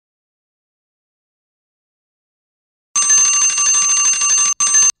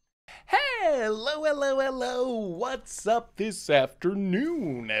Hello, hello, hello. What's up this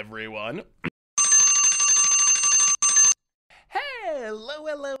afternoon, everyone? Hello, hello,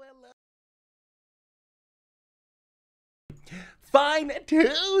 hello. Fine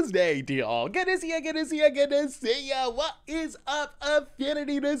Tuesday to y'all. Good to see ya, good to see ya, good to see ya. What is up,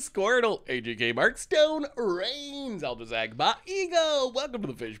 Affinity to Squirtle? AJK Markstone Reigns, Aldazak Ego. Welcome to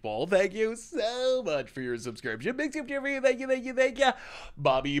the Fishbowl. Thank you so much for your subscription. Big tip for you. Thank you, thank you, thank you.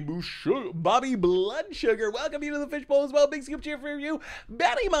 Bobby Blood Sugar. Welcome you to the Fishbowl as well. Big scoop cheer for you.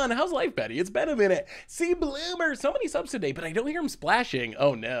 Betty Mon, how's life, Betty? It's been a minute. See Bloomer, so many subs today, but I don't hear him splashing.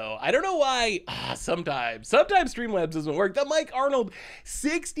 Oh no, I don't know why. Sometimes Streamlabs doesn't work. The Mike Arnold,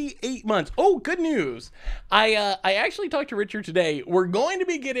 68 months. Oh, good news. I actually talked to Richard today. We're going to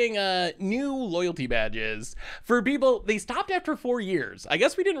be getting new loyalty badges for people. They stopped after 4 years. I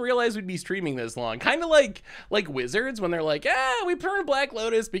guess we didn't realize we'd be streaming this long. Kind of like Wizards when they're like, we turned Black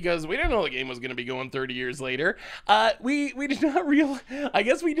Lotus because we didn't know the game was going to be going 30 years later. We did not realize, I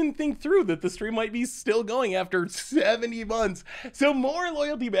guess we didn't think through that the stream might be still going after 70 months. So more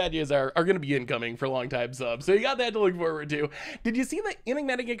loyalty badges are going to be incoming for long time subs. So you got that to look forward to. Did you see the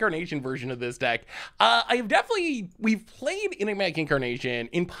Enigmatic Incarnation version of this deck? We've played Enigmatic Incarnation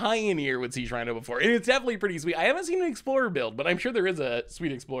in Pioneer with Siege Rhino before, and it's definitely pretty sweet. I haven't seen an Explorer build, but I'm sure there is a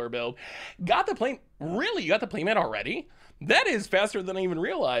sweet Explorer build. Got the play, really? You got the playmat already? That is faster than I even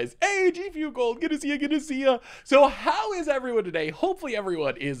realized. Hey, G-Few Gold, good to see you, good to see you. So how is everyone today? Hopefully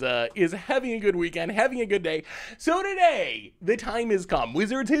everyone is having a good weekend, having a good day. So today, the time has come.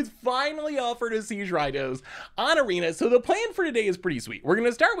 Wizards has finally offered us Siege Rhinos on Arena. So the plan for today is pretty sweet. We're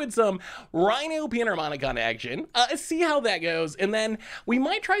gonna start with some Rhino Panharmonicon action, see how that goes, and then we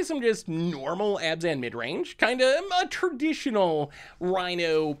might try some just normal Abzan mid-range, kind of a traditional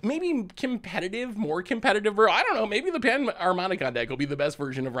Rhino, maybe competitive, more competitive, or I don't know, maybe the Panharmonicon deck will be the best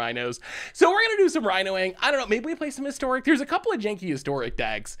version of Rhinos. So we're gonna do some Rhinoing. I don't know, maybe we play some historic. There's a couple of janky historic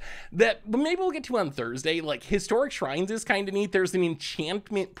decks that maybe we'll get to on Thursday. Like Historic Shrines is kind of neat. There's an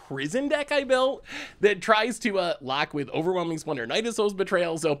enchantment prison deck I built that tries to lock with Overwhelming Splendor, Night of Soul's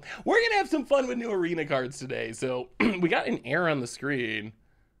Betrayal. So we're gonna have some fun with new arena cards today. So we got an error on the screen.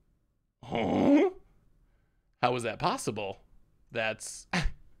 Huh? How was that possible? That's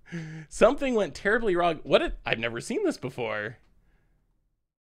something went terribly wrong. I've never seen this before.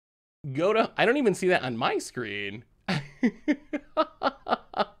 I don't even see that on my screen. How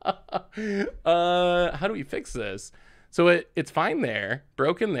do we fix this? So it's fine there,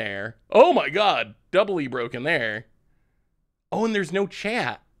 broken there. Oh my God, doubly broken there. Oh, and there's no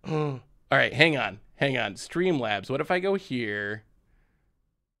chat. All right, hang on. Streamlabs, what if I go here?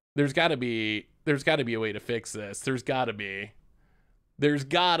 There's gotta be a way to fix this. There's gotta be a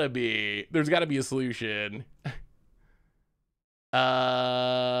solution.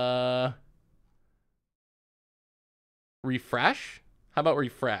 Refresh? How about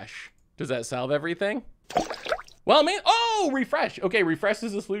refresh? Does that solve everything? Well, man, refresh. Okay, refresh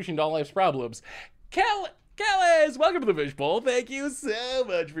is the solution to all life's problems. Callis, welcome to the Fishbowl. Thank you so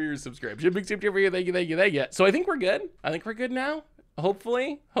much for your subscription. Big tip for you. Thank you. So I think we're good. Now.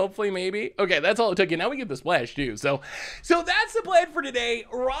 Hopefully, maybe. Okay, that's all it took. And now we get the splash too. So that's the plan for today.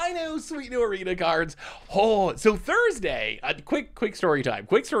 Rhino sweet new arena cards. Oh, so Thursday, quick story time,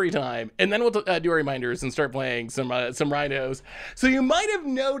 and then we'll do our reminders and start playing some Rhinos. So you might have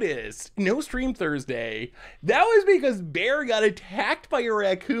noticed no stream Thursday. That was because Bear got attacked by a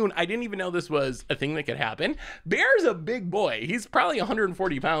raccoon. I didn't even know this was a thing that could happen. Bear's a big boy. He's probably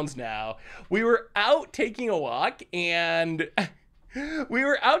 140 pounds now. We were out taking a walk and he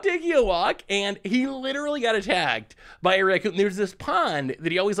literally got attacked by a raccoon. There's this pond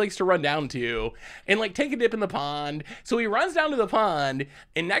that he always likes to run down to and like take a dip in the pond. So he runs down to the pond,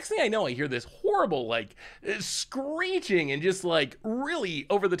 and next thing I know, I hear this horrible like screeching and just like really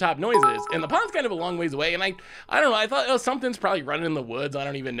over the top noises. And the pond's kind of a long ways away. And I don't know, I thought, something's probably running in the woods. I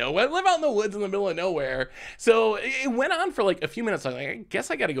don't even know. I live out in the woods in the middle of nowhere. So it went on for like a few minutes. I was like, I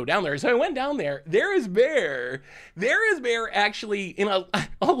guess I got to go down there. So I went down there. There is Bear actually in a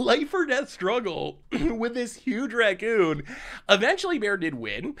life or death struggle with this huge raccoon. Eventually Bear did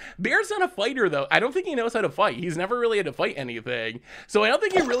win. Bear's not a fighter though. I don't think he knows how to fight. He's never really had to fight anything. So I don't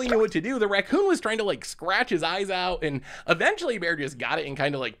think he really knew what to do. The raccoon was trying to like scratch his eyes out, and eventually Bear just got it and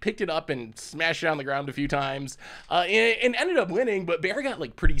kind of like picked it up and smashed it on the ground a few times and ended up winning. But Bear got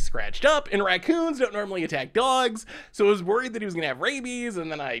like pretty scratched up, and raccoons don't normally attack dogs. So I was worried that he was gonna have rabies,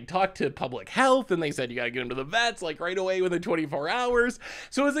 and then I talked to public health and they said you gotta get him to the vets like right away within 24 hours.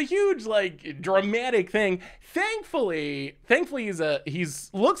 So it was a huge, like, dramatic thing. Thankfully he's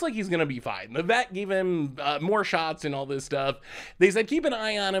looks like he's gonna be fine. The vet gave him more shots and all this stuff. They said keep an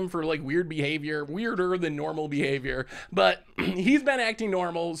eye on him for like weird behavior, weirder than normal behavior, but he's been acting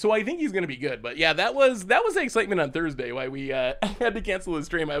normal, so I think he's gonna be good. But yeah, that was the excitement on Thursday why we had to cancel the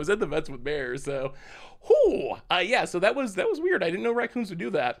stream. I was at the vets with Bear, so yeah, so that was weird. I didn't know raccoons would do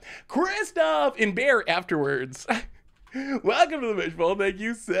that. Christoph and Bear afterwards. Welcome to the Fishbowl. Thank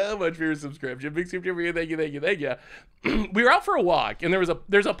you so much for your subscription. Big super for you. Thank you. We were out for a walk, and there's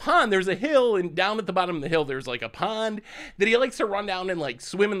a pond, there's a hill, and down at the bottom of the hill there's like a pond that he likes to run down and like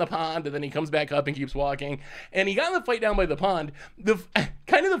swim in the pond, and then he comes back up and keeps walking. And he got in the fight down by the pond. The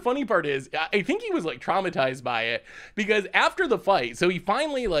kind of the funny part is I think he was like traumatized by it, because after the fight, so he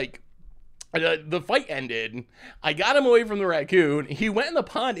finally like the fight ended. I got him away from the raccoon. He went in the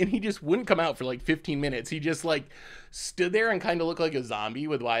pond and he just wouldn't come out for like 15 minutes. He just like stood there and kind of looked like a zombie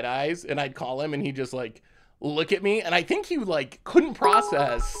with wide eyes. And I'd call him and he'd just like look at me. And I think he like couldn't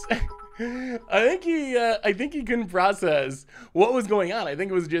process. I think he couldn't process what was going on. I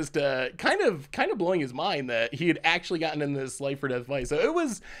think it was just kind of blowing his mind that he had actually gotten in this life or death fight. So it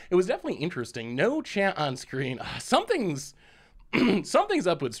was definitely interesting. No chat on screen. Something's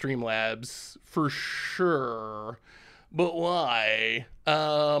up with Streamlabs for sure, but why?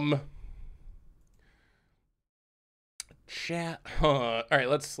 Chat, all right,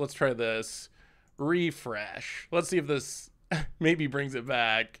 let's try this. Refresh. Let's see if this maybe brings it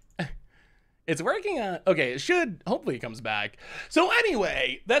back. It's working on, okay, it should, hopefully it comes back. So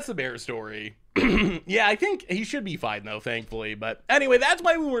anyway, that's the Bear story. Yeah, I think he should be fine though, thankfully. But anyway, that's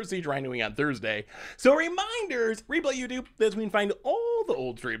why we weren't Siege Rhinoing on Thursday. So reminders, replay YouTube, that's when you can find all the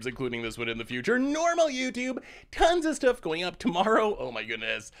old streams, including this one in the future. Normal YouTube, tons of stuff going up tomorrow. Oh my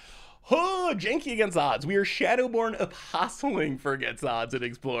goodness. Oh, janky against odds. We are Shadowborn apostling for against odds at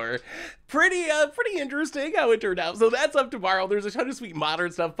Explorer. Pretty interesting how it turned out. So that's up tomorrow. There's a ton of sweet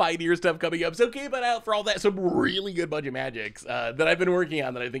modern stuff, Pioneer stuff coming up. So keep an eye out for all that. Some really good budget magics that I've been working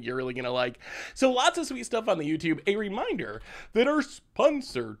on that I think you're really gonna like. So lots of sweet stuff on the YouTube. A reminder that our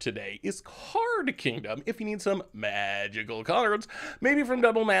sponsor today is Card Kingdom. If you need some magical cards, maybe from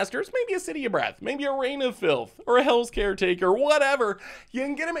Double Masters, maybe a City of Breath, maybe a Reign of Filth, or a Hell's Caretaker, whatever, you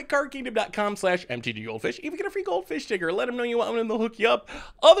can get them at cardkingdom.com/MTG Goldfish. If you get a free goldfish sticker, let them know you want one and they'll hook you up.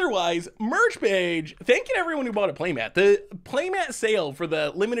 Otherwise, merch page. Thank you to everyone who bought a playmat. The playmat sale for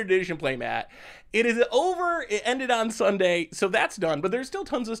the limited edition playmat, it is over. It ended on Sunday, so that's done. But there's still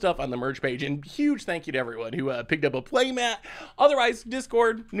tons of stuff on the merch page, and huge thank you to everyone who picked up a playmat. Otherwise,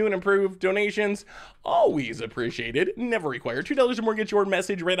 Discord, new and improved, donations, always appreciated, never required. $2 or more gets your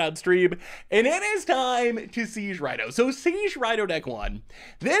message right on stream. And it is time to Siege Rhino. So Siege Rhino deck 1.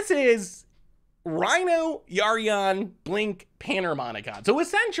 This is Rhino, Yarion, Blink, Panharmonicon. So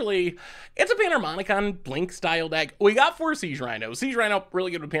essentially, it's a Panharmonicon Blink style deck. We got 4 Siege Rhino. Siege Rhino, really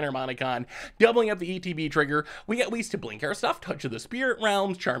good with Panharmonicon. Doubling up the ETB trigger. We get ways to blink our stuff. Touch of the Spirit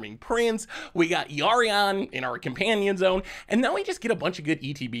Realms, Charming Prince. We got Yarion in our Companion Zone. And now we just get a bunch of good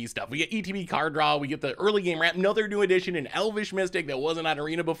ETB stuff. We get ETB card draw. We get the early game wrap. Another new addition, an Elvish Mystic that wasn't on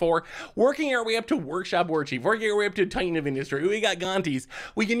Arena before. Working our way up to Workshop Warchief. Working our way up to Titan of Industry. We got Gontis.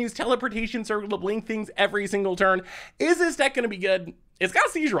 We can use Teleportation Circle to blink things every single turn. Is this deck going to be good? It's got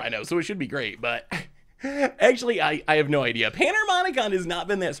Siege Rhino, so it should be great, but actually, I have no idea. Panharmonicon has not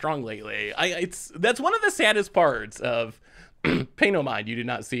been that strong lately. That's one of the saddest parts of pay no mind. You did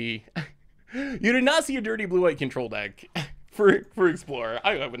not see a dirty blue-white control deck for Explorer.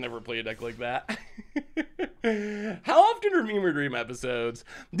 I would never play a deck like that. How often are Meme or Dream episodes?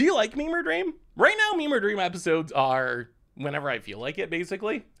 Do you like Meme or Dream? Right now, Meme or Dream episodes are whenever I feel like it,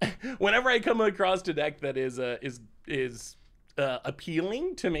 basically. Whenever I come across a deck that is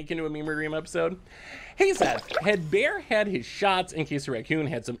appealing to make into a Meme or Dream episode. Hey Seth, had Bear had his shots in case the raccoon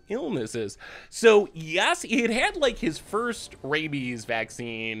had some illnesses? So yes, he had like his first rabies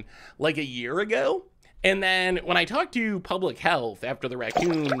vaccine like a year ago. And then when I talked to public health after the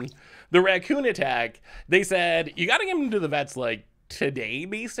raccoon attack, they said, you gotta get him to the vets like today,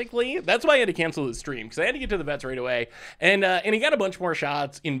 basically. That's why I had to cancel the stream, because I had to get to the vets right away. And he got a bunch more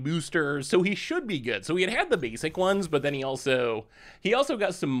shots in boosters, so he should be good. So he had the basic ones, but then he also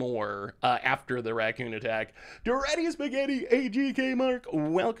got some more after the raccoon attack. Doretti Spaghetti AGK Mark,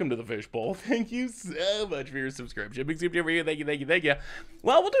 welcome to the Fishbowl. Thank you so much for your subscription. Big super for you. Thank you.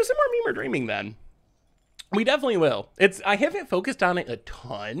 Well, we'll do some more Meme or Dreaming then. We definitely will. I haven't focused on it a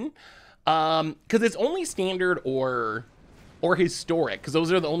ton, because it's only standard or historic, because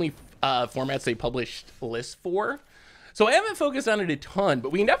those are the only formats they published lists for. So I haven't focused on it a ton,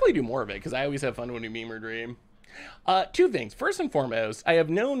 but we can definitely do more of it, because I always have fun when we Meme or Dream. Two things. First and foremost, I have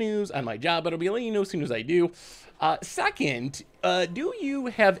no news on my job, but I'll be letting you know as soon as I do. Second, do you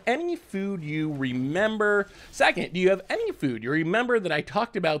have any food you remember? Second, do you have any food you remember that I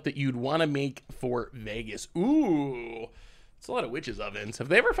talked about that you'd want to make for Vegas? Ooh, it's a lot of witches' ovens. If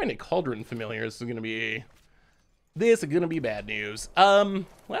they ever find a cauldron familiar, this is gonna be bad news.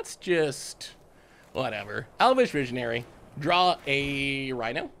 Let's just whatever. Elvish Visionary, draw a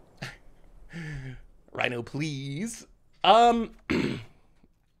Rhino. Rhino, please.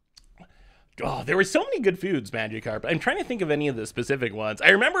 Oh, there were so many good foods, Magikarp. I'm trying to think of any of the specific ones. I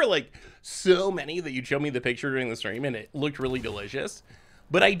remember like so many that you'd show me the picture during the stream and it looked really delicious.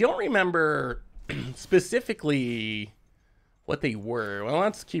 But I don't remember specifically what they were. Well,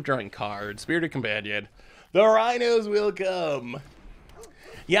 let's keep drawing cards. Spirited Companion. The Rhinos will come.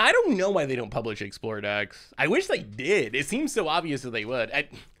 Yeah, I don't know why they don't publish Explorer decks. I wish they did. It seems so obvious that they would.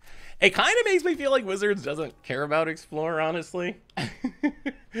 It kind of makes me feel like Wizards doesn't care about Explorer, honestly.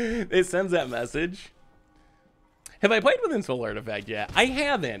 It sends that message. Have I played with Soul Artifact yet? I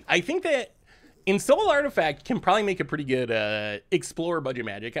haven't. I think that Soul Artifact can probably make a pretty good Explorer Budget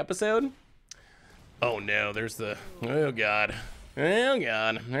Magic episode. Oh no, there's the... Oh god. Oh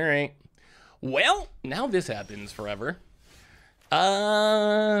god. Alright. Well, now this happens forever.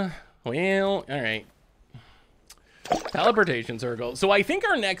 Well, alright. Teleportation circle. So I think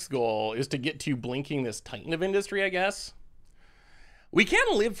our next goal is to get to blinking this Titan of Industry, I guess. We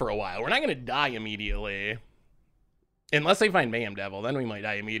can live for a while. We're not going to die immediately. Unless they find Mayhem Devil, then we might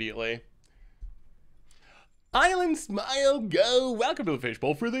die immediately. Island Smile Go. Welcome to the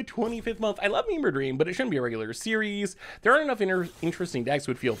Fishbowl for the 25th month. I love Meme or Dream, but it shouldn't be a regular series. There aren't enough interesting decks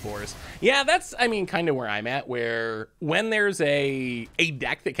with Field Force. Yeah, that's, I mean, kind of where I'm at, where when there's a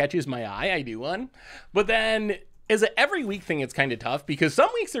deck that catches my eye, I do one. But then... is an every week thing. It's kind of tough because some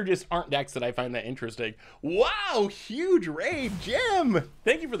weeks there just aren't decks that I find that interesting. Wow, huge raid, Jim!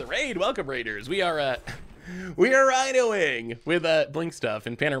 Thank you for the raid. Welcome, raiders. We are Rhinoing with Blink stuff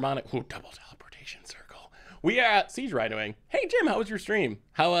and Panharmonicon. Ooh, double teleportation circle. We are Siege Rhinoing. Hey, Jim, how was your stream?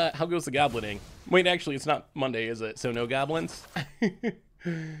 How goes the goblining? Wait, actually, it's not Monday, is it? So no goblins.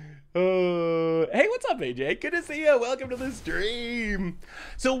 Hey, what's up, AJ? Good to see you. Welcome to the stream.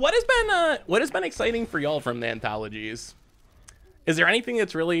 So what has been exciting for y'all from the anthologies? Is there anything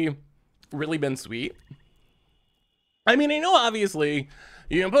that's really been sweet? I mean, I know obviously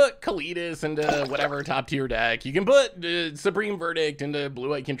you can put Kalidas into whatever top tier deck. You can put Supreme Verdict into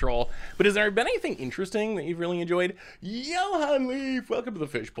Blue-White Control. But has there been anything interesting that you've really enjoyed? Johan Leaf, welcome to the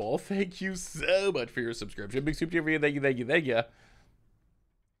Fishbowl. Thank you so much for your subscription. Big soup to you. Thank you.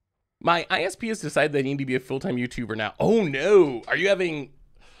 My ISP has decided they need to be a full-time YouTuber now. Oh no, are you having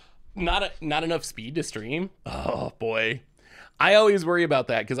not enough speed to stream? Oh boy, I always worry about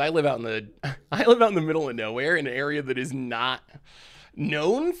that because I live out in the middle of nowhere in an area that is not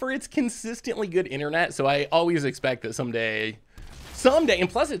known for its consistently good internet. So I always expect that someday, and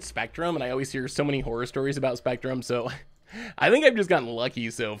plus it's Spectrum, and I always hear so many horror stories about Spectrum. So I think I've just gotten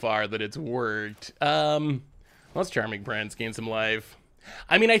lucky so far that it's worked. Let's Charming Prince gain some life.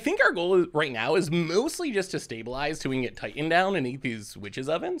 I mean, I think our goal right now is mostly just to stabilize so we can get Titan down and eat these witches'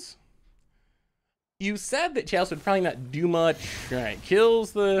 ovens. You said that Chalice would probably not do much. All right,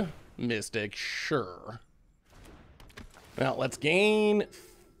 kills the Mystic, sure. Well, let's gain...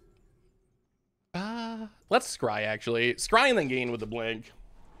 let's scry, actually. Scry and then gain with the blink.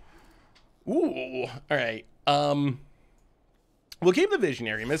 Ooh, all right. We'll keep the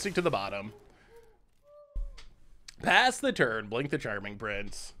Visionary, Mystic to the bottom. Pass the turn, blink the Charming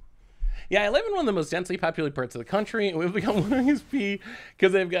Prince. Yeah, I live in one of the most densely populated parts of the country, and we've become one ISP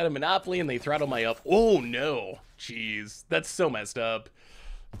because they've got a monopoly and they throttle my up. Oh no, jeez, that's so messed up.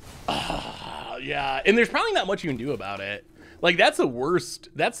 Yeah, and there's probably not much you can do about it. Like that's the worst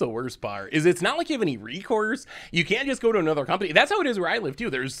part, is it's not like you have any recourse. You can't just go to another company. That's how it is where I live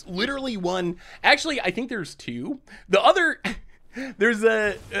too. There's literally one, actually I think there's two. The other... There's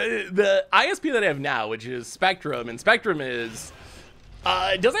the ISP that I have now, which is Spectrum, and Spectrum is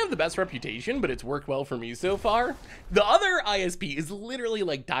it doesn't have the best reputation, but it's worked well for me so far. The other ISP is literally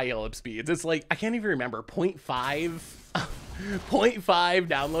like dial-up speeds. It's like, I can't even remember, 0.5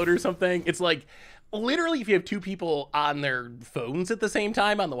 download or something. It's like literally if you have two people on their phones at the same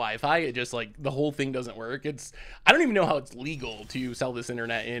time on the Wi-Fi, it just like the whole thing doesn't work. I don't even know how it's legal to sell this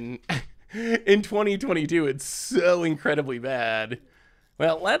internet in 2022. It's so incredibly bad.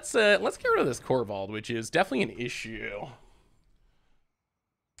 Well, let's get rid of this Corvald, which is definitely an issue.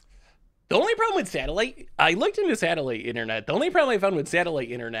 The only problem with satellite, I looked into satellite internet. The only problem I found with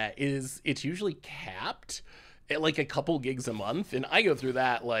satellite internet is it's usually capped at like a couple gigs a month, and I go through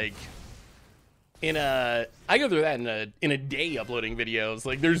that like I go through that in a day uploading videos.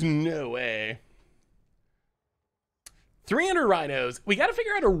 Like, there's no way. 300 rhinos. We got to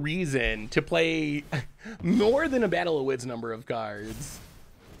figure out a reason to play more than a Battle of Wits number of cards.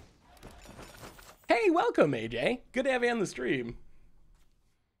 Hey, welcome, AJ. Good to have you on the stream.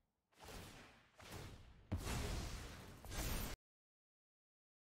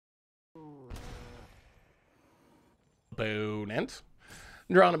 Opponent.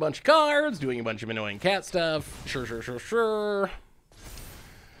 Drawing a bunch of cards, doing a bunch of annoying cat stuff. Sure.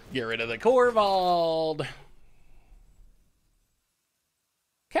 Get rid of the Corvald.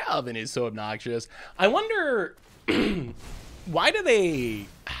 Calvin is so obnoxious. I wonder why do they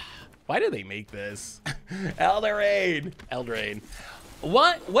make this? Eldraine.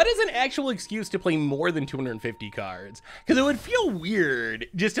 What is an actual excuse to play more than 250 cards? Because it would feel weird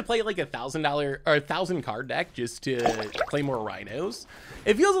just to play like $1,000 or 1,000 card deck just to play more rhinos.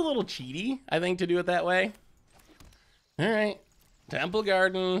 It feels a little cheaty, I think, to do it that way. All right, Temple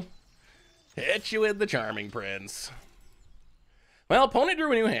Garden, hit you with the Charming Prince. Well, opponent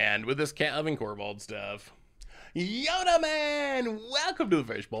drew a new hand with this Calvin Corvald stuff. Yoda Man, welcome to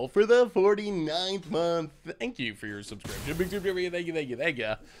the Fishbowl for the 49th month. Thank you for your subscription. Big super, thank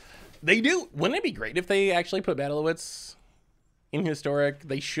you. They do. Wouldn't it be great if they actually put Battle of Wits in Historic?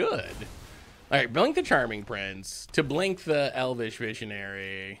 They should. All right, blink the Charming Prince to blink the Elvish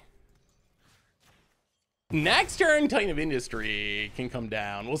Visionary. Next turn, Titan of Industry can come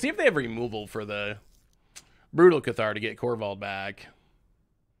down. We'll see if they have removal for the Brutal Cathar to get Corvald back.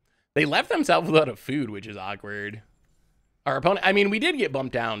 They left themselves without a food, which is awkward. Our opponent, I mean, we did get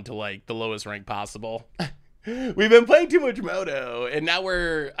bumped down to like the lowest rank possible. We've been playing too much Moto, and now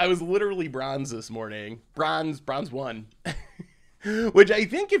I was literally bronze this morning. Bronze 1. Which I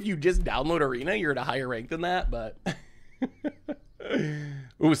think if you just download Arena, you're at a higher rank than that, but.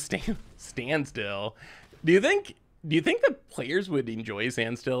 Ooh, standstill. Do you think the players would enjoy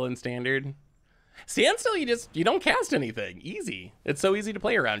standstill in standard? Standstill, you don't cast anything. Easy. It's so easy to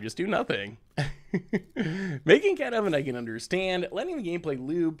play around. Just do nothing. Making cat oven I can understand. Letting the gameplay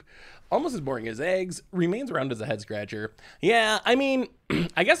loop, almost as boring as eggs, remains around as a head scratcher. Yeah, I mean,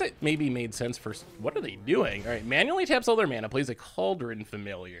 I guess it maybe made sense for... What are they doing? All right, manually taps all their mana, plays a Cauldron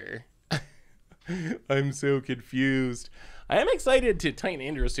Familiar. I'm so confused. I am excited to Titan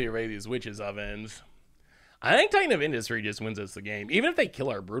Industry array these Witches Ovens. I think Titan of Industry just wins us the game. Even if they kill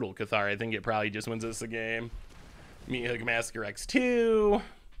our Brutal Cathar, I think it probably just wins us the game. Meat Hook Massacre X2.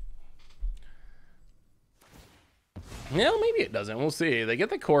 Well, maybe it doesn't. We'll see. They get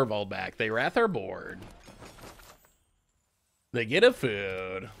the Corvald back. They wrath our board. They get a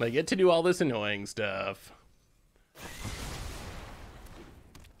food. They get to do all this annoying stuff.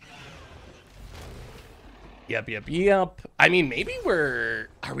 Yep. I mean, maybe are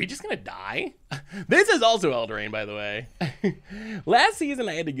we just gonna die? This is also Eldraine, by the way. Last season,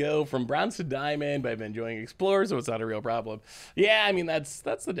 I had to go from bronze to diamond, but I've been enjoying Explorer, so it's not a real problem. Yeah, I mean, that's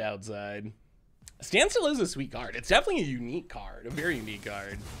the downside. Standstill is a sweet card. It's definitely a unique card, a very unique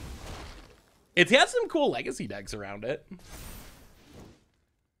card. It has some cool legacy decks around it.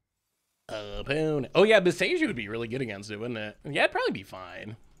 Oh yeah, Beseiju would be really good against it, wouldn't it? Yeah, it'd probably be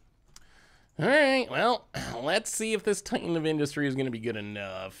fine. All right, well, let's see if this Titan of Industry is going to be good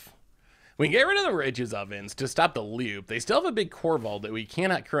enough. We can get rid of the Witches Ovens to stop the loop. They still have a big Corvald that we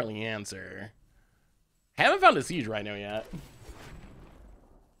cannot currently answer. Haven't found a Siege Rhino yet.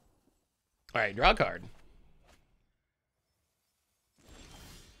 All right, draw a card.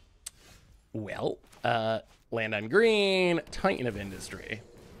 Well, land on green, Titan of Industry.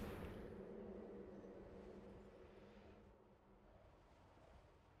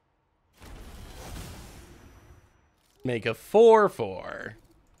 Make a 4/4.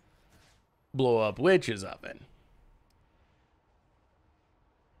 Blow up Witches Oven.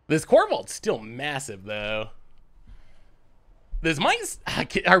 This Corvald's still massive, though. This might...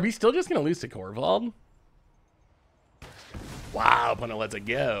 Are we still just going to lose to Corvald? Wow, opponent lets it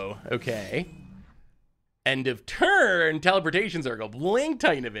go. Okay. End of turn. Teleportation Circle. Blink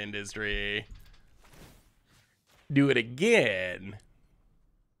Titan of Industry. Do it again.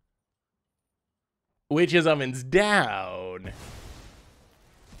 Witches Oven's down.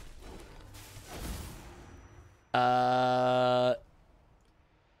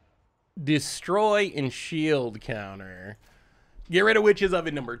 Destroy and shield counter. Get rid of Witches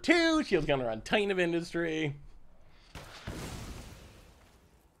Oven number 2. Shield counter on Titan of Industry.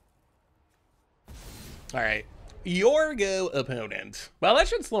 All right. Your go, opponent. Well, that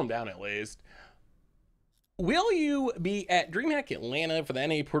should slow him down at least. will you be at DreamHack Atlanta for the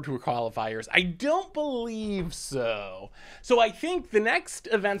NA Pro Tour qualifiers? I don't believe so. So I think the next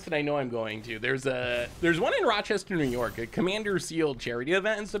events that I know I'm going to, there's one in Rochester, New York, a Commander Seal charity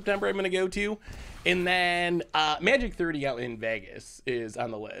event in September I'm going to go to. And then Magic 30 out in Vegas is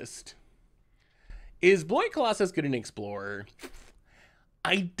on the list. Is Blood Colossus good in Explorer?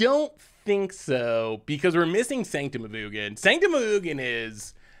 I don't think so, because we're missing Sanctum of Ugin. Sanctum of Ugin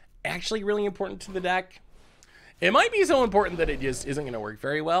is actually really important to the deck. It might be so important that it just isn't going to work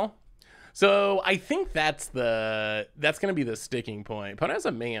very well. So I think that's going to be the sticking point. Opponent has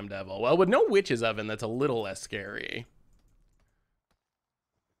a Mayhem Devil. Well, with no Witch's Oven, that's a little less scary.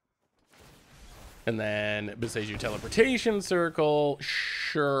 And then Boseiju Teleportation Circle.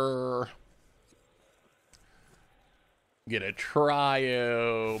 Sure. Get a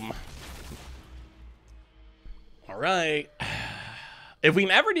Triome. All right. If we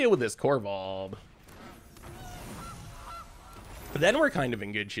never deal with this Corvold, then we're kind of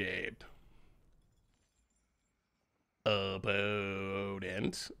in good shape.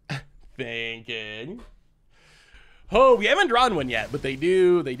 Opponent. Thinking. Oh, we haven't drawn one yet, but they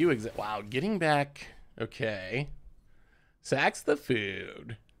do exist. Wow, getting back. Okay. Sacks the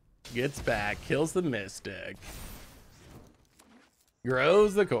food. Gets back. Kills the Mystic.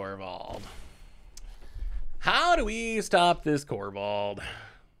 Grows the Corvold. How do we stop this Corvold?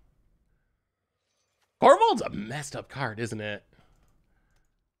 Corvold's a messed up card, isn't it?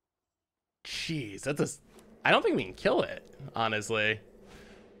 Jeez, I don't think we can kill it, honestly.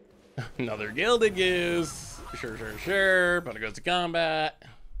 Another Gilded Goose. Sure. Opponent goes to combat.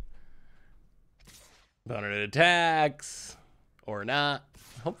 Opponent attacks. Or not.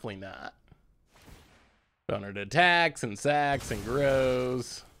 Hopefully not. Opponent attacks and sacks and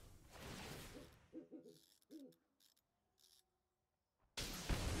grows.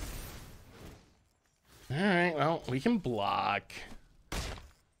 Alright, well, we can block.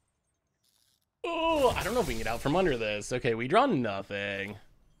 Oh, I don't know if we can get out from under this. Okay, we draw nothing.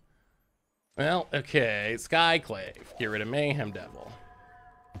 Well, okay, Skyclave. Get rid of Mayhem Devil.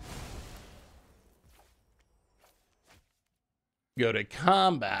 Go to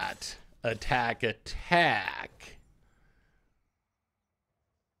combat. Attack.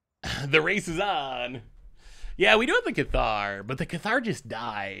 The race is on. Yeah, we do have the Cathar, but the Cathar just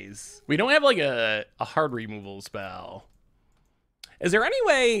dies. We don't have like a hard removal spell. Is there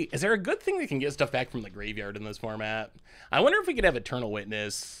a good thing that can get stuff back from the graveyard in this format? I wonder if we could have Eternal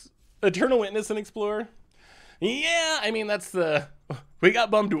Witness in Explorer. Yeah, I mean, we got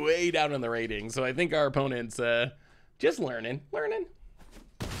bumped way down in the ratings, so I think our opponent's just learning.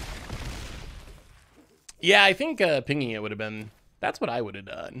 Yeah, I think pinging it would have been, that's what I would have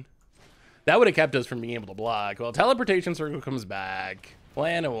done. That would have kept us from being able to block. Well, Teleportation Circle comes back.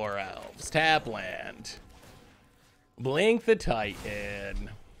 Land of War Elves. Tap land. Blink the Titan.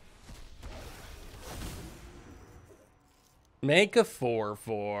 Make a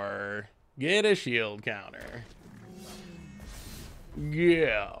 4/4. Get a shield counter.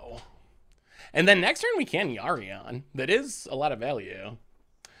 Go. And then next turn we can Yarion. That is a lot of value.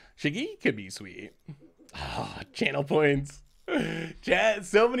 Shigi could be sweet. Oh, channel points.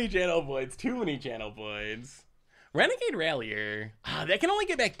 So many channel points. Too many channel points. Renegade Rallier. That can only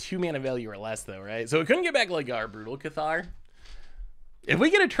get back 2 mana value or less, though, right? So it couldn't get back like our Brutal Cathar. If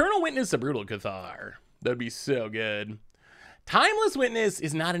we get Eternal Witness of Brutal Cathar, that'd be so good. Timeless Witness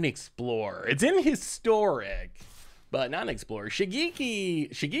is not an Explorer. It's in Historic, but not an Explorer. Shigeki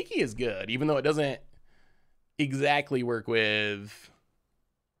is good, even though it doesn't exactly work with...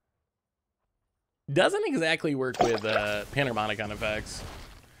 Panharmonicon effects.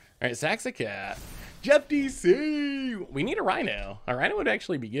 All right, sacks a cat. Jeff DC! We need a Rhino. A Rhino would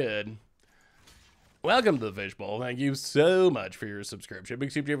actually be good. Welcome to the Fishbowl. Thank you so much for your subscription.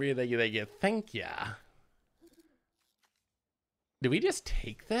 Big super for you. Thank you. Thank ya. Do we just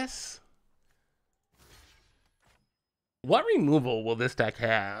take this? What removal will this deck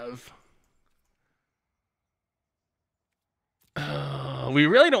have? We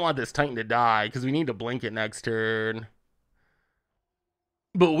really don't want this Titan to die because we need to blink it next turn.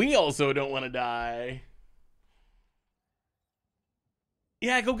 But we also don't want to die.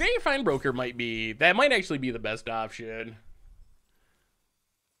 Yeah, go get your Fine Broker might actually be the best option.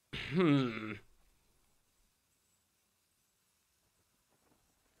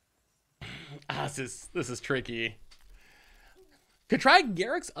 This is tricky. Could try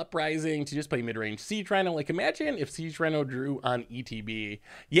Garrick's Uprising to just play mid-range Siege Rhino. Like, imagine if Siege Rhino drew on ETB.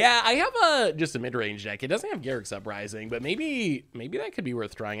 Yeah, I have just a mid-range deck. It doesn't have Garrick's Uprising, but maybe that could be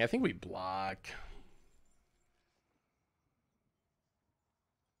worth trying. I think we block.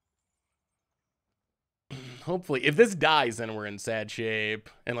 Hopefully, if this dies, then we're in sad shape.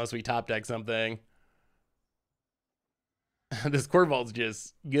 Unless we top deck something. This Corval's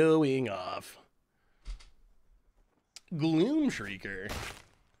just going off. Gloom Shrieker.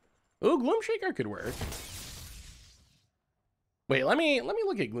 Oh, Gloom Shrieker could work. Wait, let me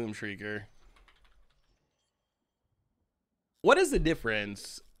look at Gloom Shrieker. What is the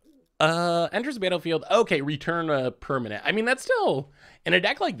difference? Enters the battlefield. Okay, return a permanent. I mean, that's still in a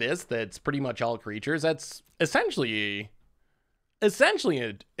deck like this that's pretty much all creatures. That's essentially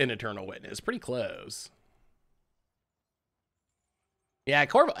an Eternal Witness. Pretty close. Yeah,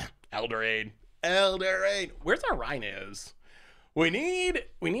 Corval. Eldraine. Where's our rhinos? We need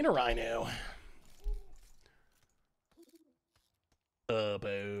a rhino.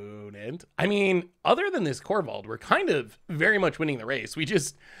 Opponent. I mean, other than this Corval, we're kind of very much winning the race.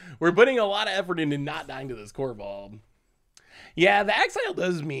 We're putting a lot of effort into not dying to this Corval. Yeah, the exile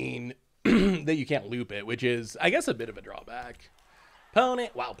does mean that you can't loop it, which is, I guess, a bit of a drawback.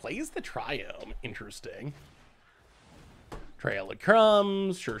 Opponent, wow, plays the Triome. Interesting. Trail of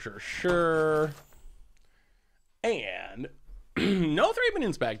Crumbs, sure. And no Thraben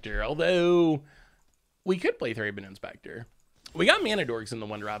Inspector, although we could play Thraben Inspector. We got Mana Dorks in the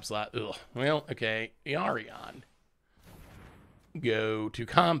 1-drop slot. Ugh. Well, okay. Yarion. Go to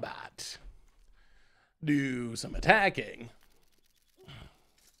combat. Do some attacking.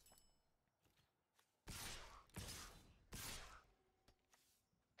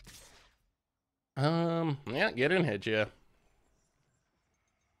 Yeah, get in, hit you.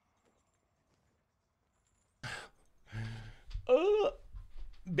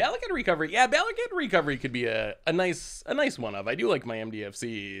 Balakan Recovery. Yeah, Balakan Recovery could be a nice one of. I do like my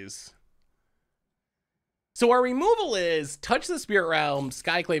MDFCs. So our removal is Touch the Spirit Realm,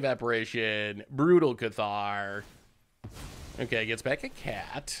 Skyclave Apparition, Brutal Cathar. Okay, gets back a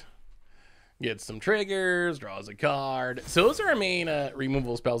cat. Gets some triggers, draws a card. So those are our main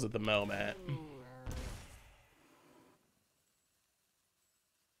removal spells at the moment.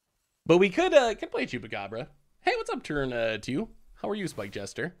 But we could play Chupacabra. Hey, what's up, turn 2? How are you, Spike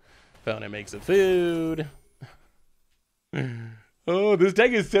Jester? Opponent makes a food. Oh, this deck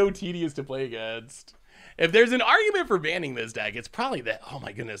is so tedious to play against. If there's an argument for banning this deck, it's probably that, oh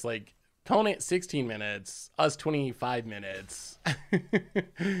my goodness, like, opponent 16 minutes, us 25 minutes.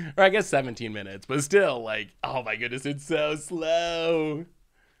 Or I guess 17 minutes, but still, like, oh my goodness, it's so slow.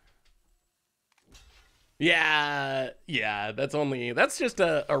 Yeah, that's just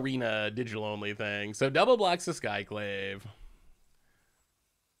a Arena digital only thing. So double blocks the Skyclave.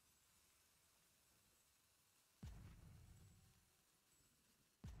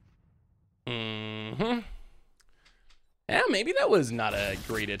 Yeah, maybe that was not a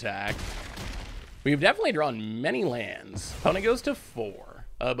great attack. We've definitely drawn many lands. Opponent goes to 4.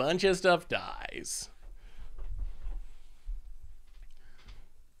 A bunch of stuff dies.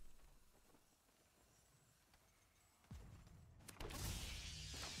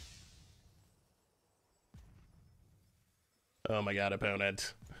 Oh my god,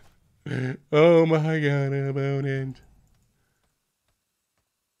 opponent. Oh my god, opponent.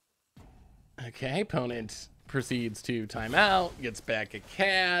 Okay, opponent proceeds to timeout, gets back a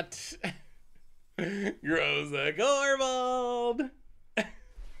cat, grows a Corval.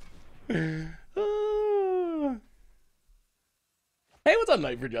 Oh. Hey, what's up,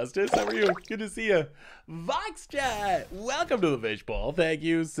 Knight for Justice? How are you? Good to see you. Vox Chat, welcome to the Fishbowl. Thank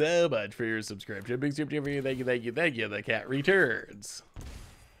you so much for your subscription. Big super for you. Thank you. The cat returns.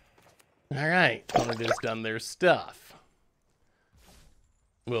 All right, opponent has done their stuff.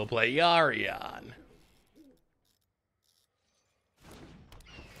 We'll play Yarion.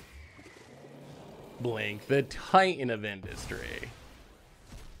 Blink, the Titan of Industry.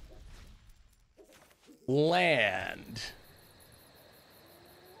 Land.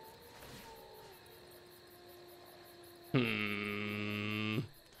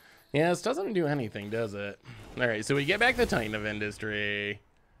 Yeah, this doesn't do anything, does it? All right, so we get back the Titan of Industry.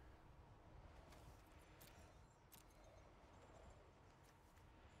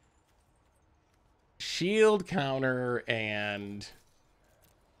 Shield counter and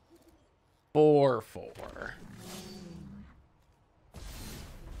 4/4.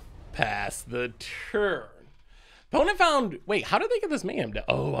 Pass the turn. Opponent found, wait, how did they get this man?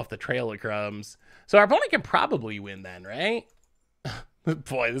 Oh, off the Trail of Crumbs. So our opponent can probably win then, right?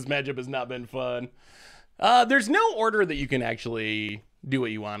 Boy, this matchup has not been fun. There's no order that you can actually do what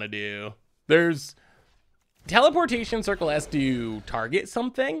you want to do. There's Teleportation Circle has to target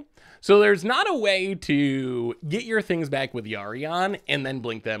something. So there's not a way to get your things back with Yarion and then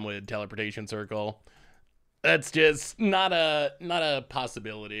blink them with Teleportation Circle. That's just not a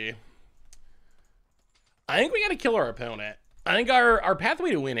possibility. I think we got to kill our opponent. I think our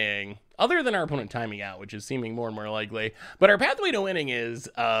pathway to winning, other than our opponent timing out, which is seeming more and more likely, but our pathway to winning is,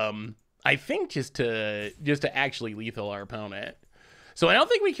 I think, just to actually lethal our opponent. So I don't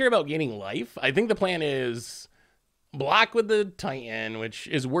think we care about gaining life. I think the plan is block with the Titan, which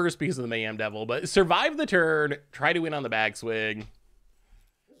is worse because of the Mayhem Devil, but survive the turn, try to win on the backswing.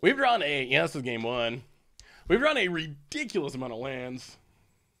 We've drawn a, yeah, this is game 1. We've drawn a ridiculous amount of lands.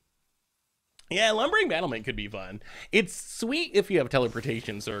 Yeah, Lumbering Battlement could be fun. It's sweet if you have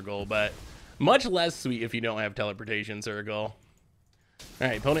Teleportation Circle, but much less sweet if you don't have Teleportation Circle. All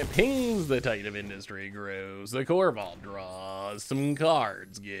right, opponent pings the Titan of Industry, grows the Core Vault, draws some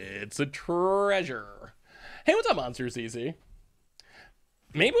cards, gets a treasure. Hey, what's up, Monster CC?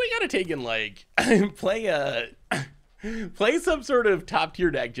 Maybe we gotta take in, like, play some sort of top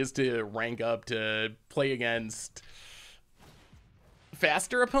tier deck just to rank up to play against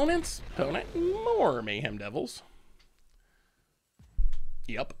faster opponents. More Mayhem Devils.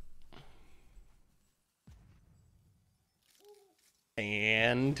 Yep.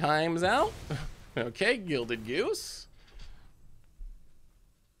 And time's out. Okay, Gilded Goose.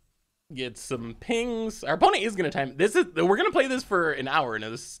 Get some pings. Our opponent is gonna time. We're gonna play this for an hour, and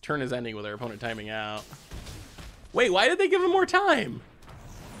this turn is ending with our opponent timing out. Wait, why did they give him more time?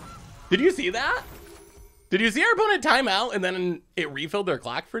 Did you see that? Did you see our opponent time out and then it refilled their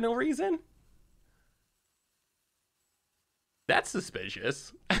clock for no reason? That's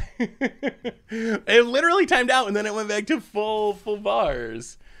suspicious. It literally timed out and then it went back to full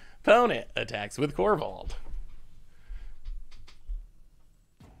bars. Opponent attacks with Core Vault.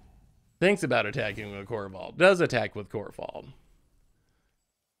 Thinks about attacking with Core Vault. Does attack with Core Vault.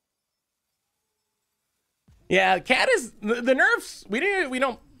 Yeah, Cat is the nerfs. We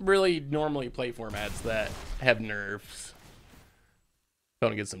don't really normally play formats that have nerfs.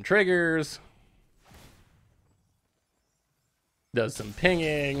 Gonna get some triggers. Does some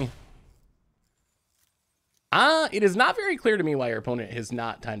pinging. It is not very clear to me why our opponent has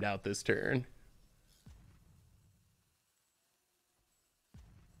not timed out this turn.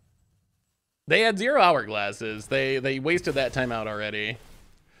 They had 0 hourglasses. They wasted that timeout already.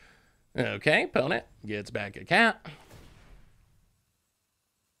 Okay, opponent gets back a cat.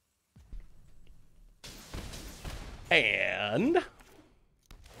 And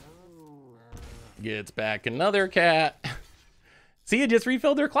gets back another cat. See, it just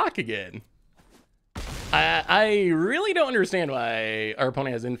refilled their clock again. I really don't understand why our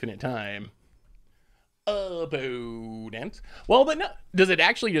opponent has infinite time. Opponent. Well, but no, does it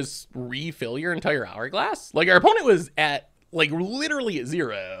actually just refill your entire hourglass? Like, our opponent was at, like, literally at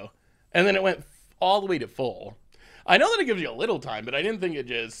 0. And then it went all the way to full. I know that it gives you a little time, but I didn't think it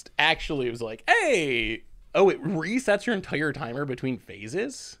just actually was like, hey, oh, it resets your entire timer between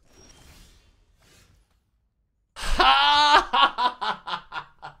phases?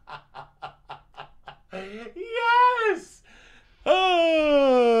 Yes!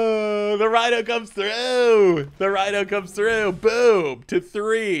 Oh, the Rhino comes through. The Rhino comes through. Boom, to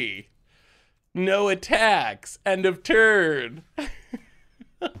 3. No attacks. End of turn.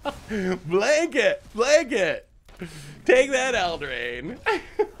 Blanket! Take that, Eldraine.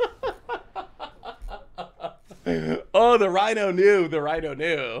 Oh, the Rhino knew.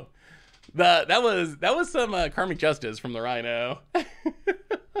 That was some karmic justice from the Rhino.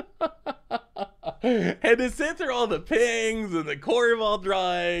 Had to sit through all the pings and the Core Vault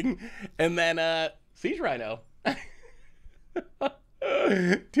drawing, and then Siege Rhino.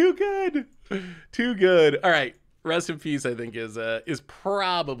 Too good. All right. Rest in Peace, I think, is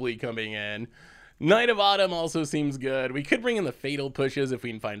probably coming in. Knight of Autumn also seems good. We could bring in the Fatal Pushes if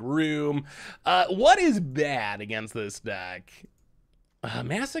we can find room. What is bad against this deck?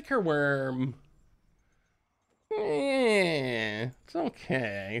 Massacre Worm. It's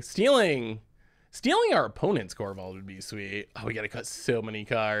okay. Stealing our opponent's Core Vault would be sweet. Oh, we gotta cut so many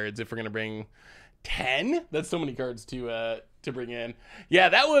cards if we're gonna bring 10. That's so many cards to bring in. Yeah,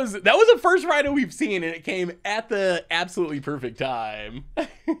 that was the first Rhino we've seen, and it came at the absolutely perfect time.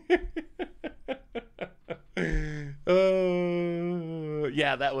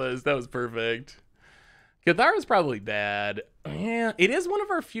 Yeah, that was perfect. Cathar is probably bad. Yeah, it is one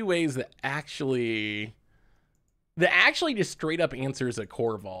of our few ways that actually just straight up answers a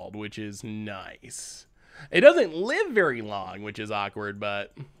Core Vault, which is nice. It doesn't live very long, which is awkward,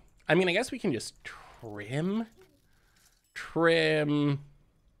 but I mean, I guess we can just trim.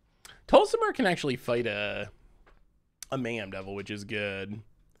 Tulsimar can actually fight a Mayhem Devil, which is good.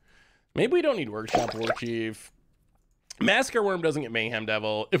 Maybe we don't need Workshop Warchief. Massacre Worm doesn't get Mayhem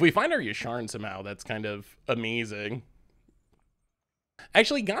Devil. If we find our Yasharn somehow, that's kind of amazing.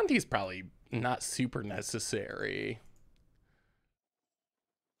 Actually, Gonti's probably not super necessary.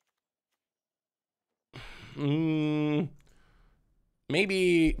 Maybe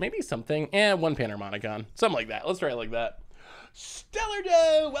something. One Panharmonicon. Something like that. Let's try it like that. Stellar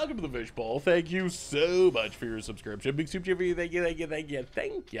Joe, welcome to the Fishbowl. Thank you so much for your subscription. Big soup for you. Thank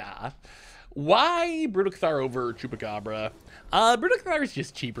you. Why Brutocathar over Chupacabra? Brutocathar is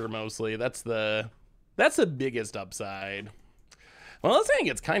just cheaper mostly. That's the biggest upside. Well, I'm saying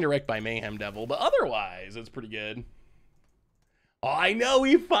it's kind of wrecked by Mayhem Devil, but otherwise it's pretty good. Oh, I know,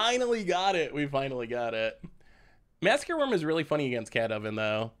 we finally got it. Massacre Worm is really funny against Cat Oven,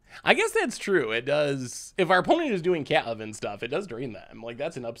 though. I guess that's true. It does. If our opponent is doing Cat Oven stuff, it does drain them. Like,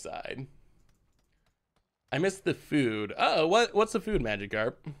 that's an upside. I missed the food. Oh, what's the food,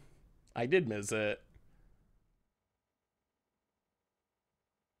 Magikarp? I did miss it.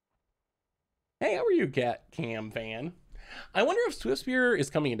 Hey, how are you, Cat Cam fan? I wonder if Swiftspear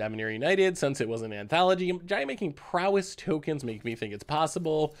is coming in Dominaria United since it was an anthology. Giant making prowess tokens make me think it's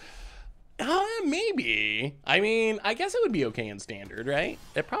possible. Maybe. I mean, I guess it would be okay in standard, right?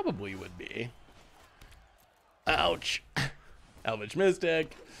 It probably would be. Ouch. Elvish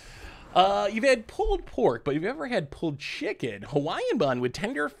Mystic. You've had pulled pork, but you've ever had pulled chicken? Hawaiian bun with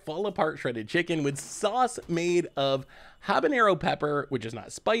tender, fall-apart shredded chicken with sauce made of habanero pepper, which is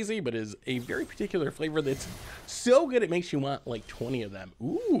not spicy, but is a very particular flavor that's so good it makes you want like 20 of them.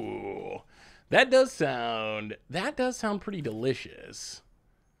 Ooh. That does sound pretty delicious.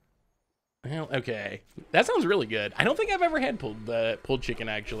 Well, okay. That sounds really good. I don't think I've ever had pulled chicken,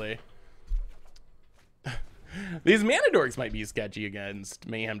 actually. These Mana Dorks might be sketchy against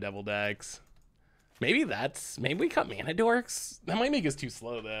Mayhem Devil decks. Maybe we cut Mana Dorks? That might make us too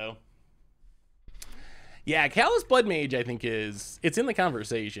slow, though. Yeah, Callous Blood Mage, I think it's in the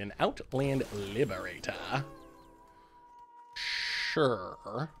conversation. Outland Liberator.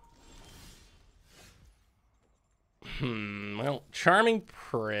 Sure. Well, Charming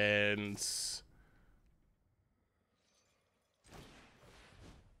Prince.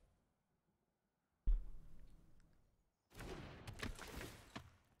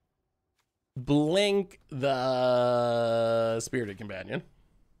 Blink the Spirited Companion.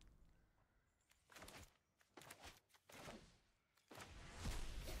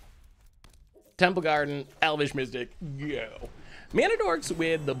 Temple Garden, Elvish Mystic, go. Mana Dorks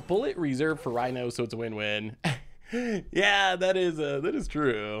with the bullet reserved for Rhino, so it's a win-win. Yeah, that is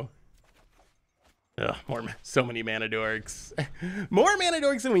true. Ugh, so many Mana Dorks. More Mana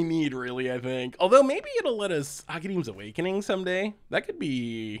Dorks than we need, really, I think. Although maybe it'll let us Akadem's Awakening someday. That could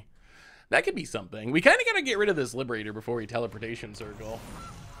be something. We kind of got to get rid of this Liberator before we Teleportation Circle.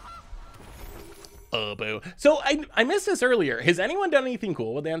 Oh, boo. So I missed this earlier. Has anyone done anything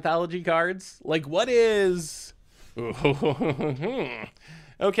cool with the anthology cards? Like, what is...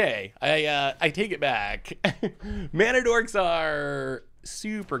 Okay, I take it back. Mana Dorks are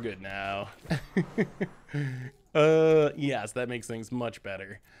super good now. Yes, that makes things much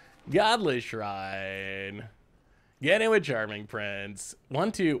better. Godless Shrine. Get in with Charming Prince.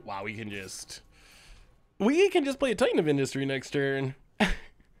 1, 2. Wow, we can just play a Titan of Industry next turn.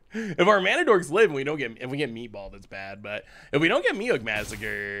 If our Mana Dorks live and if we get Meatball, that's bad. But if we don't get Miok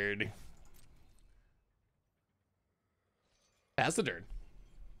massacred, pass the turn.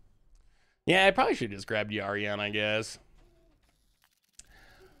 Yeah, I probably should just grab Yarion, I guess.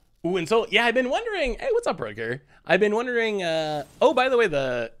 Ooh, and so, yeah, I've been wondering, hey, what's up, Brooker? I've been wondering, oh, by the way,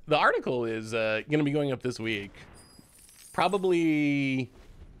 the article is going to be going up this week. Probably,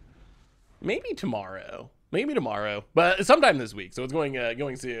 maybe tomorrow, but sometime this week, so it's going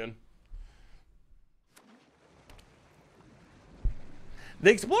soon.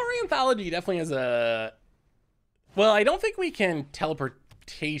 The Explorer Anthology definitely has a, well, I don't think we can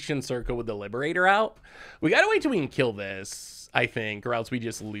Teleportation Circle with the Liberator out. We gotta wait till we can kill this, I think, or else we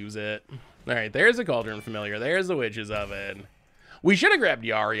just lose it. All right, there's a Cauldron Familiar. There's the Witch's Oven. We should have grabbed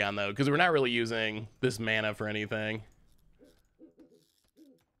Yarion, though, because we're not really using this mana for anything.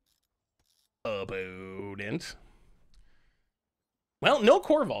 Abundant. Well, no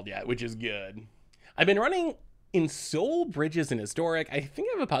Corvold yet, which is good. I've been running in Soul, Bridges, and Historic. I think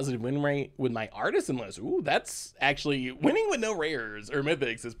I have a positive win rate with my Artisan list. Ooh, that's actually winning with no rares or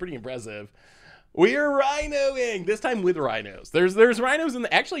mythics is pretty impressive. We're Rhinoing, this time with Rhinos. There's Rhinos in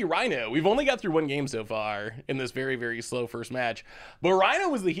the, actually Rhino. We've only got through one game so far in this very, very slow first match. But Rhino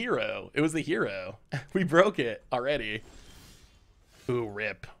was the hero. It was the hero. We broke it already. Ooh,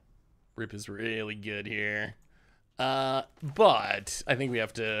 Rip. Rip is really good here. But I think we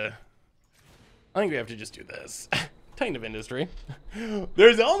have to just do this. Titan of Industry.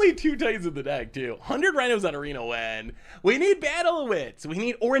 There's only 2 Titans in the deck, too. 100 Rhinos on Arena win. We need Battle of Wits. We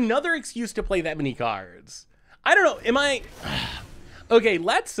need, or another excuse to play that many cards. I don't know. Am I... Okay,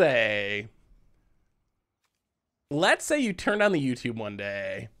 let's say you turned on the YouTube one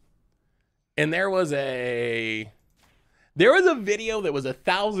day and there was a video that was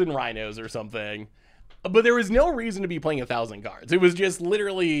 1,000 Rhinos or something, but there was no reason to be playing 1,000 cards. It was just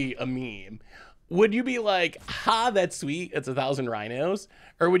literally a meme. Would you be like, ha, that's sweet, it's 1,000 Rhinos?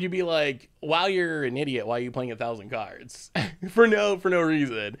 Or would you be like, wow, you're an idiot, why are you playing 1,000 cards? for no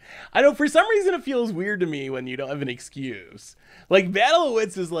reason. I know, for some reason it feels weird to me when you don't have an excuse. Like, Battle of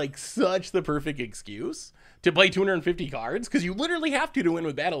Wits is like such the perfect excuse to play 250 cards, because you literally have to win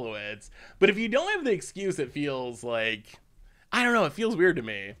with Battle of Wits. But if you don't have the excuse, it feels like, I don't know, it feels weird to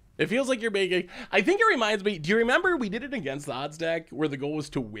me. It feels like you're making, I think it reminds me, do you remember we did it against the odds deck where the goal was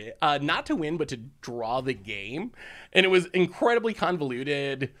to win, not to win, but to draw the game? And it was incredibly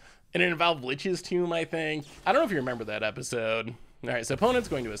convoluted, and it involved Lich's Tomb, I think. I don't know if you remember that episode. All right, so opponent's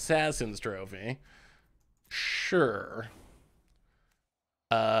going to Assassin's Trophy. Sure.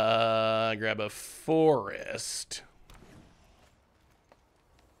 Grab a Forest.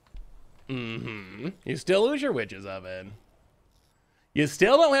 You still lose your Witch's Oven. You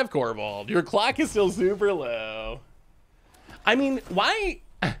still don't have Corvold. Your clock is still super low. I mean, why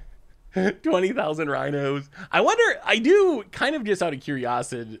 20,000 Rhinos? I wonder, I do kind of just out of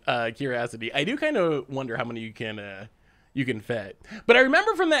curiosity, I do kind of wonder how many you can fit. But I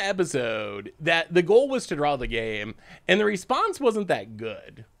remember from that episode that the goal was to draw the game, and the response wasn't that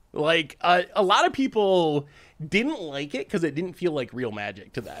good. Like, a lot of people didn't like it because it didn't feel like real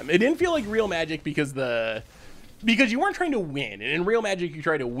Magic to them. It didn't feel like real Magic because you weren't trying to win, and in real Magic you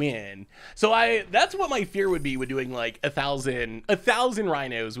try to win. So that's what my fear would be with doing like 1,000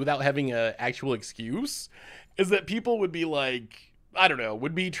 Rhinos without having an actual excuse, is that people would be like, I don't know,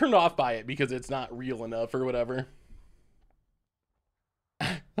 would be turned off by it because it's not real enough or whatever.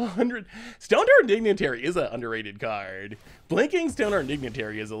 100 Stoneheart Dignitary is an underrated card. Blinking Stoneheart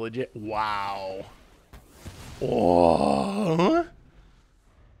Dignitary is a legit, wow. Oh.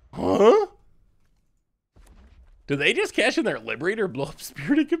 Huh? Do they just cash in their Liberator, blow up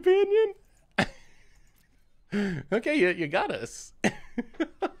Spirited Companion? Okay, you got us.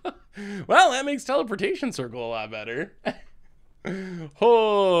 Well, that makes Teleportation Circle a lot better.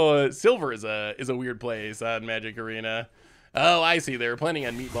 Oh, Silver is a weird place on Magic Arena. Oh, I see. They were planning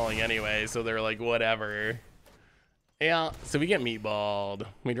on meatballing anyway, so they're like, whatever. Yeah, so we get meatballed.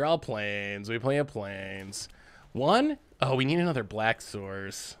 We draw planes. We play a planes. One? Oh, we need another black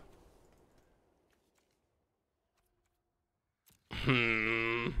source.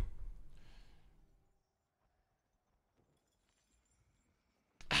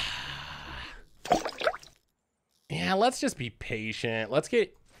 Yeah, let's just be patient. Let's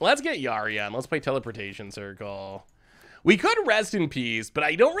get Yarion. Let's play Teleportation Circle. We could rest in peace, but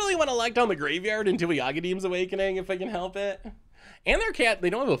I don't really want to lock down the graveyard until we Agadeem's Awakening if I can help it. And their cat, they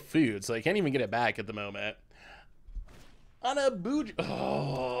don't have a food, so I can't even get it back at the moment. Anabuja.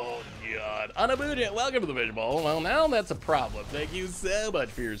 Oh, God. Anabuja, welcome to the Fishbowl. Well, now that's a problem. Thank you so much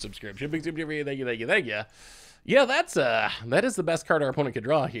for your subscription. Big super for you. Thank you. Yeah, that is the best card our opponent could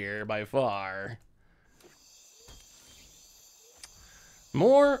draw here by far.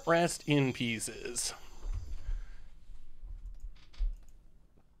 More rest in pieces.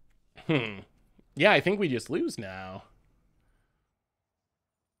 Yeah, I think we just lose now.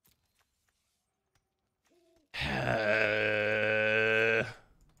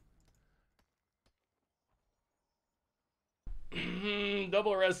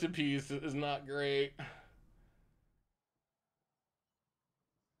 Double rest in peace is not great.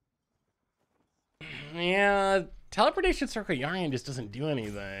 Yeah, Teleportation Circle Yarion just doesn't do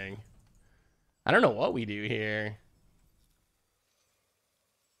anything. I don't know what we do here.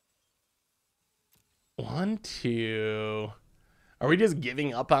 1, 2. Are we just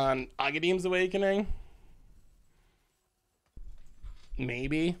giving up on Agadeem's Awakening?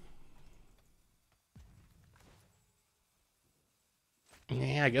 Maybe.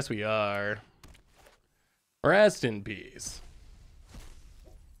 Yeah, I guess we are. Rest in peace.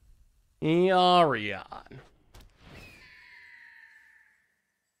 Yarion.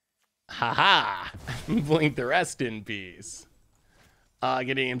 Haha. Blink the rest in peace.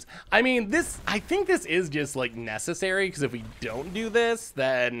 Agadeem's. I mean, I think this is just like necessary, because if we don't do this,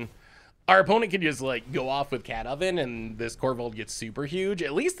 then our opponent can just like go off with Cat Oven and this Corvold gets super huge.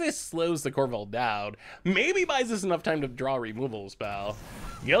 At least this slows the Corvold down. Maybe buys us enough time to draw a removal spell.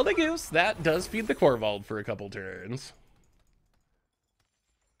 Gilded Goose, that does feed the Corvold for a couple turns.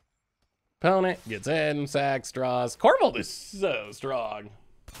 Opponent gets in, sacks, draws. Corvold is so strong.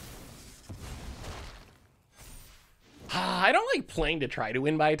 I don't like playing to try to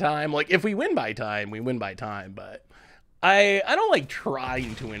win by time. Like, if we win by time, we win by time, but I don't like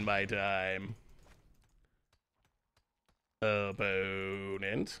trying to win by time.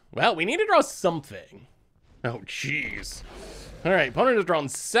 Opponent. Well, we need to draw something. Oh, jeez. All right, opponent has drawn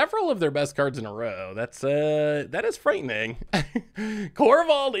several of their best cards in a row. That is frightening.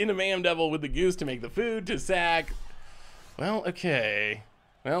 Corvold into Mayhem Devil with the Goose to make the food to sack. Well, okay.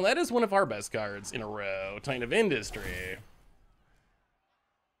 Well, that is one of our best cards in a row. Titan of Industry.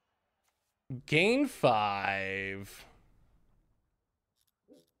 Gain 5.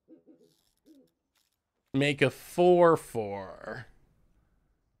 Make a 4/4.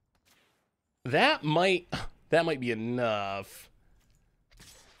 That might be enough.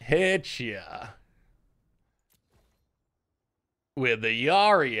 Hit ya with the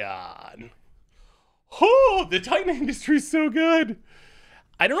Yarion. Oh, the Titan Industry is so good.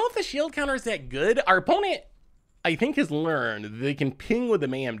 I don't know if the shield counter is that good. Our opponent, I think, has learned that they can ping with the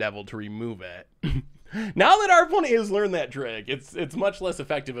Mayhem Devil to remove it. Now that our opponent has learned that trick, it's much less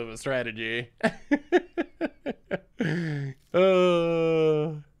effective of a strategy.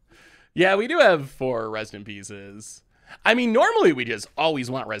 Yeah, we do have 4 Rest in Pieces. I mean, normally we just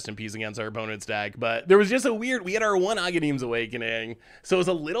always want Rest in Peace against our opponent's deck, but there was just a weird, we had our one Aghanim's Awakening, so it was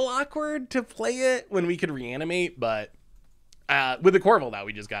a little awkward to play it when we could reanimate, but with the Corvold out,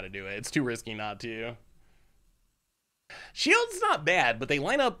 we just got to do it. It's too risky not to. Shield's not bad, but they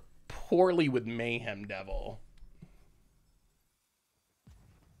line up poorly with Mayhem Devil.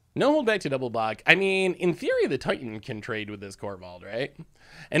 No hold back to double block. I mean, in theory, the Titan can trade with this Corvold, right?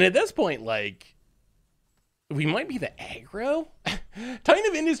 And at this point, like, we might be the aggro. Titan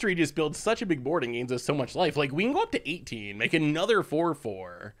of Industry just builds such a big board and gains us so much life. Like, we can go up to 18, make another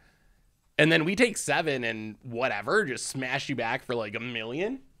 4/4, and then we take 7 and whatever, just smash you back for like 1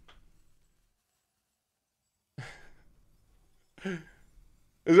 million.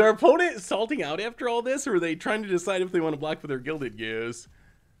 Is our opponent salting out after all this, or are they trying to decide if they want to block with their Gilded Goose?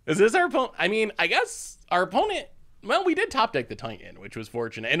 Is this our opponent? I mean, I guess our opponent, well, we did top deck the Titan, which was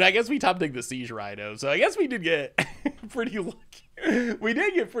fortunate. And I guess we top decked the Siege Rhino. So I guess we did get pretty lucky. We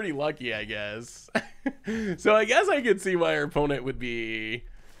did get pretty lucky, I guess. So I guess I could see why our opponent would be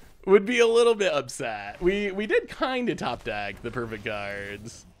a little bit upset. We did kind of top deck the perfect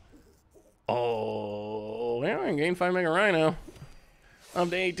cards. Oh, yeah, I gained 5 Mega Rhino. Up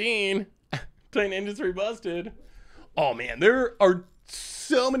to 18. Titan Industry busted. Oh man, there are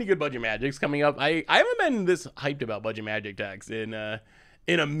so many good budget magics coming up. I haven't been this hyped about budget magic decks in a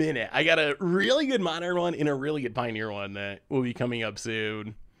minute. I got a really good modern one and a really good pioneer one that will be coming up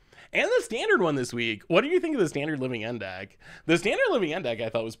soon. And the standard one this week. What do you think of the standard Living End deck? The standard Living End deck I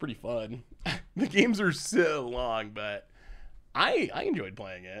thought was pretty fun. The games are so long, but I enjoyed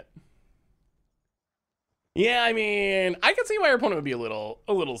playing it. Yeah, I mean, I can see why our opponent would be a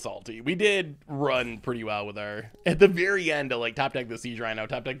little salty. We did run pretty well with our, at the very end, to like top deck the Siege Rhino,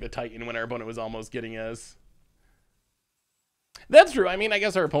 top deck the Titan when our opponent was almost getting us. That's true. I mean, I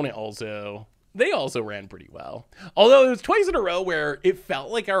guess our opponent they also ran pretty well. Although it was twice in a row where it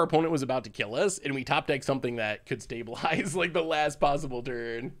felt like our opponent was about to kill us and we top decked something that could stabilize like the last possible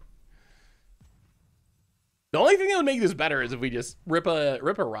turn. The only thing that would make this better is if we just rip a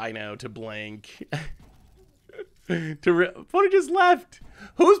Rhino to blank. Opponent just left.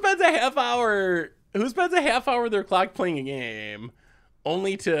 Who spends a half hour of their clock playing a game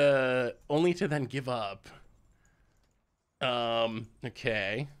only to then give up?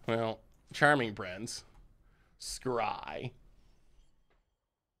 Okay. Well, Charming Prince. Scry.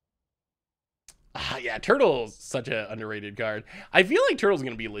 Yeah, Turtle's such an underrated card. I feel like Turtle's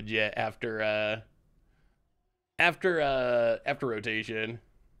gonna be legit after rotation.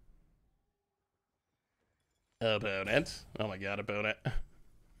 Opponent. Oh my god, opponent.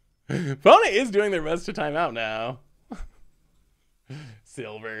 Opponent is doing their best to time out now.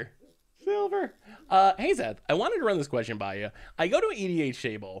 Silver. Hey Seth, I wanted to run this question by you. I go to an EDH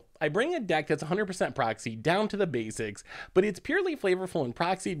table. I bring a deck that's 100% proxy down to the basics, but it's purely flavorful and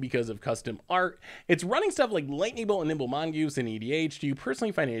proxied because of custom art. It's running stuff like Lightning Bolt and Nimble Mongoose in EDH. Do you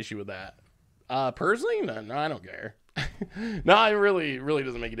personally find an issue with that? Personally? No, I don't care. No, it really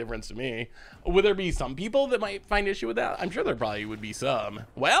doesn't make a difference to me. Would there be some people that might find issue with that? I'm sure there probably would be some.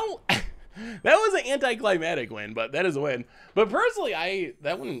 Well, that was an anticlimactic win, but that is a win. But personally,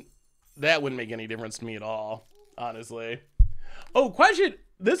 that wouldn't make any difference to me at all, honestly. Oh, question.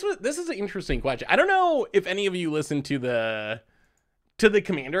 This is an interesting question. I don't know if any of you listened to the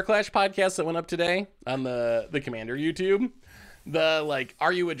Commander Clash podcast that went up today on the Commander YouTube. The like,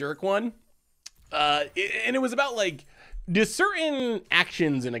 are you a jerk one? And it was about like, do certain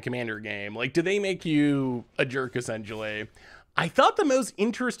actions in a commander game, like, do they make you a jerk essentially? I thought the most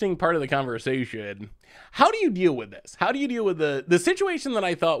interesting part of the conversation, how do you deal with this? How do you deal with the situation that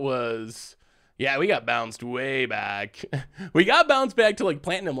I thought was, yeah, we got bounced way back. We got bounced back to like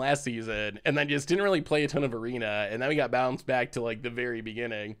Platinum last season and then just didn't really play a ton of Arena. And then we got bounced back to like the very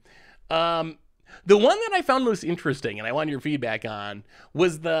beginning. The one that I found most interesting and I wanted your feedback on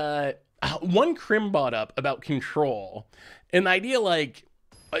was the one Krim brought up about control. And the idea like,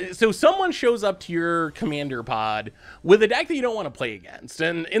 so someone shows up to your commander pod with a deck that you don't want to play against.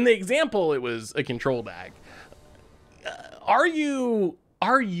 And in the example, it was a control deck. Are you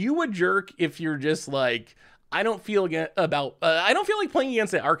a jerk if you're just like, I don't feel like playing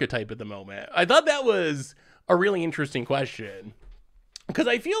against that archetype at the moment? I thought that was a really interesting question. Because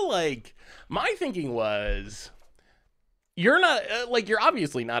I feel like my thinking was, you're not, you're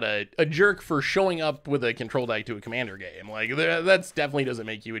obviously not a jerk for showing up with a control deck to a commander game. Like, that's definitely doesn't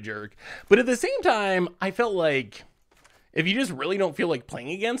make you a jerk. But at the same time, I felt like if you just really don't feel like playing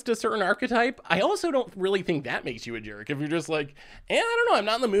against a certain archetype, I also don't really think that makes you a jerk. If you're just like, I don't know, I'm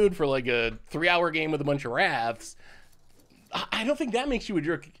not in the mood for like a 3-hour game with a bunch of wraths, I don't think that makes you a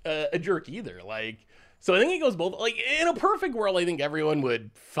jerk either. Like, so I think it goes both. Like, in a perfect world, I think everyone would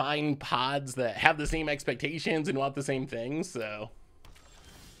find pods that have the same expectations and want the same things. So,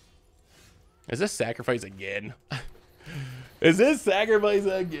 is this sacrifice again? Is this sacrifice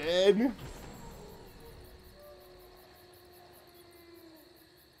again?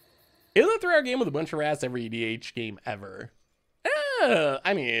 Is a 3-hour game with a bunch of rats every EDH game ever?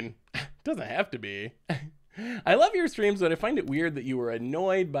 I mean, it doesn't have to be. I love your streams, but I find it weird that you were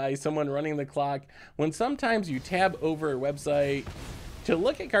annoyed by someone running the clock when sometimes you tab over a website to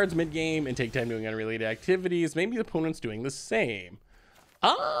look at cards mid-game and take time doing unrelated activities. Maybe the opponent's doing the same.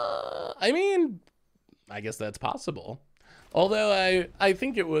 I mean, I guess that's possible. Although I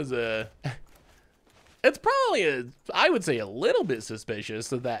think it was it's probably I would say a little bit suspicious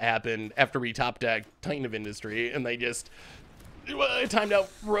that happened after we top decked Titan of Industry and they just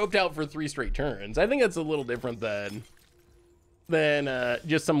roped out for 3 straight turns. I think that's a little different than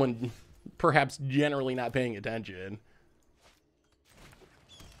just someone perhaps generally not paying attention.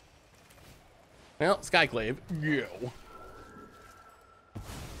 Well, Skyclave, go.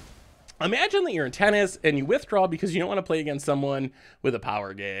 Imagine that you're in tennis and you withdraw because you don't want to play against someone with a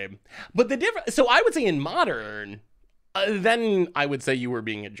power game. But the difference, so I would say in modern, then I would say you were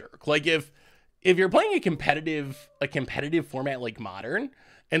being a jerk. Like if you're playing a competitive format like modern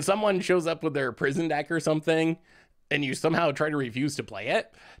and someone shows up with their prison deck or something and you somehow try to refuse to play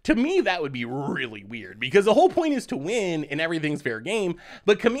it, to me, that would be really weird because the whole point is to win and everything's fair game.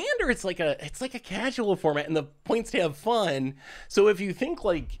 But Commander, it's like a casual format and the point's to have fun. So if you think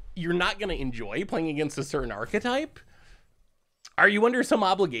like you're not going to enjoy playing against a certain archetype, are you under some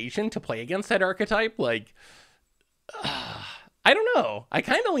obligation to play against that archetype? Like, I don't know. I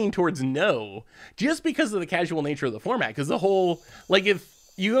kind of lean towards no, just because of the casual nature of the format. Because the whole, like, if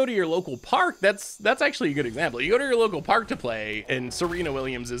you go to your local park, that's actually a good example. You go to your local park to play, and Serena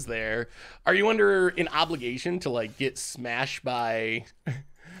Williams is there. Are you under an obligation to like get smashed by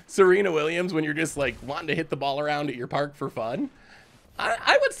Serena Williams when you're just like wanting to hit the ball around at your park for fun?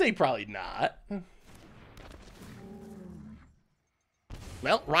 I would say probably not.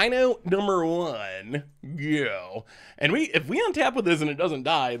 Well, Rhino number 1, go. And if we untap with this and it doesn't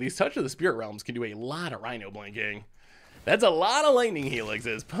die, these Touch of the Spirit Realms can do a lot of Rhino blinking. That's a lot of Lightning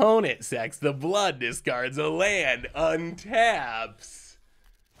Helixes. Opponent sacks the blood, discards a land, untaps.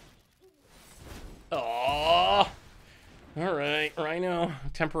 Oh, all right, Rhino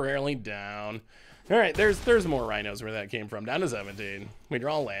temporarily down. All right, there's more Rhinos where that came from. Down to 17. We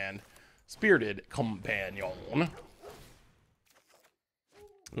draw land. Spirited Companion.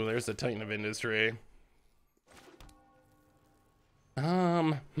 Oh, there's the Titan of Industry.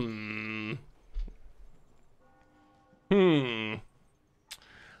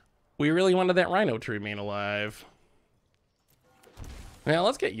 We really wanted that Rhino to remain alive. Now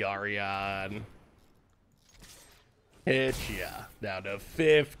let's get Yari on. Hit ya. Down to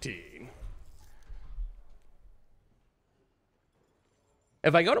 15.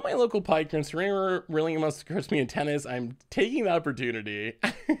 If I go to my local pike and Serena really must curse me in tennis, I'm taking the opportunity.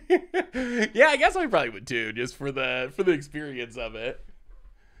 Yeah, I guess I probably would too, just for the experience of it.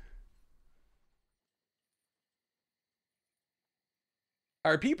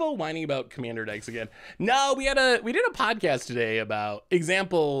 Are people whining about commander decks again? No, we did a podcast today about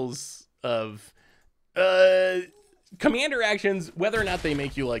examples of commander actions, whether or not they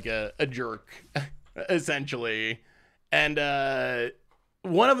make you like a jerk, essentially. And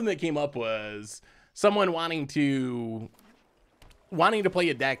one of them that came up was someone wanting to play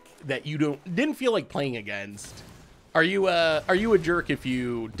a deck that you didn't feel like playing against. Are you a jerk if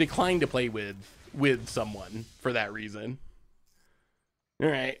you decline to play with someone for that reason? All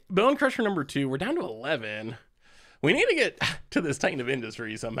right, Bone Crusher number 2. We're down to 11. We need to get to this Titan of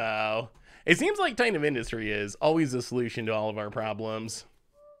Industry somehow. It seems like Titan of Industry is always the solution to all of our problems.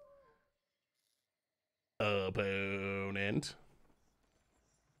 Opponent.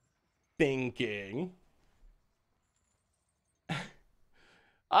 Thinking.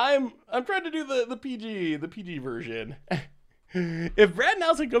 I'm trying to do the PG version. If Brad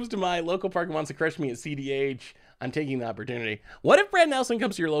Nelson comes to my local park and wants to crush me at CDH, I'm taking the opportunity. What if Brad Nelson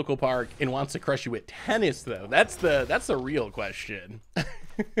comes to your local park and wants to crush you at tennis, though? That's the real question.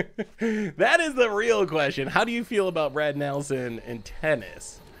 That is the real question. How do you feel about Brad Nelson and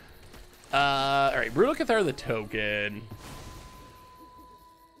tennis? All right, Brutal Cathar the token.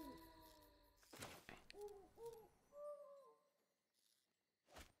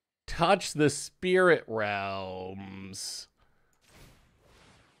 Touch the Spirit Realms.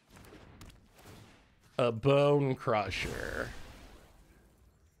 A Bone Crusher.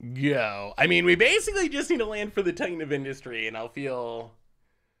 Go. I mean, we basically just need to land for the Titan of Industry, and I'll feel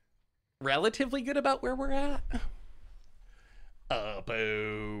relatively good about where we're at.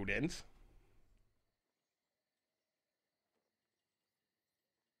 Opponent.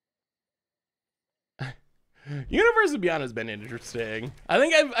 Universe of Beyond has been interesting. I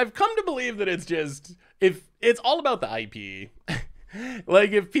think I've come to believe that it's just, if it's all about the IP.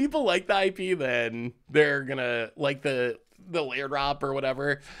 Like, if people like the IP, then they're gonna like the layer drop or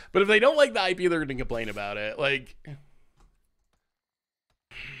whatever. But if they don't like the IP, they're gonna complain about it. Like,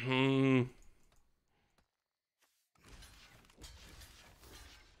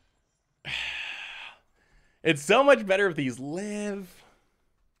 it's so much better if these live.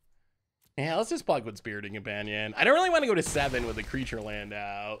 Yeah, let's just plug with Spiriting Companion. I don't really want to go to 7 with the creature land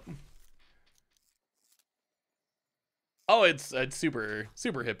out. Oh, it's super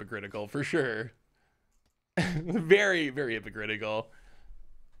hypocritical for sure. Very hypocritical.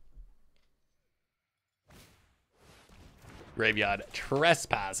 Graveyard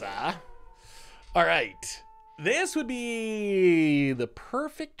Trespasser. All right, this would be the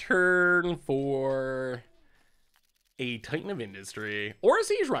perfect turn for a Titan of Industry or a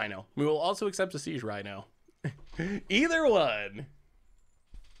Siege Rhino. We will also accept a Siege Rhino. Either one.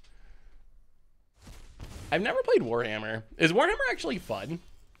 I've never played Warhammer. Is Warhammer actually fun?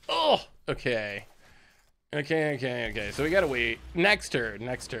 Oh, okay. Okay. So we gotta wait. Next turn.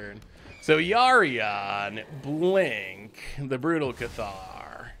 So Yarion, Blink, the Brutal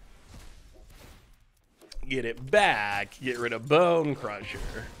Cathar. Get it back. Get rid of Bone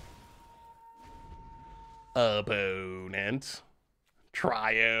Crusher. Opponent.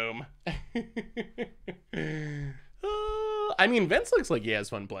 Triumph. I mean, Vince looks like he has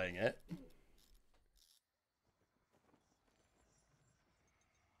fun playing it.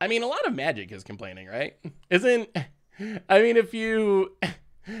 I mean, a lot of Magic is complaining, right? Isn't, I mean, if you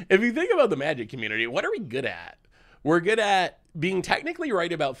think about the Magic community, what are we good at? We're good at being technically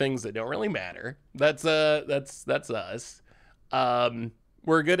right about things that don't really matter. That's us.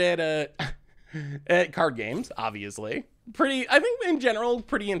 We're good at card games, obviously. I think in general,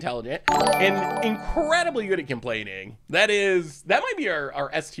 pretty intelligent and incredibly good at complaining. That might be our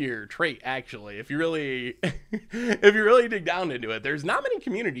S tier trait, actually. If you really, if you really dig down into it, there's not many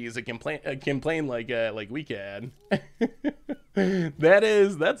communities that complain like we can.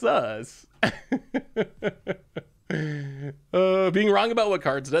 That's us. Being wrong about what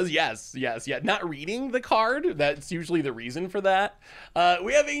cards does, yes. Not reading the card, that's usually the reason for that.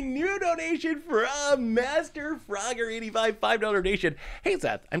 We have a new donation from Master Frogger 85, $5 donation. Hey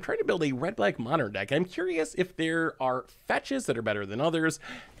Seth, I'm trying to build a red-black modern deck. I'm curious if there are fetches that are better than others.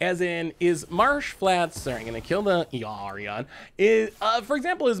 As in, is Marsh Flats, sorry, I'm gonna kill the Yarion. For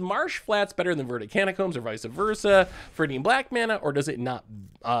example, is Marsh Flats better than Verdant Catacombs or vice versa for needing black mana, or does it not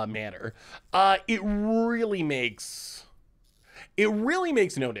matter? It really makes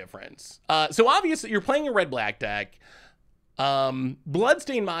no difference. So obviously you're playing a red-black deck.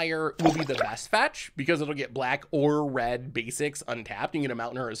 Bloodstained Mire will be the best fetch because it'll get black or red basics untapped. You can get a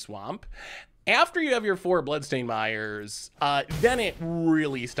mountain or a swamp. After you have your 4 Bloodstained Mires, then it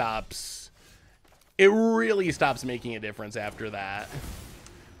really stops making a difference after that.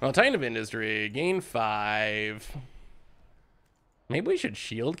 Well, Titan of Industry, gain 5. Maybe we should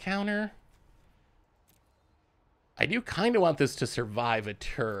shield counter. I do kind of want this to survive a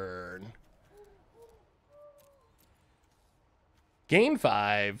turn. Gain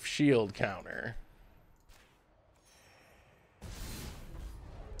 5, shield counter.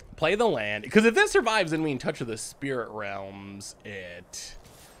 play the land. Because if this survives, then we can touch the Spirit Realms. It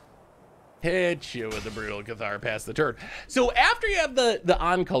hit you with the Brutal Cathar past the turn. So after you have the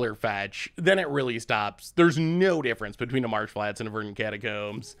on-color fetch, then it really stops. There's no difference between a Marsh Flats and a Verdant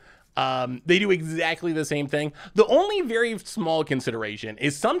Catacombs. They do exactly the same thing. The only very small consideration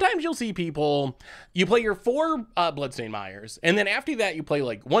is sometimes you'll see people, you play your 4 Bloodstained Mires, and then after that you play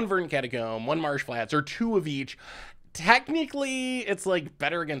like 1 Verdant Catacomb, 1 Marsh Flats, or 2 of each. Technically, it's like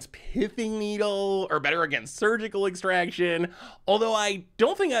better against Pithing Needle or better against Surgical Extraction, although I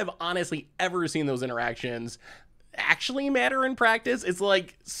don't think I've honestly ever seen those interactions actually matter in practice. It's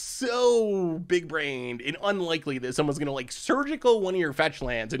like so big-brained and unlikely that someone's gonna like surgical one of your fetch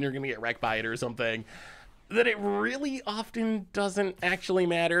lands and you're gonna get wrecked by it or something, that it really often doesn't actually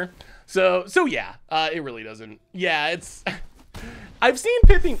matter. So yeah, it really doesn't. Yeah, it's I've seen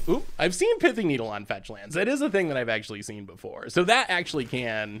Pithing Needle on fetch lands. That is a thing that I've actually seen before. So that actually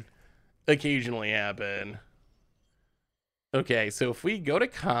can occasionally happen. Okay, so if we go to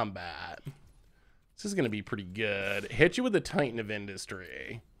combat, this is going to be pretty good. Hit you with the Titan of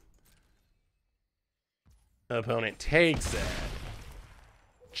Industry. Opponent takes it.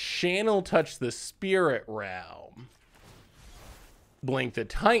 Channel touch the Spirit Realm. Blink the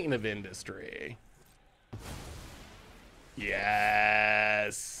Titan of Industry.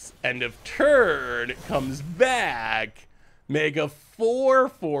 Yes. End of turn. Comes back. Make a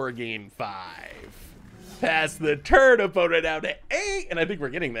 4/4 gain 5. Pass the turn. Opponent down to 8. And I think we're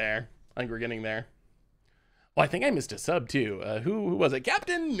getting there. Oh, I think I missed a sub too. Who was it?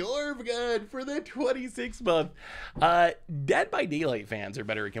 Captain Norvgud for the 26th month. Dead by Daylight fans are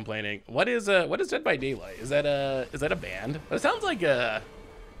better at complaining. What is Dead by Daylight? Is that a band? It sounds like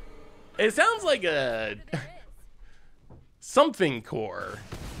a something core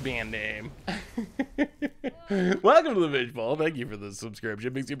band name. Welcome to the Fishbowl. Thank you for the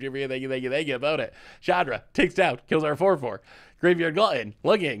subscription. Big super thank you about it. Chandra takes out, kills our 4/4. Graveyard Glutton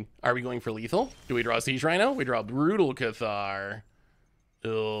looking. Are we going for lethal? Do we draw Siege Rhino? We draw Brutal Cathar.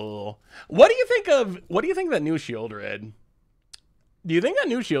 Ugh. What do you think of that new Shieldred? Do you think that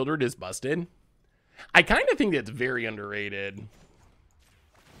new Shieldred is busted? I kind of think it's very underrated.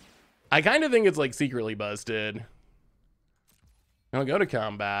 I kind of think it's like secretly busted. I'll go to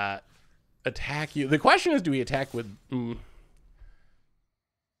combat. Attack you. The question is, do we attack with...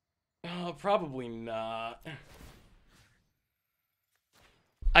 Oh, probably not.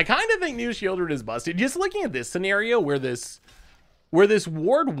 I kind of think New Shieldred is busted. Just looking at this scenario where this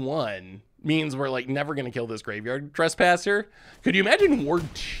Ward 1 means we're like never going to kill this Graveyard Trespasser. Could you imagine Ward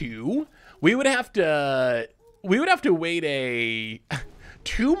 2? We would have to wait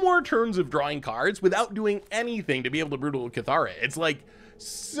 2 more turns of drawing cards without doing anything to be able to Brutal Cathar it. It's like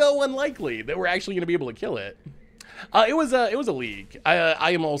so unlikely that we're actually going to be able to kill it. It was a leak.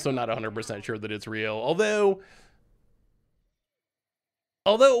 I am also not 100% sure that it's real.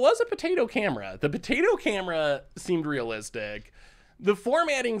 Although it was a potato camera. The potato camera seemed realistic. The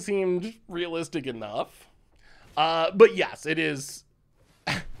formatting seemed realistic enough. But yes, it is.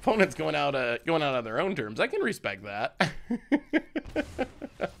 Opponents going out on their own terms. I can respect that.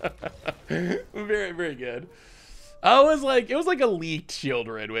 Very, very good. It was like a leaked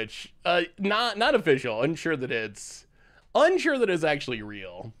Shieldred, which not official. Unsure that it's actually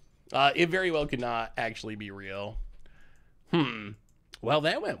real. It very well could not actually be real. Well,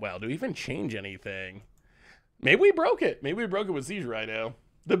 that went well. Do we even change anything? Maybe we broke it. Maybe we broke it with Siege Rhino.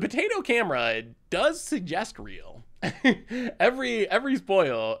 The potato camera does suggest real. every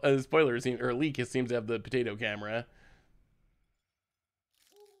spoiler leak seems to have the potato camera.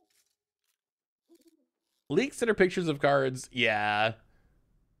 Leaks that are pictures of cards, yeah,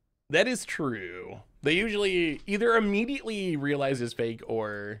 that is true. They usually either immediately realize it's fake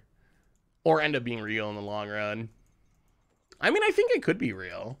or end up being real in the long run. I mean, I think it could be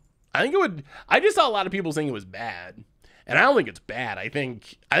real. I just saw a lot of people saying it was bad. And I don't think it's bad. I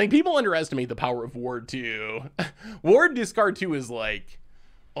think people underestimate the power of Ward 2. Ward discard 2 is like,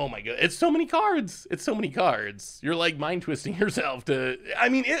 oh my god, it's so many cards. It's so many cards. You're like mind twisting yourself to, I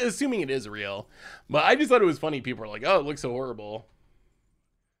mean, assuming it is real. But I just thought it was funny. People are like, oh, it looks so horrible.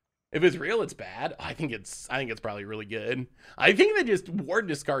 If it's real, it's bad. I think it's probably really good. I think that just Ward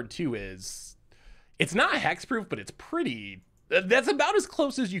discard 2 is, it's not hexproof, but it's pretty. That's about as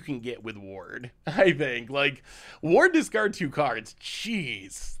close as you can get with Ward, I think. Like, Ward discard 2 cards.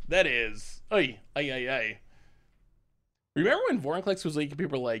 Jeez, that is. Ay. Remember when Vorinclex was leaked?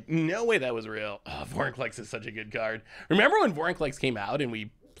 People were like, no way that was real. Oh, Vorinclex is such a good card. Remember when Vorinclex came out and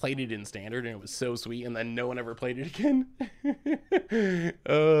we played it in standard and it was so sweet, and then no one ever played it again.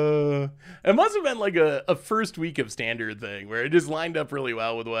 It must have been like a first week of standard thing where it just lined up really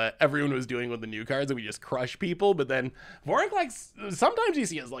well with what everyone was doing with the new cards, and we just crush people. But then Vorinclex, sometimes you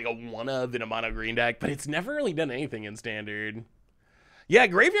see as like a one of in a mono green deck, but it's never really done anything in standard. Yeah,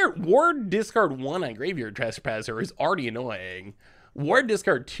 Graveyard Ward discard 1 on Graveyard Trespasser is already annoying. Ward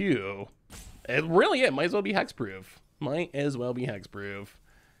discard 2, it might as well be hexproof. Might as well be hexproof.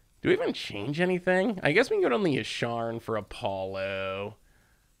 Do we even change anything? I guess we can go down the Yasharn for Apollo.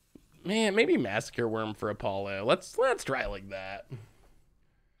 Man, maybe Massacre Worm for Apollo. Let's try it like that.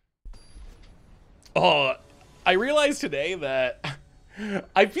 Oh, I realized today that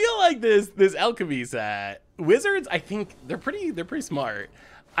I feel like this alchemy set, Wizards, I think they're pretty smart.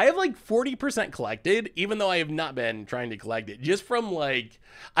 I have like 40% collected, even though I have not been trying to collect it. Just from like,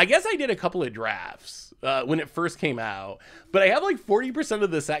 I guess I did a couple of drafts when it first came out, but I have like 40% of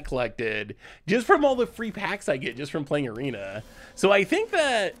the set collected just from all the free packs I get just from playing Arena. So I think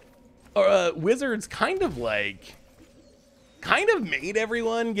that Wizards kind of made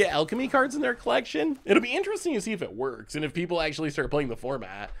everyone get alchemy cards in their collection. It'll be interesting to see if it works and if people actually start playing the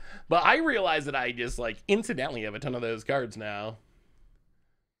format. But I realize that I just like incidentally have a ton of those cards now.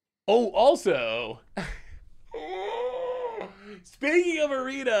 Oh, also, speaking of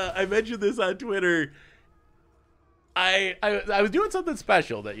Arena, I mentioned this on Twitter. I was doing something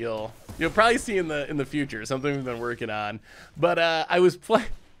special that you'll probably see in the future, something we've been working on. But I was playing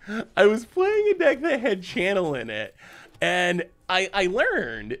a deck that had Channel in it, and I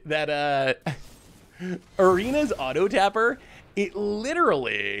learned that Arena's auto tapper, it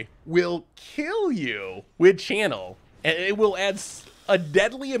literally will kill you with Channel, and it will add a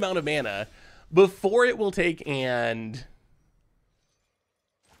deadly amount of mana before it will take and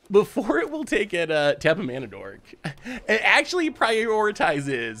tap a mana dork. It actually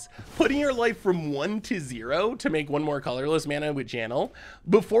prioritizes putting your life from 1 to 0 to make 1 more colorless mana with Channel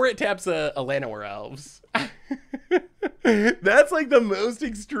before it taps a Llanowar Elves. That's like the most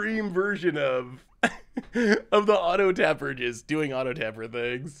extreme version of the auto tapper just doing auto tapper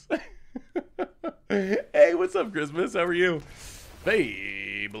things. Hey, what's up, Christmas? How are you?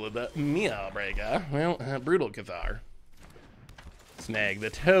 Fable of the Meow Breaker. Well, Brutal Cathar. Snag the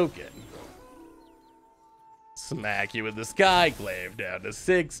token. Smack you with the Skyclave down to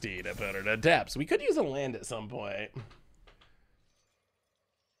 60 to put her to taps. We could use a land at some point.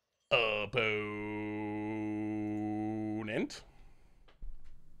 Opponent.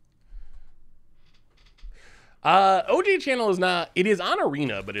 OG Channel is not, it is on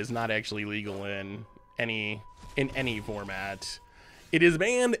Arena, but is not actually legal in any format. It is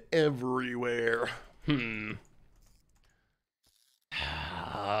banned everywhere.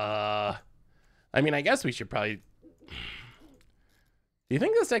 I mean, I guess we should probably... Do you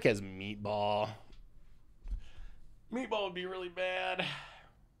think this deck has Meatball? Meatball would be really bad.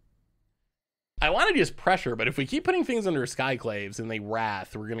 I want to just pressure, but if we keep putting things under Skyclaves and they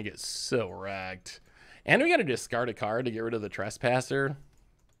Wrath, we're going to get so wrecked. And we got to discard a card to get rid of the Trespasser.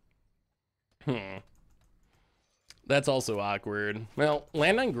 That's also awkward. Well,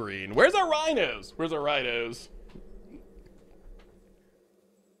 land on green. Where's our Rhinos? Where's our Rhinos?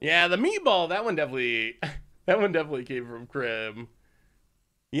 Yeah, the Meatball, that one definitely came from Crib.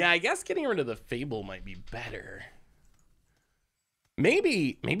 Yeah, I guess getting rid of the Fable might be better.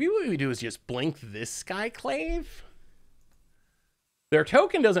 Maybe what we do is just blink this Skyclave. Their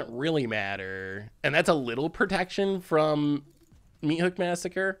token doesn't really matter, and that's a little protection from Meathook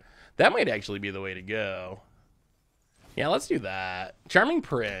Massacre. That might actually be the way to go. Yeah, let's do that. Charming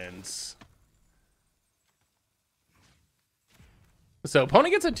Prince. So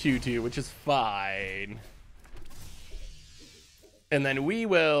opponent gets a 2/2, which is fine. And then we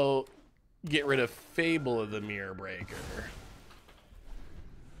will get rid of Fable of the Mirror Breaker.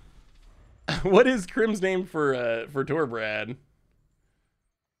 What is Crim's name for Torbrad?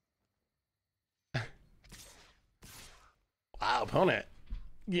 Wow, opponent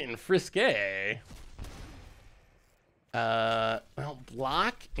getting frisky. Well,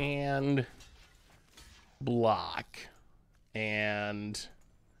 block and block. And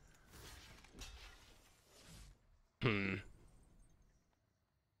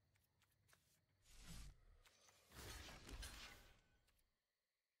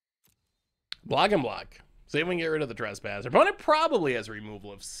block and block. See if we can get rid of the Trespasser. Opponent probably has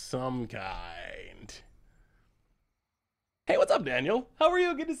removal of some kind. Hey, what's up, Daniel? How are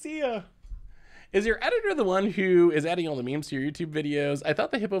you? Good to see you. Is your editor the one who is adding all the memes to your YouTube videos? I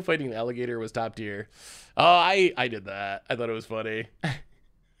thought the hippo fighting the alligator was top tier. Oh, I did that. I thought it was funny.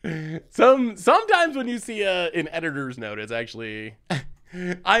 Sometimes when you see an editor's note, it's actually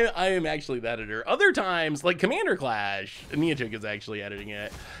I am actually the editor. Other times, like Commander Clash, Neochik is actually editing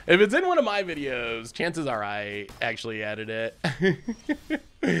it. If it's in one of my videos, chances are I actually added it.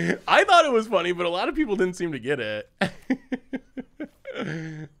 I thought it was funny, but a lot of people didn't seem to get it.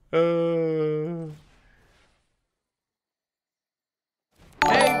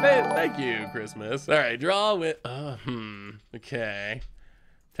 Hey, thank you, Christmas. All right, draw with, okay.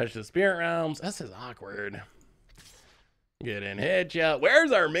 Touch the Spirit Realms. This is awkward. Get in, headshot.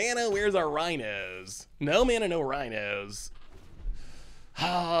 Where's our mana? Where's our rhinos? No mana, no rhinos.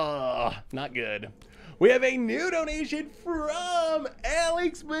 Ah, not good. We have a new donation from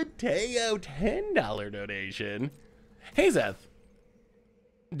Alex Mateo, $10 donation. Hey, Zeth.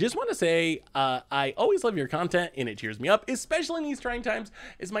 Just want to say, I always love your content, and it cheers me up, especially in these trying times,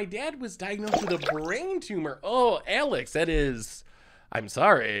 as my dad was diagnosed with a brain tumor. Oh, Alex, that is... I'm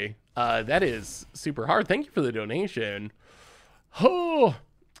sorry. That is super hard. Thank you for the donation. Oh,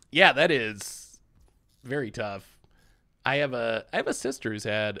 yeah, that is very tough. I have a sister who's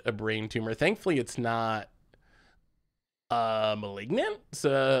had a brain tumor. Thankfully, it's not malignant,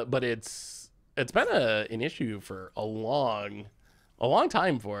 but it's been an issue for a long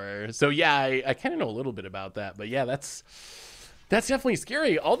time for her. So yeah, I kind of know a little bit about that. But yeah, that's definitely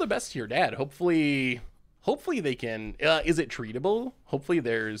scary. All the best to your dad. Hopefully they can. Is it treatable? Hopefully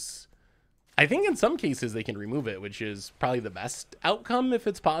there's. I think in some cases they can remove it, which is probably the best outcome if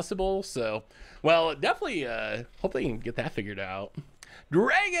it's possible. So, well, definitely hope they can get that figured out.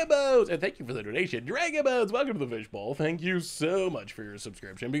 Dragon Bones, and thank you for the donation. Dragon Bones, welcome to the Fishbowl. Thank you so much for your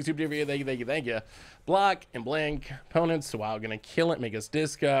subscription. Big super TV, thank you. Block and blank opponents. Wow, gonna kill it, make us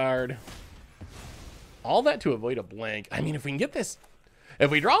discard. All that to avoid a blank. I mean, if we can get this, if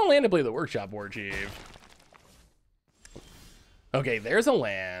we draw a land to play the Workshop Warchief. Okay, there's a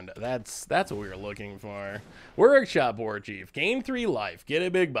land. That's what we were looking for. Workshop Warchief. Gain 3 life. Get a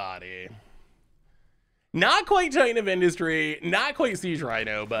big body. Not quite Titan of Industry. Not quite Siege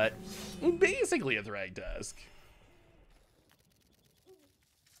Rhino, but basically a Thragtusk.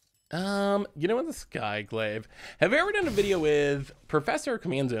 You know what, the Skyclave. Have you ever done a video with Professor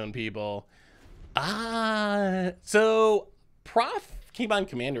Command Zone people? So Prof came on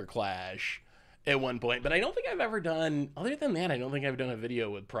Commander Clash at one point, but I don't think I've ever done, other than that, I don't think I've done a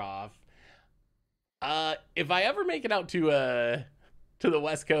video with Prof. If I ever make it out to the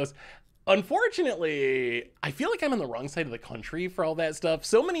West Coast, unfortunately, I feel like I'm on the wrong side of the country for all that stuff.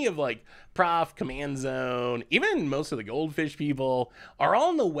 So many of like Prof, Command Zone, even most of the Goldfish people are all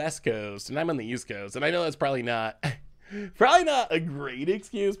on the West Coast and I'm on the East Coast. And I know that's probably not a great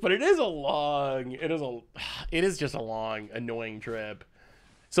excuse, but it is just a long, annoying trip.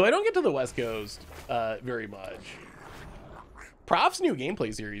 So I don't get to the West Coast very much. Prof's new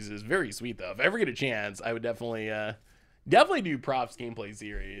gameplay series is very sweet, though. If I ever get a chance, I would definitely do Prof's gameplay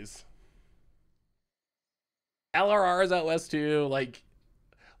series. LRR is out west too. Like,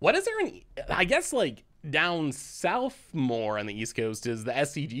 what is there in? I guess like down south more on the East Coast is the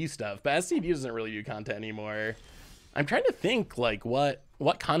SCG stuff, but SCG doesn't really do content anymore. I'm trying to think like what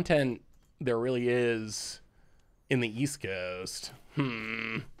content there really is in the East Coast.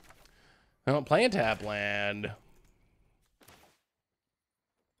 I don't play a tap land.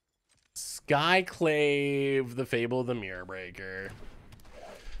 Skyclave, the Fable of the Mirror Breaker.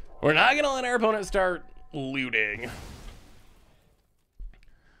 We're not gonna let our opponent start looting.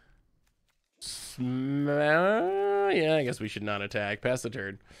 Yeah, I guess we should not attack. Pass the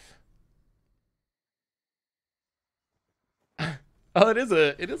turn. Oh, it is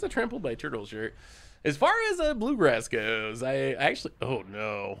a Trampled by Turtle shirt. As far as Bluegrass goes, I actually, oh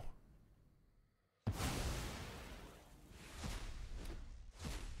no.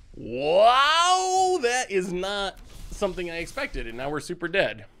 Wow, that is not something I expected, and now we're super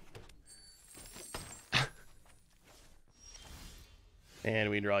dead. And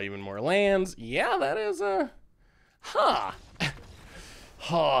we draw even more lands. Yeah, that is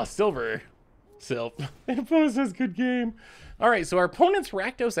silver. Opponent says good game. All right, so our opponent's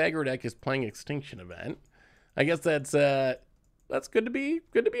Rakdos aggro deck is playing Extinction Event. I guess that's good to be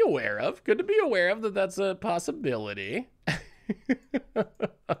aware of. Good to be aware of that that's a possibility.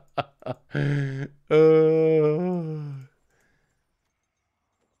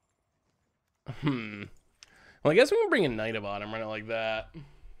 Well, I guess we can bring a Knight of Autumn right like that.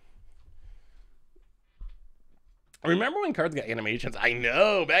 Remember when cards got animations? I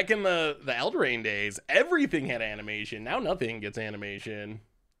know, back in the Eldraine days, everything had animation. Now nothing gets animation.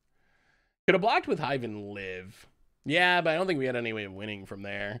 Could have blocked with Hive and live. Yeah, but I don't think we had any way of winning from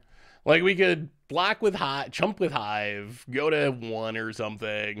there. Like, we could block with Hive, chump with Hive, go to 1 or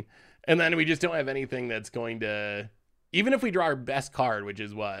something, and then we just don't have anything that's going to even if we draw our best card, which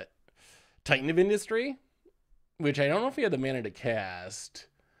is what? Titan of Industry? Which I don't know if we had the mana to cast,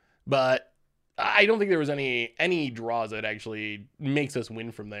 but I don't think there was any draws that actually makes us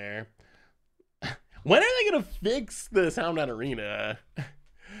win from there. When are they going to fix the sound on Arena?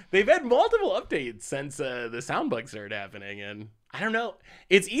 They've had multiple updates since the sound bug started happening, and I don't know.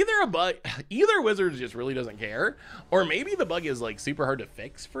 It's either a bug, either Wizards just really doesn't care, or maybe the bug is like super hard to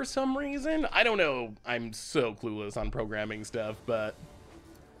fix for some reason. I don't know. I'm so clueless on programming stuff, but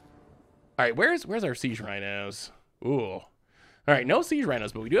all right, where's our Siege Rhinos? Ooh. All right, no Siege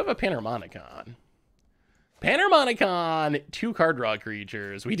Rhinos, but we do have a Panharmonicon. Panharmonicon, 2 card draw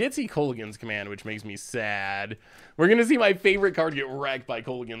creatures. We did see Kolaghan's Command, which makes me sad. We're going to see my favorite card get wrecked by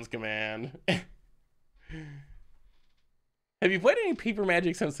Kolaghan's Command. Have you played any Paper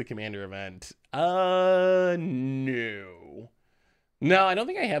Magic since the Commander event? No. No, I don't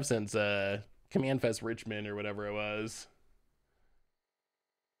think I have since Command Fest Richmond or whatever it was.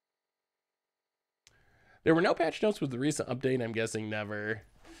 There were no patch notes with the recent update, I'm guessing never.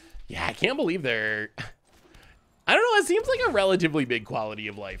 Yeah, I can't believe they're... I don't know, it seems like a relatively big quality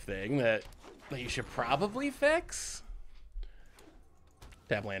of life thing that you should probably fix.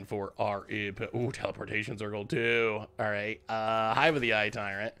 Tap land for our ooh, teleportation circle too. All right, Hive of the Eye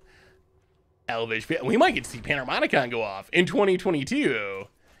Tyrant. Elvish. We might get to see Panharmonicon go off in 2022.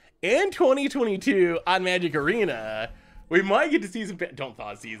 In 2022 on Magic Arena, we might get to see some... Don't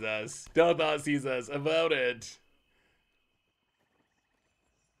thought seize us. Don't thought seize us about it.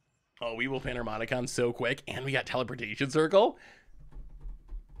 Oh, we will Panharmonicon so quick, and we got Teleportation Circle.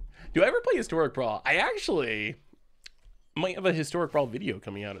 Do I ever play Historic Brawl? I actually might have a Historic Brawl video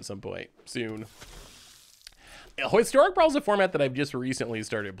coming out at some point soon. Historic Brawl is a format that I've just recently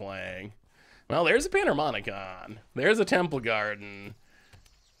started playing. Well, there's a Panharmonicon. There's a Temple Garden.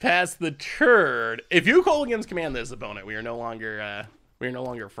 Pass the turd. If you Kolaghan's Command this opponent, we are no longer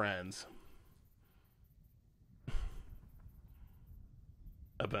friends.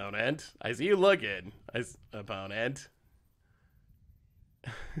 Opponent, I see you looking. Opponent.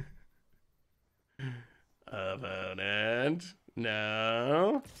 Opponent.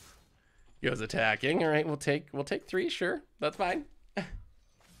 No. Goes attacking. All right, we'll take 3. Sure, that's fine.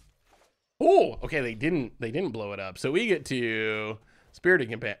 Oh, okay. They didn't blow it up, so we get to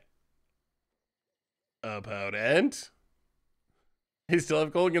Spirited Companion. Opponent. They still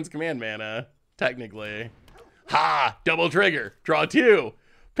have Kolaghan's Command mana, technically. Ha! Double trigger. Draw 2.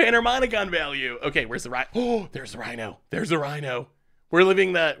 Panharmonicon value. Okay, where's the Rhino? Oh, there's the Rhino. There's the Rhino. We're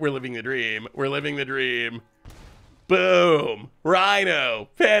living the dream. We're living the dream. Boom. Rhino.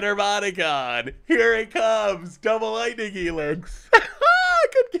 Panharmonicon. Here it comes. Double Lightning Helix.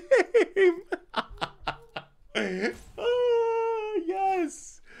 Good game. Oh,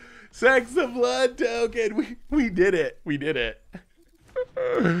 yes. Sex of Blood token. We did it. We did it.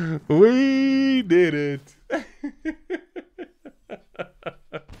 We did it.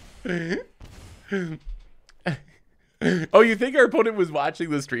 Oh, you think our opponent was watching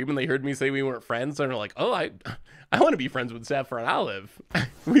the stream and they heard me say we weren't friends, and they're like, oh, I want to be friends with Saffron Olive.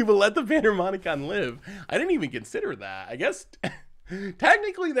 We will let the Panharmonicon live. I didn't even consider that. I guess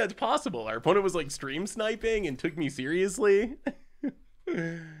technically that's possible. Our opponent was like stream sniping and took me seriously.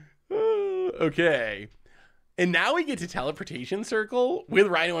 Okay. And now we get to Teleportation Circle with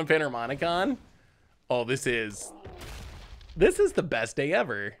Rhino and Panharmonicon. Oh, this is the best day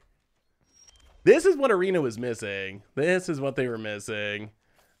ever. This is what Arena was missing. This is what they were missing.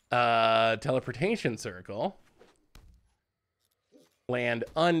 Teleportation Circle. Land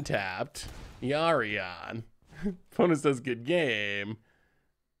untapped. Yarion. Opponent says good game.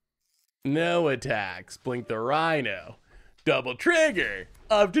 No attacks. Blink the Rhino. Double trigger.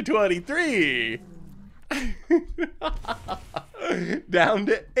 Up to 23. Down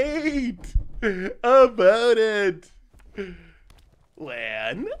to 8. Opponent.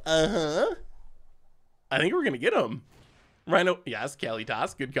 Land. I think we're going to get him. Rhino. Yes,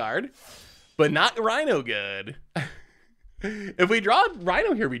 Kalitas. Good card. But not Rhino good. If we draw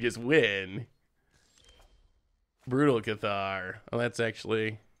Rhino here, we just win. Brutal Cathar. Oh, that's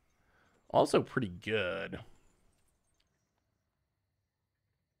actually also pretty good.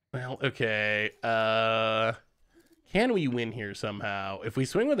 Well, okay. Can we win here somehow? If we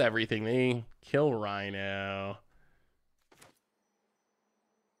swing with everything, they kill Rhino.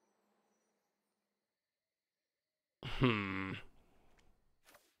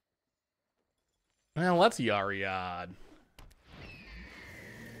 Well, let's Yariad.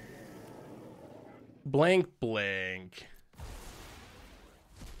 Blank, blank.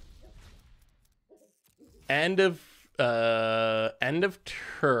 End of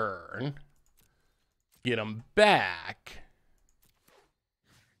turn. Get them back.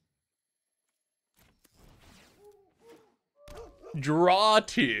 Draw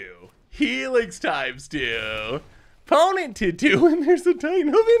 2. Helix times 2. Opponent to 2. And there's a Titan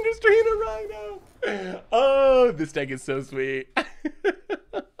of Industry and a Rhino. Oh, this deck is so sweet.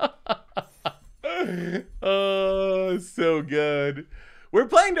 Oh, so good. We're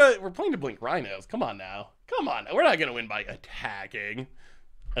playing to blink Rhinos. Come on now. Come on. We're not gonna win by attacking.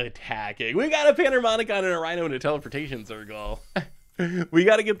 We got a Panharmonicon and a Rhino in a teleportation circle. we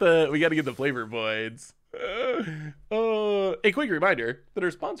gotta get the flavor voids. A quick reminder that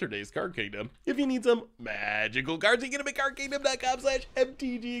our sponsor day is Card Kingdom. If you need some magical cards, you can get them at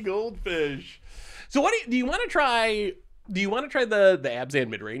cardkingdom.com/MTG Goldfish. So what do you want to try? Do you want to try the Abzan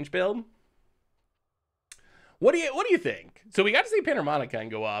mid-range build? What do you think? So we got to see Panharmonicon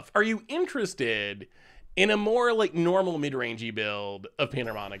go off. Are you interested in a more like normal mid-rangey build of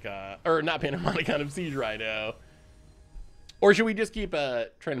Panharmonicon, or not Panharmonicon, of Siege Rhino? Or should we just keep trying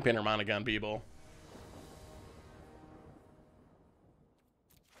to Panharmonicon people?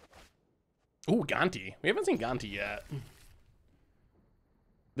 Ooh, Gonti. We haven't seen Gonti yet.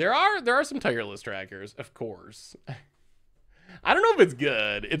 There are some tireless trackers, of course. I don't know if it's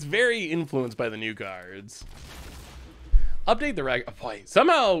good. It's very influenced by the new cards. Update the reg. Oh boy,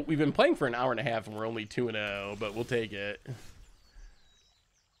 somehow we've been playing for an hour and a half and we're only 2-0, but we'll take it.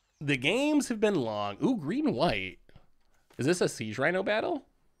 The games have been long. Ooh, green white. Is this a Siege Rhino battle?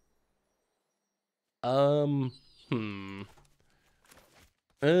 All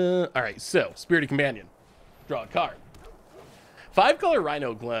right, so Spirited Companion. Draw a card. 5-color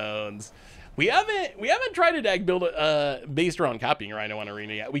Rhino clones. We haven't tried a deck build based around copying Rhino on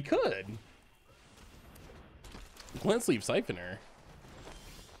Arena yet. We could. Glint Sleeve Siphoner.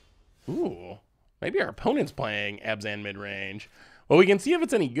 Ooh, maybe our opponent's playing Abzan mid range. Well, we can see if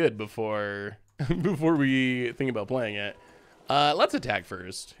it's any good before we think about playing it. Let's attack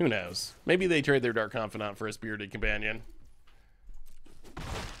first. Who knows? Maybe they trade their Dark Confidant for a Spirited Companion.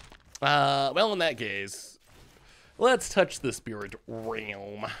 Well, in that case, let's touch the Spirit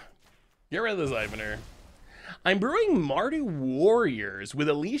Realm. Get rid of the Siphoner. I'm brewing Mardu Warriors with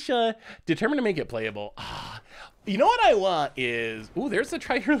Alicia, determined to make it playable. You know what I want is... Ooh, there's the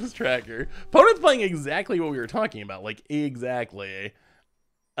Tri-Heroes tracker. Opponent's playing exactly what we were talking about. Like, exactly.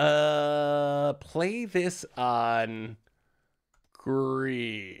 Play this on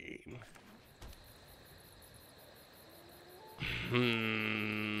green.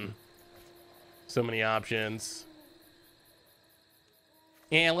 So many options.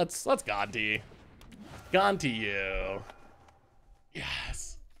 Yeah, let's Gonti. Gonti you.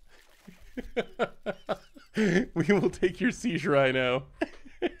 Yes. We will take your Siege Rhino.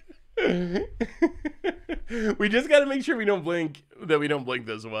 We just gotta make sure we don't blink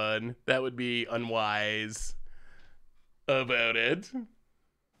this one. That would be unwise about it.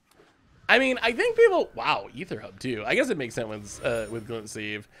 I mean, I think people... Wow, Ether Hub, too. I guess it makes sense with Glint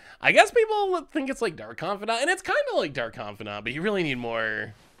Sleeve. I guess people think it's like Dark Confidant, and it's kind of like Dark Confidant, but you really need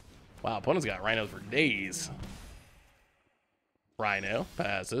more... Wow, opponent's got Rhinos for days. Rhino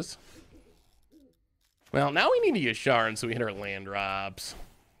passes. Well, now we need to use Sharn so we hit our land drops.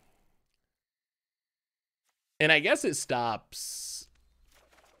 And I guess it stops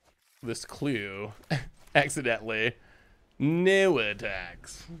this clue accidentally. No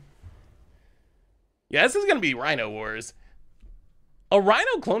attacks. Yeah, this is going to be Rhino Wars. A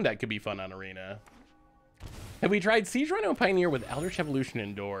Rhino clone deck could be fun on Arena. Have we tried Siege Rhino Pioneer with Eldritch Evolution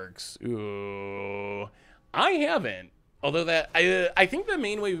and Dorks? Ooh, I haven't. Although I think the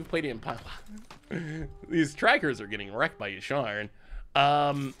main way we've played it in these trackers are getting wrecked by Sharn.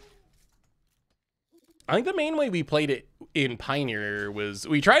 I think the main way we played it in Pioneer was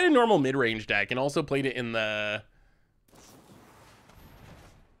we tried a normal mid-range deck and also played it in the...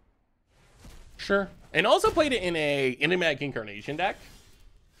 Sure. And also played it in a Enigmatic Incarnation deck.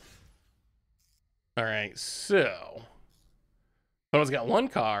 All right, so someone's got one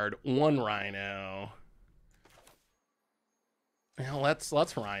card, one Rhino. Well, let's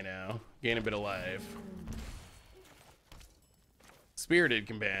Rhino gain a bit of life. Spirited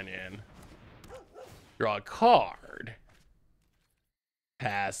Companion. Draw a card.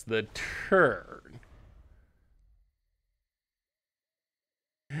 Pass the turn.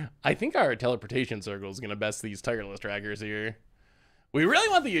 I think our teleportation circle is gonna best these tireless trackers here. We really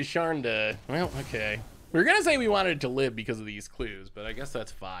want the Sharn to... Well, okay. We were gonna say we wanted it to live because of these clues, but I guess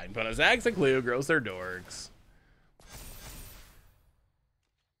that's fine. But Zag's a clue, grows their dorks.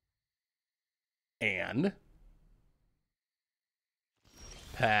 And...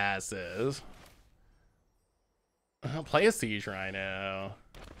 passes. I'll play a Siege Rhino.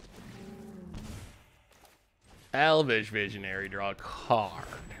 Elvish Visionary, draw a card.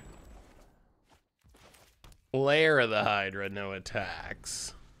 Lair of the Hydra, no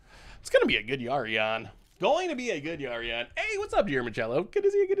attacks. It's going to be a good Yarion. Going to be a good Yarion. Hey, what's up, dear Michello? Good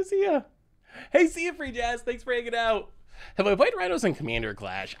to see you, good to see you. Hey, see you, Free Jazz. Thanks for hanging out. Have I played Rhinos in Commander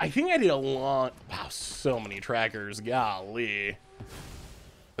Clash? I think I did a long... Wow, so many trackers. Golly.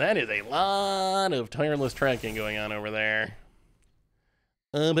 That is a lot of tireless tracking going on over there.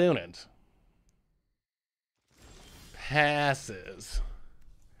 Opponent. Passes.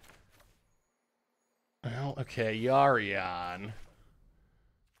 Well, okay, Yarion.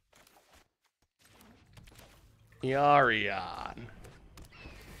 Yarion.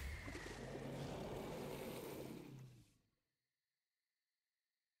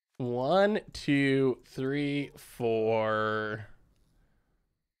 One, two, three, four.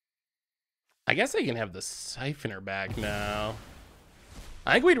 I guess I can have the Siphoner back now.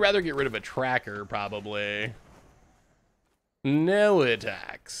 I think we'd rather get rid of a tracker, probably. No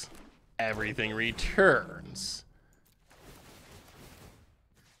attacks. Everything returns.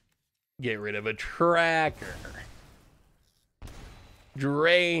 Get rid of a tracker.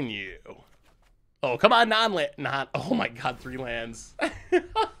 Drain you. Oh, come on, not. Oh my god, 3 lands.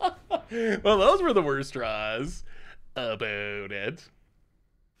 Well, those were the worst draws about it.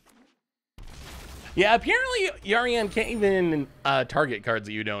 Yeah, apparently Yarion can't even target cards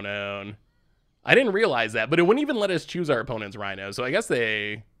that you don't own. I didn't realize that, but it wouldn't even let us choose our opponent's Rhino, so I guess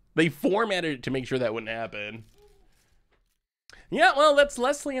they formatted it to make sure that wouldn't happen. Yeah, well, that's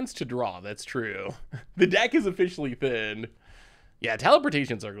less lands to draw, that's true. The deck is officially thinned. Yeah,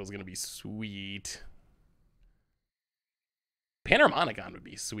 Teleportation Circle is going to be sweet. Panharmonicon would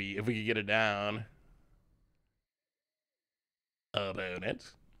be sweet if we could get it down.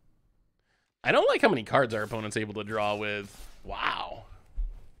 Opponent. I don't like how many cards our opponent's able to draw with. Wow.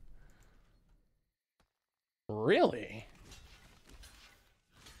 Really?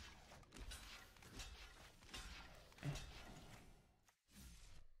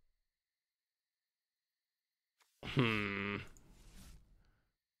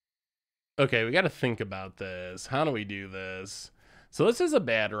 Okay, we got to think about this. How do we do this? So this is a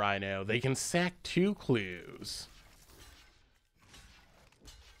bad Rhino. They can sack 2 clues.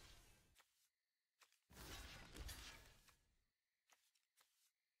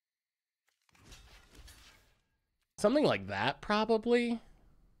 Something like that, probably.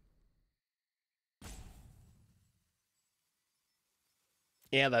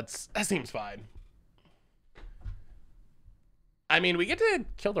 Yeah, that seems fine. I mean, we get to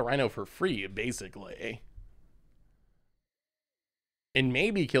kill the Rhino for free, basically. And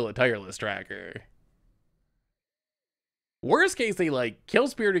maybe kill a tireless tracker. Worst case, they like kill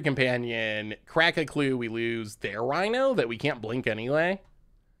Spirited Companion, crack a clue, we lose their Rhino that we can't blink anyway.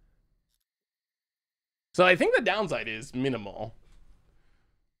 So I think the downside is minimal.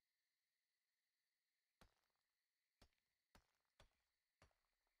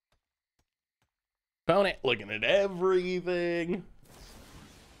 Opponent looking at everything.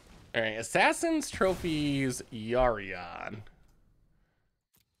 All right, Assassin's Trophies, Yarion.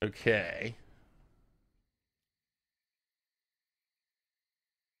 Okay.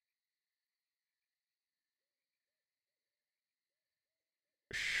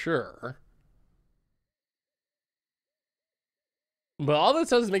 Sure. But all this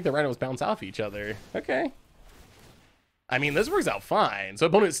does is make the Rhinos bounce off each other. Okay. I mean, this works out fine. So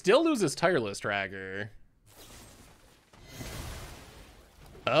opponent still loses Tireless Tracker.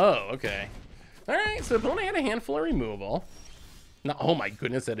 Oh, okay. All right, so opponent had a handful of removal. No, oh my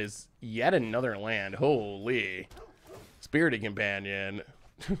goodness, that is yet another land. Holy. Spirited Companion.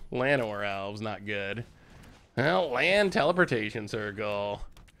 Llanowar Elves, not good. Well, land Teleportation Circle.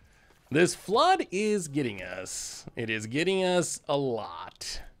 This flood is getting us. It is getting us a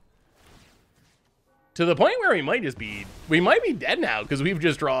lot. To the point where we might be dead now because we've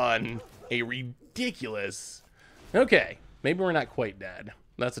just drawn a ridiculous. Okay, maybe we're not quite dead.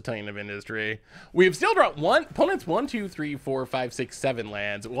 That's a titan of industry. We've still drawn opponents 1, 2, 3, 4, 5, 6, 7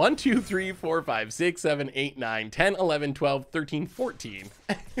 lands. 1, 2, 3, 4, 5, 6, 7, 8, 9, 10, 11, 12, 13, 14.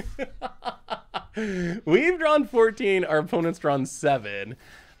 We've drawn 14. Our opponent's drawn 7.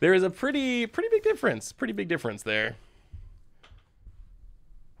 There is a pretty big difference. Pretty big difference there.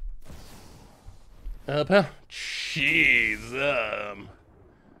 Jeez. All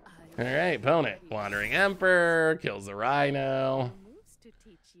right, opponent. Wandering Emperor kills the Rhino.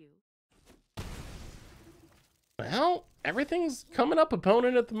 Well, everything's coming up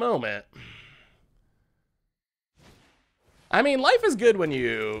opponent at the moment. I mean, life is good when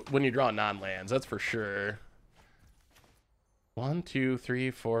you draw non-lands, that's for sure. 1, 2, 3,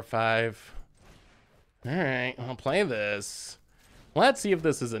 4, 5. All right, I'll play this. Let's see if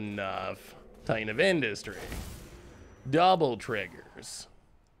this is enough. Titan of Industry. Double triggers.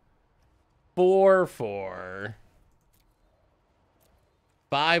 4/4.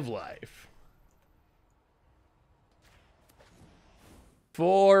 5 life.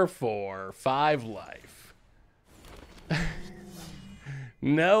 4/4. 5 life.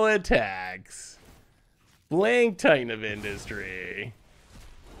 No attacks. Blank Titan of Industry.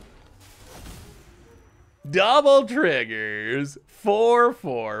 Double triggers.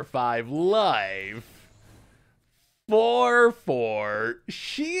 4/4. 5 life. 4/4.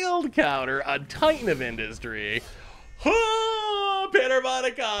 Shield counter on Titan of Industry. Oh,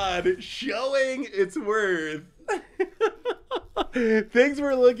 Panharmonicon showing its worth. Things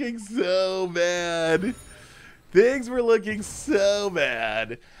were looking so bad. Things were looking so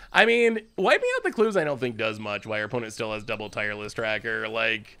bad. I mean, wiping out the clues I don't think does much while your opponent still has double tireless tracker.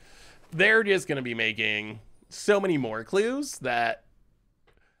 Like, they're just going to be making so many more clues that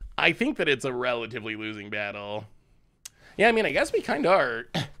I think that it's a relatively losing battle. Yeah, I mean, I guess we kind of are.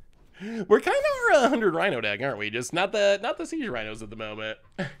 We're kind of our 100 Rhino deck, aren't we? Just not the Siege Rhinos at the moment.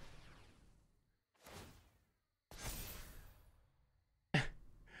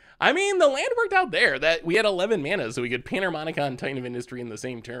 I mean, the land worked out there. That we had 11 mana, so we could Panharmonicon Titan of Industry in the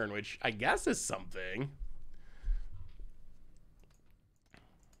same turn, which I guess is something.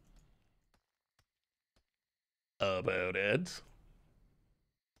 About it.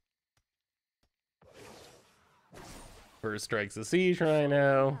 First strikes the Siege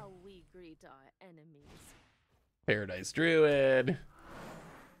Rhino. How we greet our enemies. Paradise Druid.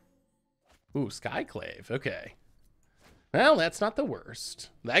 Ooh, Skyclave. Okay. Well, that's not the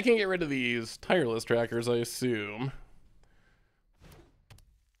worst. I can get rid of these tireless trackers, I assume.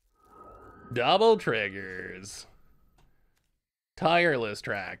 Double triggers. Tireless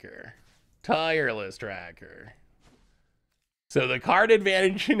tracker. Tireless tracker. So the card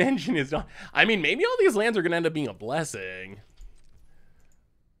advantage in engine is not... I mean, maybe all these lands are going to end up being a blessing.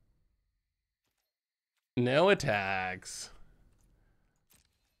 No attacks.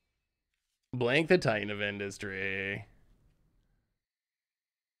 Blank the Titan of Industry.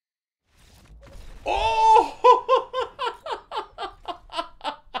 Oh!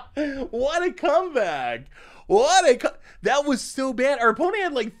 What a comeback. That was so bad. Our opponent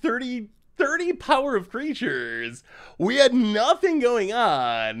had like 30 power of creatures. We had nothing going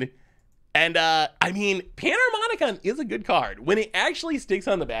on. And, I mean, Panharmonicon is a good card. When it actually sticks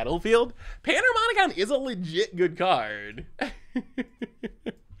on the battlefield, Panharmonicon is a legit good card.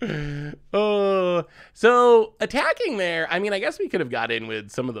 So attacking there, I mean, I guess we could have got in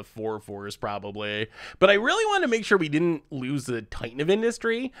with some of the 4/4s probably, but I really wanted to make sure we didn't lose the Titan of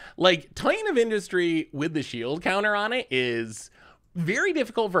Industry. Like, Titan of Industry with the shield counter on it is very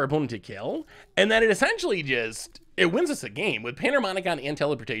difficult for our opponent to kill, and then it essentially just, it wins us a game. With Panharmonicon and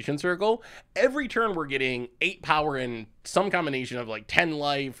Teleportation Circle, every turn we're getting 8 power and some combination of like 10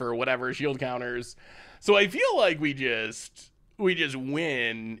 life or whatever shield counters. So I feel like we just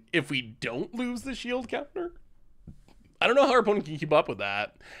win if we don't lose the shield counter. I don't know how our opponent can keep up with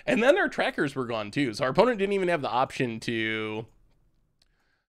that. And then our trackers were gone too, so our opponent didn't even have the option to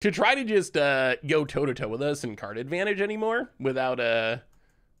try to just go toe-to-toe with us in card advantage anymore without a...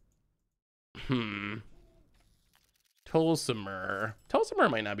 Tulsimer. Tulsimer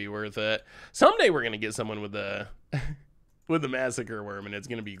might not be worth it. Someday we're going to get someone with the with the Massacre Worm, and it's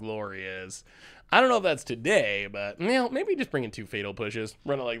going to be glorious. I don't know if that's today, but you know, maybe just bring in 2 Fatal Pushes.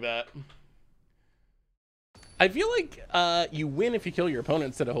 Run it like that. I feel like you win if you kill your opponent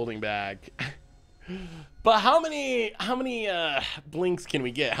instead of holding back. But how many blinks can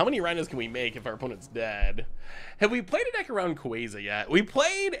we get? How many Rhinos can we make if our opponent's dead? Have we played a deck around Quasar yet? We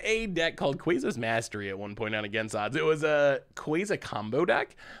played a deck called Quasar's Mastery at one point on Against Odds. It was a Quasar combo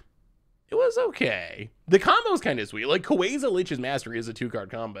deck. It was okay. The combo's kind of sweet. Like, Quasar Lich's Mastery is a 2-card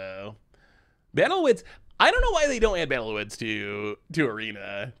combo. Battle Wits, I don't know why they don't add Battle Wits to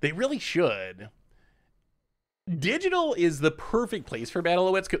Arena. They really should. Digital is the perfect place for Battle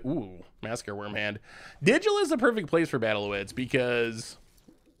of Wits. Ooh, Massacre Worm hand. Digital is the perfect place for Battle of Wits because...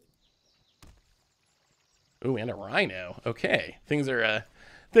 Ooh, and a Rhino. Okay, things are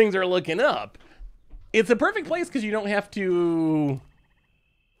looking up. It's a perfect place because you don't have to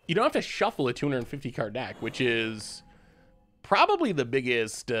shuffle a 250 card deck, which is probably the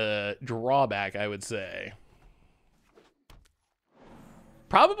biggest drawback, I would say.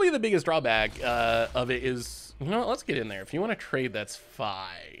 Probably the biggest drawback of it is, you know what, let's get in there. If you want to trade, that's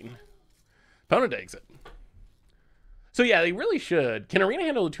fine. Opponent takes it. So yeah, they really should. Can Arena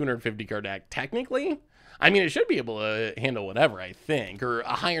handle a 250 card deck? Technically, I mean, it should be able to handle whatever, I think, or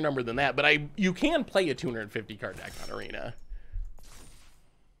a higher number than that, but you can play a 250 card deck on Arena.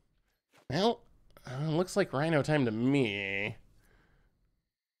 Well, looks like Rhino time to me.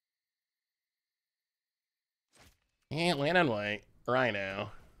 Yeah, land on white.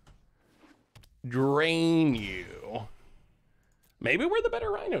 Rhino. Drain you. Maybe we're the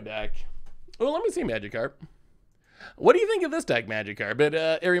better Rhino deck. Oh, let me see Magikarp. What do you think of this deck, Magikarp?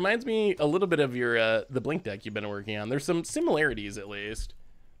 It reminds me a little bit of your the Blink deck you've been working on. There's some similarities, at least.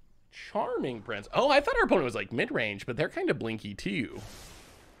 Charming Prince. Oh, I thought our opponent was like mid-range, but they're kind of blinky too.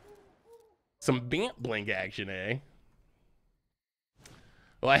 Some Bant Blink action, eh?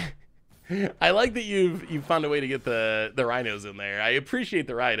 Well, I like that you've found a way to get the Rhinos in there. I appreciate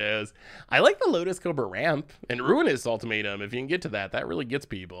the Rhinos. I like the Lotus Cobra Ramp and Ruinous Ultimatum. If you can get to that, that really gets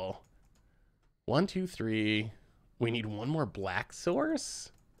people. 1, 2, 3. We need one more black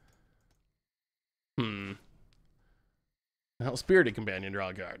source? Well, Spirited Companion, draw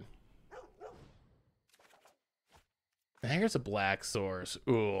a card. There's a black source.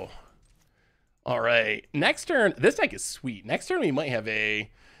 Ooh. All right. Next turn, this deck is sweet. Next turn, we might have a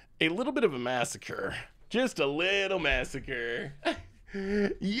little bit of a massacre. Just a little massacre.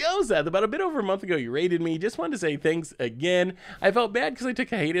 Yo, Seth, about a bit over a month ago, you rated me. Just wanted to say thanks again. I felt bad because I took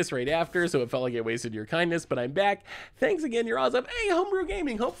a hiatus right after, so it felt like I wasted your kindness, but I'm back. Thanks again, you're awesome. Hey, Homebrew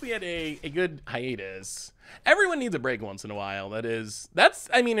Gaming, hopefully you had a good hiatus. Everyone needs a break once in a while. That's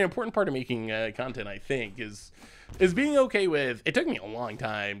I mean, an important part of making content, I think, is being okay with, it took me a long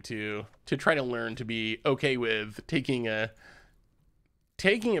time to try to learn to be okay with taking a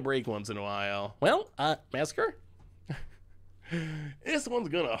break once in a while. Well, Massacre? This one's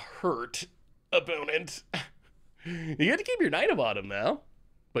gonna hurt, opponent. You get to keep your Knight of Autumn now,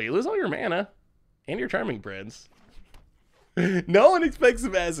 but you lose all your mana and your Charming Prince. No one expects a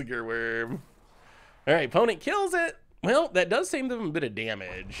Massacre Worm. All right, opponent kills it. Well, that does save them a bit of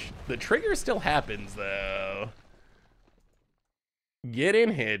damage. The trigger still happens, though. Get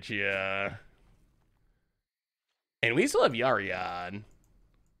in, hit ya. And we still have Yarion.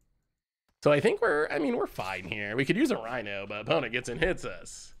 So I think we're fine here. We could use a Rhino, but opponent gets and hits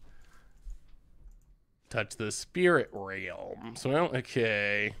us. Touch the Spirit Realm. So, well,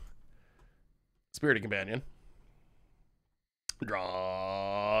 okay. Spirited Companion.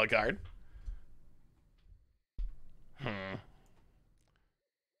 Draw a card.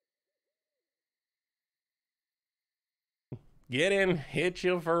 Get in, hit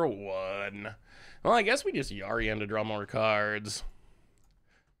you for 1. Well, I guess we just Yarion to draw more cards.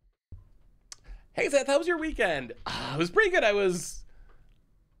 Hey Seth, how was your weekend? It was pretty good. I was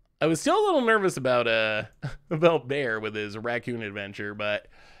still a little nervous about Bear with his raccoon adventure, but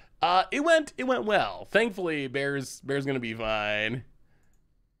it went well. Thankfully, Bear's gonna be fine.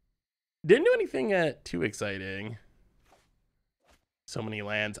 Didn't do anything too exciting. So many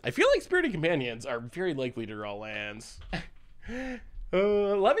lands. I feel like Spirited Companions are very likely to draw lands.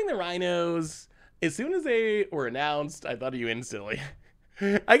 Loving the Rhinos. As soon as they were announced, I thought of you instantly.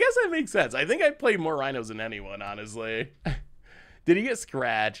 I guess that makes sense. I think I played more Rhinos than anyone, honestly. Did he get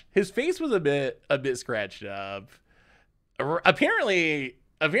scratched? His face was a bit scratched up. Apparently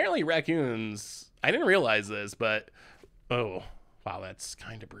raccoons, I didn't realize this, but oh, wow, that's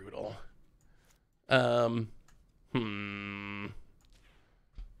kind of brutal.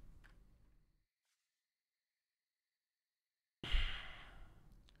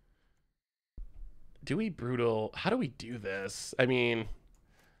 Do we brutal? How do we do this? I mean,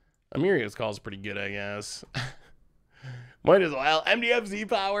 Amiria's call is pretty good, I guess. Might as well. MDFZ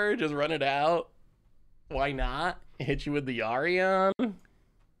power, just run it out. Why not? Hit you with the Yarion.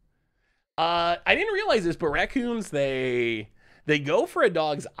 I didn't realize this, but raccoons, they go for a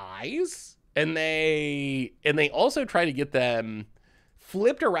dog's eyes, and they also try to get them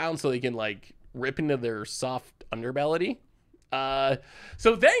flipped around so they can like rip into their soft underbelly.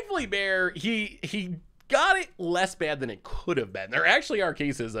 So thankfully, Bear, he got it less bad than it could have been. There actually are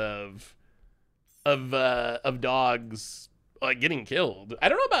cases of dogs getting killed. I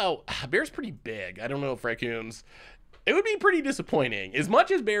don't know about Bear's pretty big. I don't know if raccoons. It would be pretty disappointing. As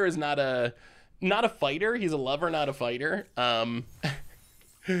much as Bear is not a fighter, he's a lover, not a fighter.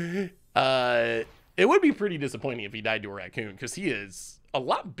 It would be pretty disappointing if he died to a raccoon, because he is a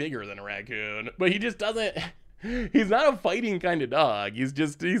lot bigger than a raccoon, but he just doesn't. He's not a fighting kind of dog. He's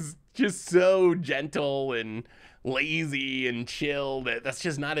just so gentle and lazy and chill that's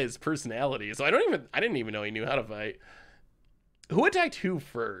just not his personality. So I didn't even know he knew how to fight. Who attacked who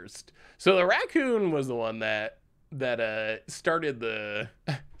first? So the raccoon was the one that started the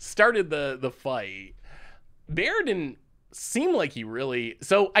fight. Bear didn't seemed like he really...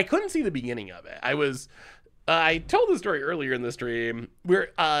 So I couldn't see the beginning of it. I told the story earlier in the stream. We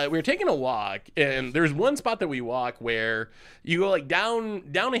were taking a walk, and there's one spot that we walk where you go like down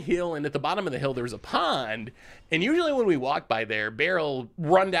a hill, and at the bottom of the hill there's a pond. And usually when we walk by there, Bear will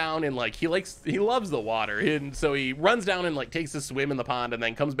run down and like he loves the water, and so he runs down and like takes a swim in the pond, and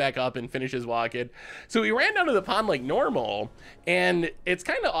then comes back up and finishes walking. So he ran down to the pond like normal, and it's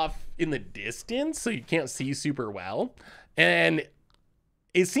kind of off in the distance, so you can't see super well. And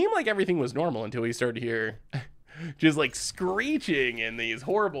it seemed like everything was normal until we started to hear just like screeching and these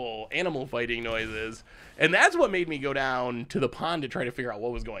horrible animal fighting noises. And that's what made me go down to the pond to try to figure out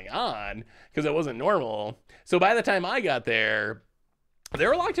what was going on, because it wasn't normal. So by the time I got there, they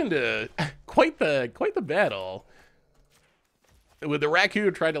were locked into quite the battle. With the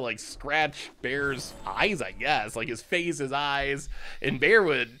raccoon tried to like scratch Bear's eyes, I guess, like his face, his eyes, and Bear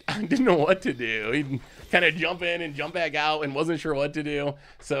didn't know what to do. He'd kind of jump in and jump back out and wasn't sure what to do.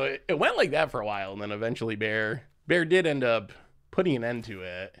 So it went like that for a while, and then eventually Bear did end up putting an end to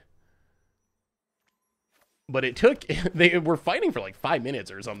it. But it took, they were fighting for like 5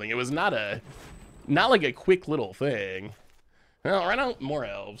 minutes or something. It was not like a quick little thing. Well, right now, more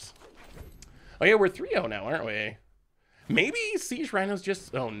elves. Oh yeah, we're 3-0 now, aren't we? Maybe Siege Rhino's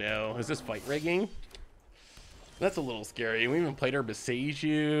just... Oh no, is this fight rigging? That's a little scary. We even played our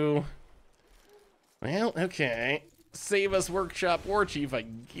Besiege. Well, okay. Save us, Workshop Warchief, I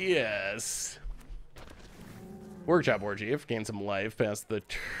guess. Workshop Warchief, gain some life past the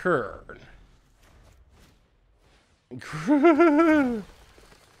turn.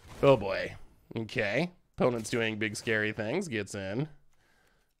 Oh boy. Okay. Opponent's doing big scary things, gets in.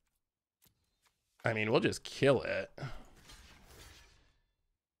 I mean, we'll just kill it.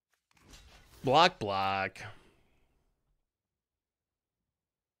 Block, block.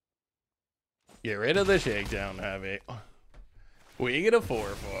 Get rid of the shakedown heavy. We get a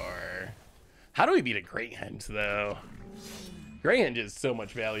 4-4. How do we beat a Great Henge, though? Great Henge is so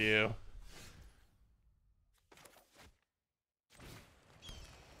much value.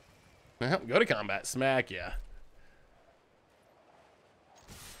 Well, go to combat. Smack ya.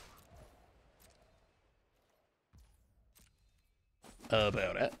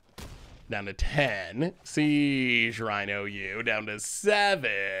 About it. Down to 10. Siege Rhino U down to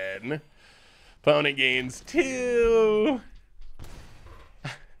 7. Opponent gains 2.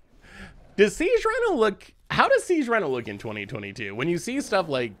 Does Siege Rhino look... How does Siege Rhino look in 2022? When you see stuff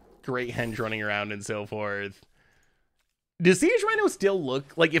like Great Henge running around and so forth, does Siege Rhino still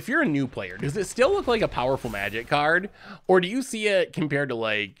look... Like, if you're a new player, does it still look like a powerful Magic card? Or do you see it compared to,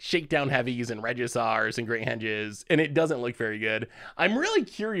 like, Shakedown Heavies and Regisars and Great Henges, and it doesn't look very good? I'm really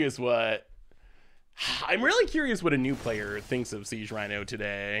curious what a new player thinks of Siege Rhino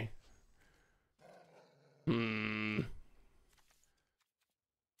today.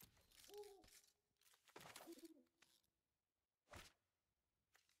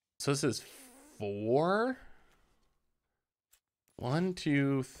 So this is 4? 1,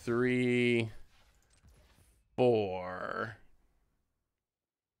 2, 3, 4.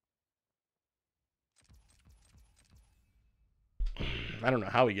 I don't know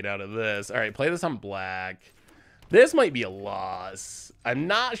how we get out of this. All right, play this on black. This might be a loss. I'm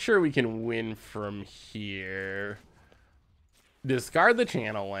not sure we can win from here. Discard the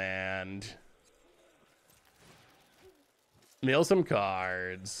channel land. Mill some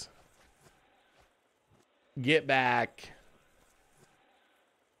cards. Get back.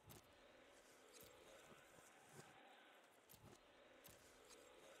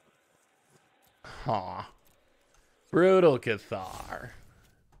 Huh. Brutal Cathar.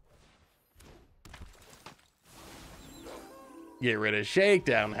 Get rid of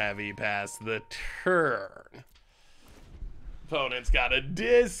Shakedown Heavy past the turn. Opponent's got a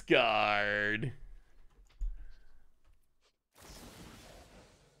discard.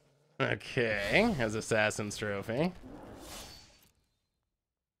 Okay, has Assassin's Trophy.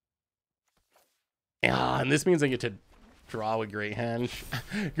 Yeah, and this means I get to draw with Great Henge.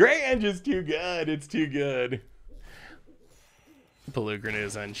 Great Henge is too good. It's too good.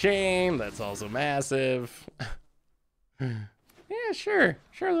 Pelucranews Unchained. That's also massive. Yeah, sure.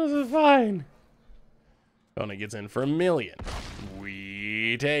 Sure, this is fine. Opponent gets in for $1 million.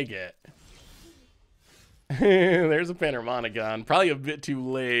 We take it. There's a Panharmonicon. Probably a bit too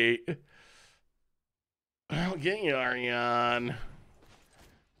late. Well, get Yarion.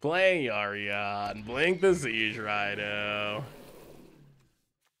 Play Yarion. Blink the Siege Rhino.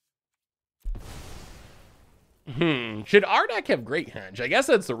 Should our deck have Great Henge? I guess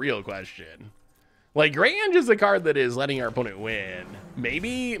that's the real question. Like, Great Henge is the card that is letting our opponent win.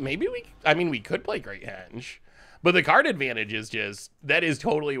 Maybe we... I mean, we could play Great Henge. But the card advantage is just, that is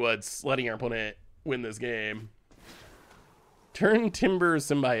totally what's letting our opponent win this game. Turn Timber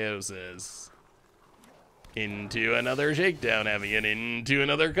Symbiosis into another Shakedown Heavy and into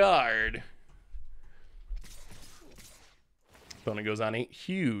another card. Opponent goes on a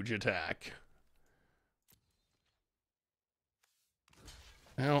huge attack.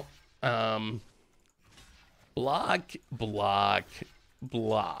 Well, block, block,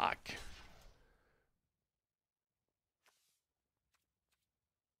 block.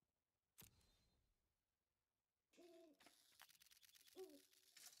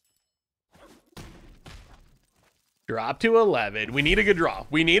 Drop to 11. We need a good draw.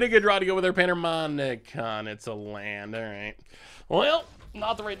 We need a good draw to go with our Panharmonicon. It's a land. All right. Well,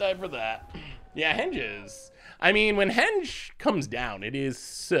 not the right time for that. Yeah, Henges. I mean, when Henge comes down, it is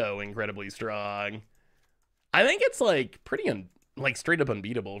so incredibly strong. I think it's like pretty, like straight up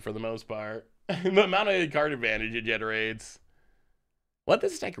unbeatable for the most part. The amount of card advantage it generates. What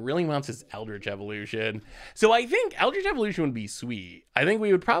this deck really wants is Eldritch Evolution. So I think Eldritch Evolution would be sweet. I think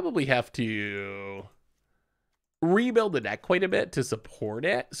we would probably have to rebuild the deck quite a bit to support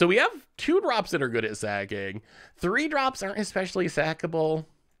it. So we have 2 drops that are good at sacking. 3 drops aren't especially sackable.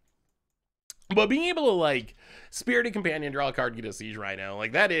 But being able to, like, Spirited Companion, draw a card, get a Siege Rhino,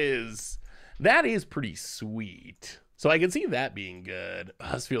 like, that is pretty sweet. So I can see that being good.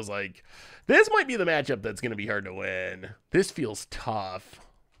 This feels like, this might be the matchup that's going to be hard to win. This feels tough.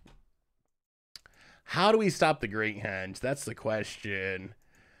 How do we stop the Great Henge? That's the question.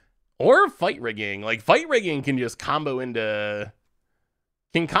 Or Fight Rigging. Like, Fight Rigging can just combo into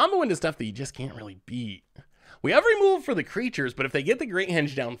stuff that you just can't really beat. We have remove for the creatures, but if they get the Great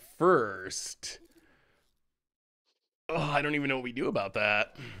Henge down first, oh, I don't even know what we do about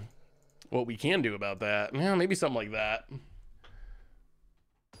that. What we can do about that. Yeah, maybe something like that.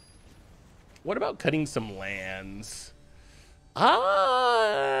 What about cutting some lands?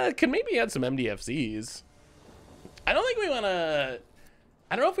 Could maybe add some MDFCs. I don't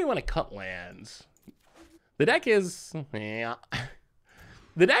know if we want to cut lands. The deck is, yeah.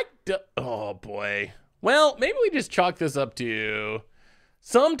 The deck, oh boy. Well, maybe we just chalk this up to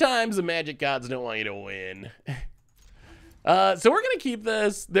sometimes the Magic gods don't want you to win. So we're going to keep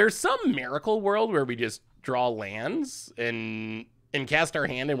this. There's some miracle world where we just draw lands and cast our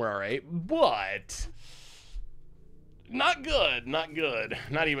hand and we're all right. But not good. Not good.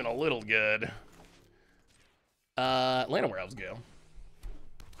 Not even a little good. Land where else go?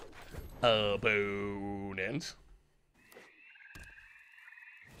 Opponent.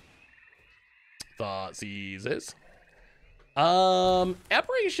 Thought seizes.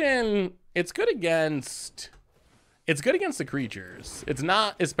 Apparition, it's good against the creatures. It's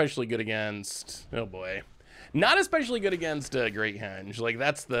not especially good against, oh boy. Not especially good against Great Henge. Like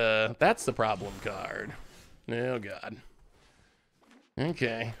that's the problem card. Oh god.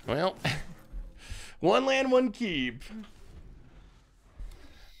 Okay, well. One land, one keep.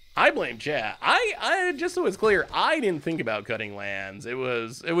 I blame chat. I just so it's clear, I didn't think about cutting lands. It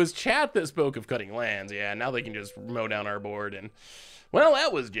was chat that spoke of cutting lands. Yeah, now they can just mow down our board and, well,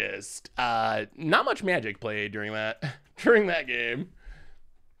 that was just not much Magic played during that game.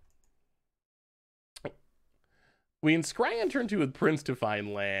 We inscry on turn 2 with Prince to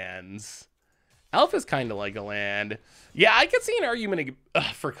find lands. Elf is kind of like a land. Yeah, I could see an argument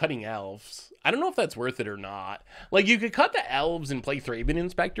for cutting elves. I don't know if that's worth it or not. Like, you could cut the elves and play Thraben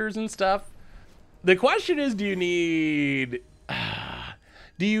Inspectors and stuff. The question is, do you need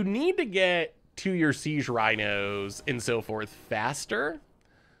to get to your Siege Rhinos and so forth faster?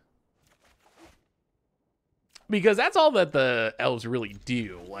 Because that's all that the elves really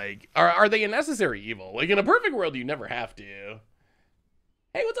do. Like, are they a necessary evil? Like, in a perfect world, you never have to.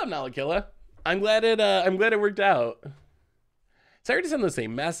 Hey, what's up, Nalakilla? I'm glad it worked out. Sorry to send the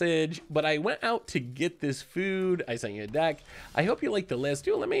same message, but I went out to get this food. I sent you a deck. I hope you like the list.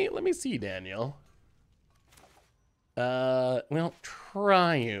 Dude, let me see, Daniel. Well,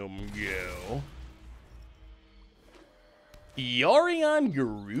 Triumph go. Yorion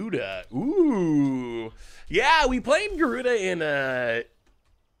Garuda. Ooh. Yeah, we played Garuda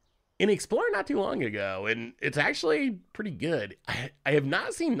in Explorer not too long ago, and it's actually pretty good. I have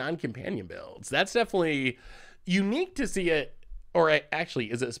not seen non-companion builds. That's definitely unique to see it. Or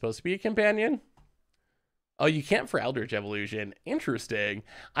actually, is it supposed to be a companion? Oh, you can't for Eldritch Evolution. Interesting.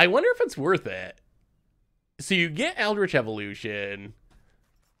 I wonder if it's worth it. So you get Eldritch Evolution,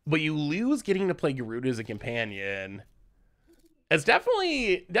 but you lose getting to play Garuda as a companion. It's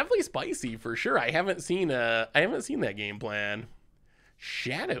definitely spicy for sure. I haven't seen that game plan.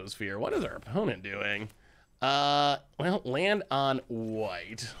 Shadowsphere. What is our opponent doing? Well, land on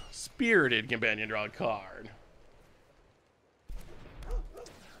white. Spirited Companion, draw a card.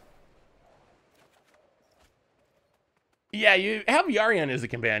 Yeah, you have Yarion as a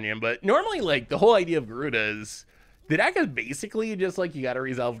companion, but normally, like, the whole idea of Garuda is the deck is basically just like you gotta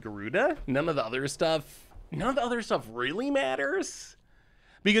resolve Garuda. None of the other stuff really matters.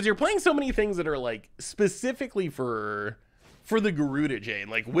 Because you're playing so many things that are like specifically for the Garuda chain,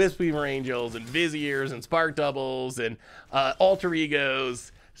 like Wispeaver Angels and Viziers and Spark Doubles and Alter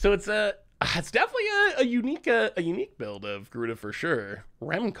Egos. So it's definitely a unique build of Garuda for sure.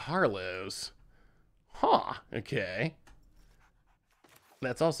 Rem Carlos. Huh, okay.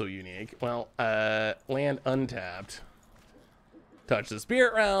 That's also unique. Well, land untapped. Touch the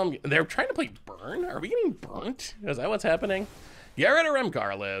Spirit Realm. They're trying to play Burn? Are we getting burnt? Is that what's happening? Get rid of Rem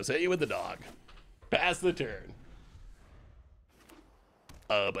Carlos. Hit you with the dog. Pass the turn.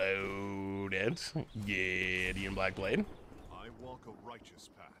 About it. Gideon Blackblade. I walk a righteous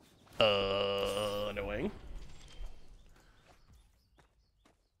path. Annoying.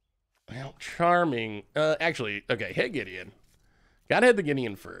 Well, charming. Actually, okay, hit Gideon. Gotta hit the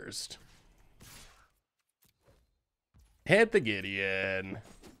Gideon first. Hit the Gideon.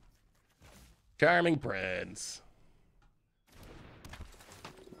 Charming Prince.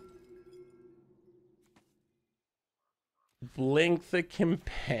 Blink the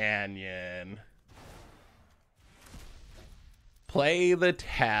Companion. Play the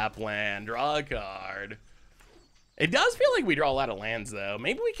tap land. Draw a card. It does feel like we draw a lot of lands, though.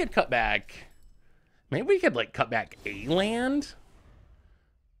 Maybe we could cut back. Maybe we could, like, cut back a land?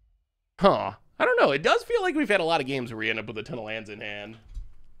 Huh. I don't know. It does feel like we've had a lot of games where we end up with a ton of lands in hand.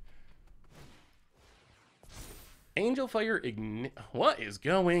 Angel Fire Ignite. What is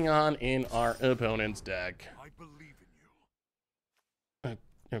going on in our opponent's deck? I believe in you.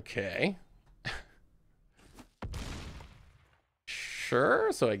 Okay.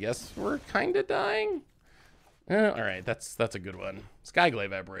 Sure. So I guess we're kind of dying. All right. That's a good one.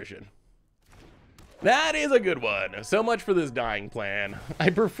 Skyglaive Apparition. That is a good one. So much for this dying plan. I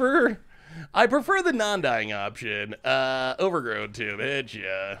prefer the non-dying option. Overgrown Tomb. Hit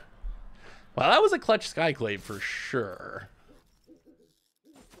ya. Well, that was a clutch Skyclave for sure.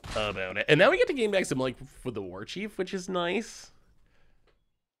 About it. And now we get to gain back some, like, for the War Chief, which is nice.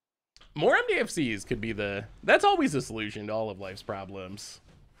 More MDFCs could be that's always a solution to all of life's problems.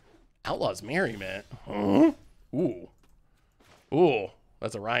 Outlaw's Merriment. Huh? Ooh. Ooh.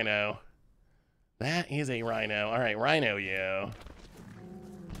 That's a Rhino. That is a Rhino. All right, Rhino, yo.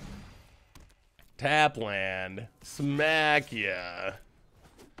 Tapland. Smack ya.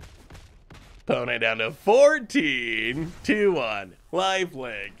 Opponent down to 14. 2-1.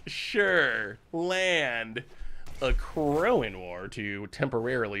 Lifelink. Sure. Land. A Crowing War to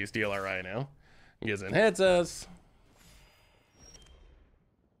temporarily steal our Rhino. Gives and hits us.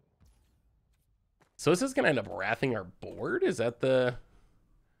 So this is going to end up wrathing our board? Is that the...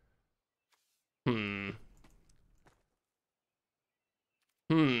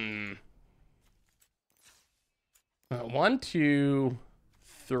 1, 2,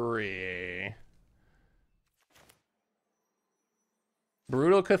 3.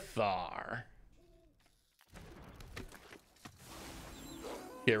 Brutal Cathar.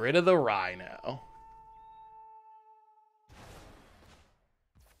 Get rid of the Rhino.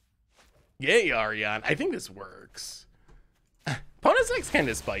 Get Yarion. I think this works. Opponent's deck's kind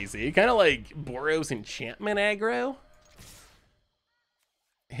of spicy. Kind of like Boros Enchantment aggro.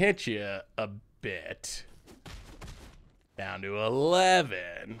 Hit you a bit. Down to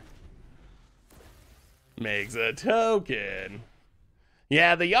 11. Makes a token.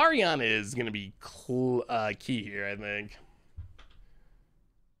 Yeah, the Yarion is going to be key here, I think.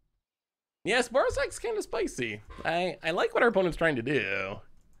 Yeah, Boros deck's kind of spicy. I like what our opponent's trying to do.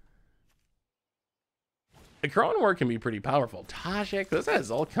 The Crowing War can be pretty powerful. Tajik, this has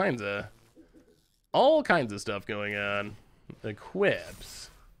all kinds of stuff going on.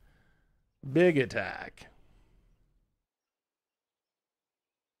 Equips. Big attack.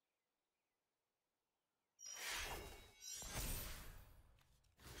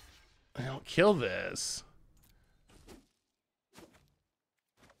 I'll kill this.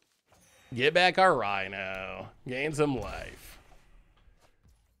 Get back our Rhino. Gain some life.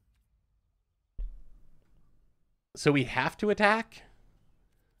 So we have to attack?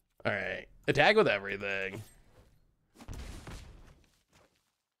 All right. Attack with everything.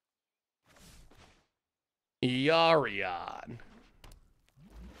 Yarion.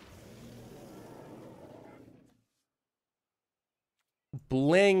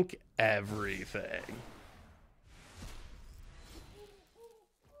 Blink everything.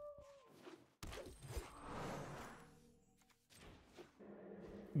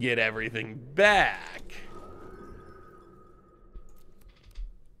 Get everything back.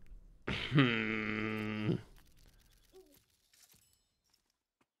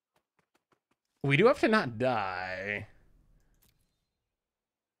 We do have to not die.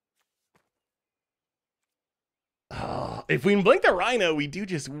 Oh, if we can blink the Rhino, we do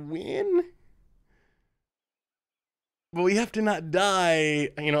just win. But we have to not die.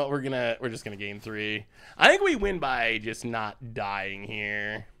 You know what? We're just gonna gain 3. I think we win by just not dying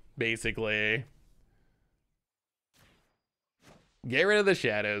here, basically. Get rid of the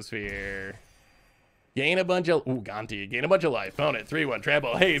Shadow Sphere. Gain a bunch of Gonti. Gain a bunch of life. Phone it. 3/1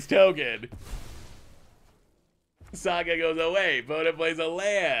 trample. Haste token. Saga goes away. Opponent plays a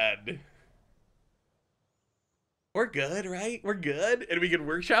land. We're good, right? We're good. And we can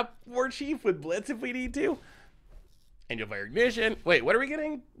workshop War Chief with Blitz if we need to. Angel Fire Ignition. Wait, what are we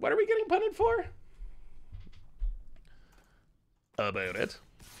getting punted for? About it.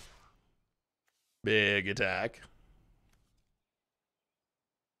 Big attack.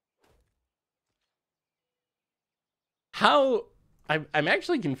 How I'm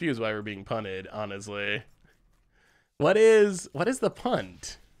actually confused why we're being punted, honestly. What is the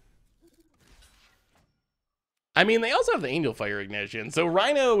punt? I mean, they also have the Angel Fire Ignition, so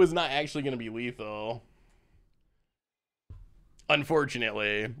Rhino is not actually going to be lethal.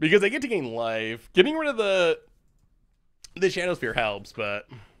 Unfortunately, because they get to gain life. Getting rid of the Shadow Sphere helps, but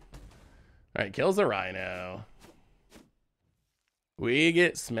alright, kills the Rhino. We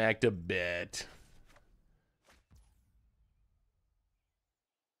get smacked a bit.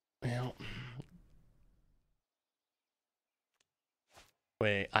 Well,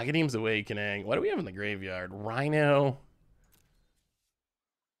 wait, Agadeem's Awakening. What do we have in the graveyard? Rhino,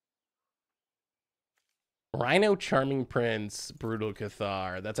 Charming Prince, Brutal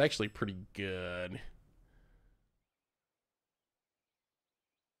Cathar. That's actually pretty good.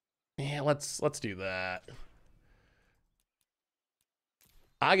 Yeah, let's do that.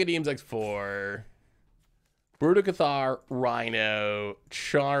 Agadeem's X4. Brutal Cathar, Rhino,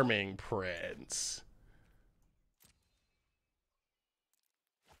 Charming Prince.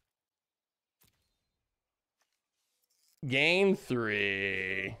 Gain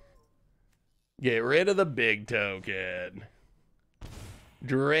 3. Get rid of the big token.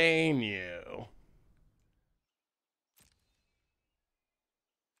 Drain you.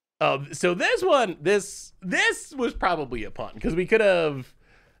 Oh, so this one, this was probably a punt because we could have.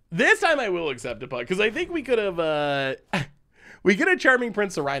 This time I will accept a punt because I think we could have Charming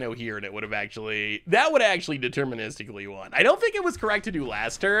Prince the Rhino here and it would have actually, that would actually deterministically won. I don't think it was correct to do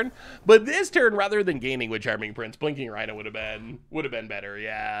last turn, but this turn rather than gaining with Charming Prince, blinking Rhino would have been better.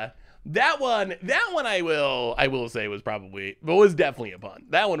 Yeah, that one I will say was probably, but was definitely a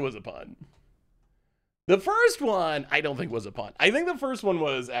punt. That one was a punt. The first one, I don't think was a punt. I think the first one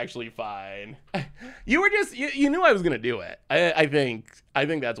was actually fine. You were just, you knew I was going to do it. I think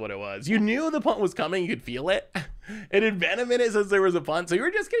that's what it was. You knew the punt was coming. You could feel it. It had been a minute since there was a punt. So you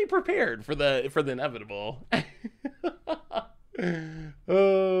were just getting prepared for the inevitable.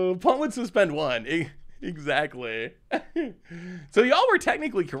 Punt would suspend 1. Exactly. So y'all were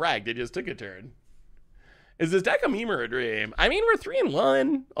technically correct. It just took a turn. Is this deck a meme or a dream? I mean, we're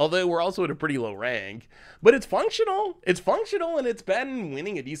 3-1, although we're also at a pretty low rank. But it's functional. It's functional, and it's been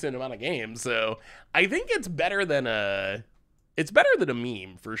winning a decent amount of games. So I think it's better than a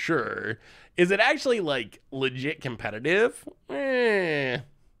meme for sure. Is it actually like legit competitive? That's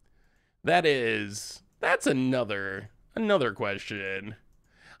another question.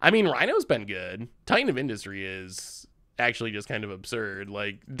 I mean, Rhino's been good. Titan of Industry is actually just kind of absurd.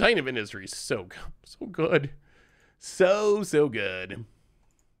 Like, Titan of Industry is so good. So good.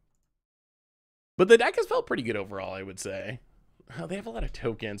 But the deck has felt pretty good overall, I would say. Oh, they have a lot of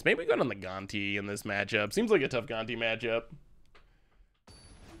tokens. Maybe going on the Gonti in this matchup. Seems like a tough Gonti matchup.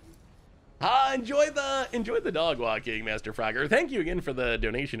 Enjoy the dog walking, Master Frogger. Thank you again for the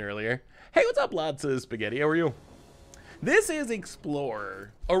donation earlier. Hey, what's up, lots of spaghetti? How are you? This is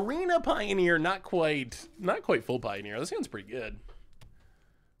Explorer. Arena Pioneer, not quite full Pioneer. This sounds pretty good.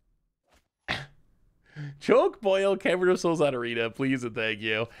 Choke, Boil, Cavern of Souls on Arena, please and thank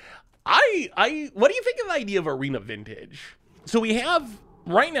you. What do you think of the idea of Arena Vintage? So we have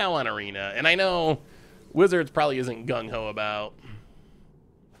right now on Arena, and I know Wizards probably isn't gung-ho about.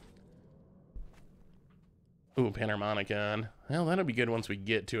 Ooh, Panharmonicon. Well, that'll be good once we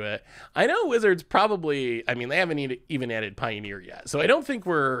get to it. I know Wizards probably, I mean, they haven't even added Pioneer yet, so I don't think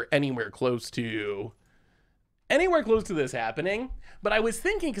we're anywhere close to this happening. But I was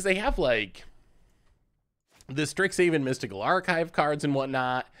thinking, because they have like the Strixhaven Mystical Archive cards and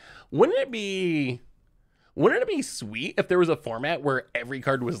whatnot, wouldn't it be sweet if there was a format where every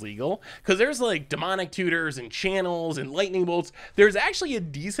card was legal? Because there's like Demonic Tutors and Channels and Lightning Bolts. There's actually a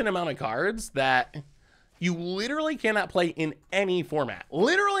decent amount of cards that You literally cannot play in any format.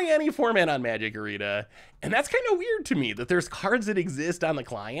 Literally any format on Magic Arena. And that's kind of weird to me that there's cards that exist on the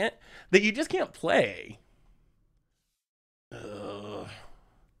client that you just can't play. Ugh.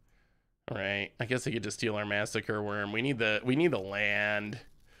 All right, I guess they could just steal our Massacre Worm. We need the land.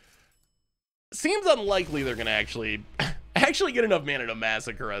 Seems unlikely they're gonna actually get enough mana to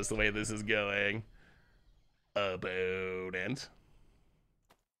massacre us the way this is going. Opponent.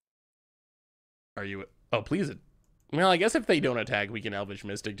 Are you? Oh, please. Well, I guess if they don't attack, we can Elvish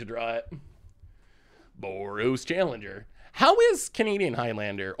Mystic to draw it. Boros Challenger. How is Canadian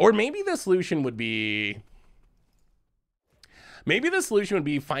Highlander? Or maybe the solution would be... Maybe the solution would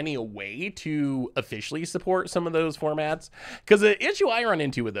be finding a way to officially support some of those formats. Because the issue I run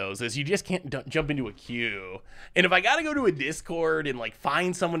into with those is you just can't jump into a queue. And if I got to go to a Discord and like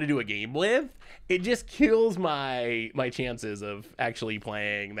find someone to do a game with, it just kills my chances of actually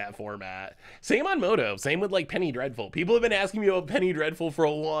playing that format. Same on Moto. Same with like Penny Dreadful. People have been asking me about Penny Dreadful for a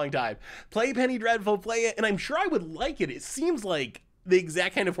long time. Play Penny Dreadful, play it. And I'm sure I would like it. It seems like the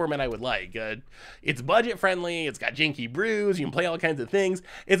exact kind of format I would like. It's budget friendly. It's got janky brews. You can play all kinds of things.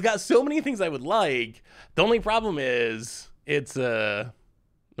 It's got so many things I would like. The only problem is it's oh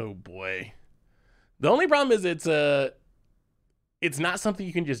boy. The only problem is it's not something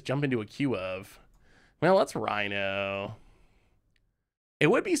you can just jump into a queue of. Well, let's Rhino. It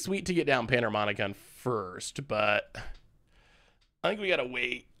would be sweet to get down Panharmonicon first, but I think we gotta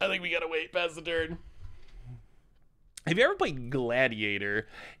wait. Past the turn. Have you ever played Gladiator?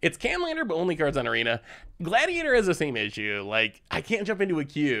 It's Canlander, but only cards on Arena. Gladiator has the same issue. Like, I can't jump into a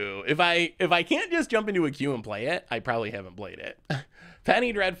queue. If I can't just jump into a queue and play it, I probably haven't played it.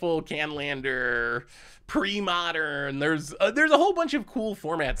 Penny Dreadful, Canlander, Pre-Modern. There's a whole bunch of cool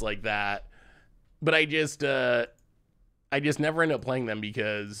formats like that, but I just never end up playing them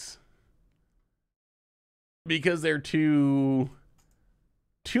because they're too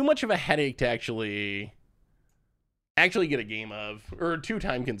much of a headache to actually get a game of, or too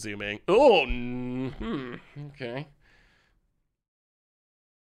time consuming. Oh, okay.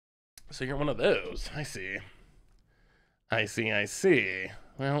 So you're one of those. I see.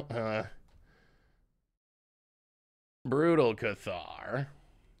 Well, Brutal Cathar.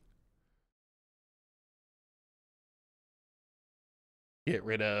 Get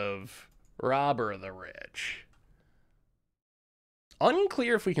rid of Robber the Rich.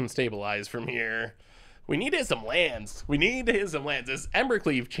 Unclear if we can stabilize from here. We need to hit some lands. This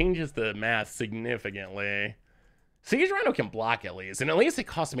Embercleave changes the math significantly. Siege Rhino can block at least. And at least it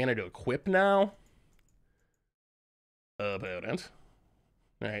costs mana to equip now. Opponent.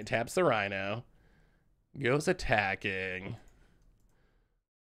 Alright, taps the Rhino. Goes attacking.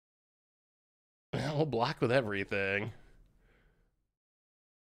 We'll block with everything.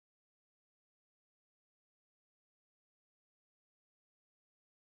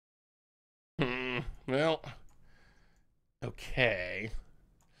 Well, okay.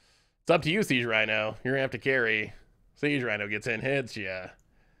 It's up to you, Siege Rhino. You're gonna have to carry. Siege Rhino gets in, hits ya.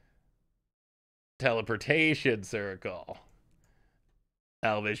 Teleportation Circle.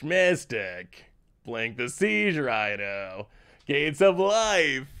 Elvish Mystic. Blink the Siege Rhino. Gates of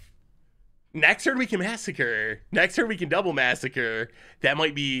Life. Next turn we can Massacre. Next turn we can double Massacre. That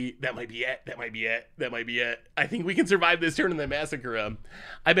might be it. I think we can survive this turn and then Massacre him.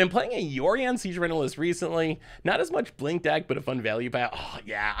 I've been playing a Yorion Siege Rhino list recently. Not as much Blink deck, but a fun value pile. Oh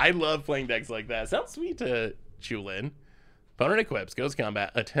yeah, I love playing decks like that. Sounds sweet to Chulin. Opponent equips, goes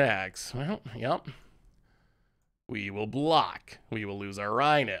combat, attacks. Well, yep. We will block. We will lose our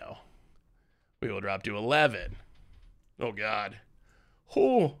Rhino. We will drop to 11. Oh god.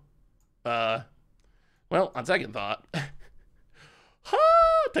 Oh. Well, on second thought.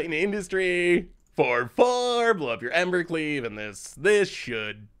 Titan Industry. 4/4. Blow up your Embercleave, and this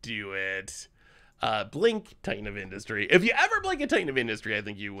should do it. Blink Titan of Industry. If you ever blink a Titan of Industry, I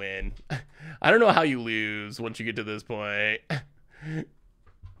think you win. I don't know how you lose once you get to this point.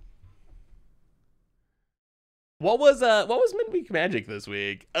 What was midweek Magic this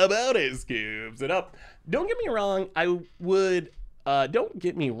week? About it, Scoops. And up. Don't get me wrong, I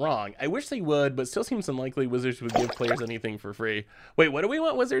wish they would, but still seems unlikely Wizards would give players anything for free. Wait, what do we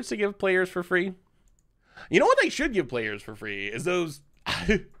want Wizards to give players for free? You know what they should give players for free is those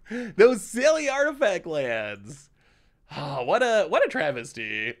those silly artifact lands. Oh, what a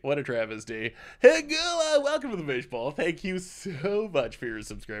travesty. What a travesty. Hey, Gula, welcome to the Fishbowl. Thank you so much for your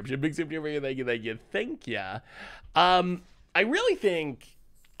subscription. Big super duper, thank ya. I really think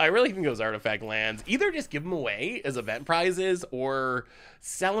those artifact lands, either just give them away as event prizes or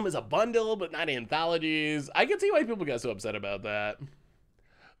sell them as a bundle, but not anthologies. I can see why people got so upset about that.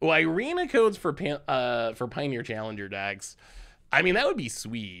 Irina codes for Pioneer Challenger decks. I mean, that would be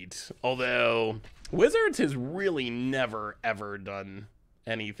sweet. Although Wizards has really never ever done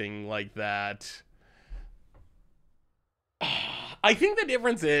anything like that. I think the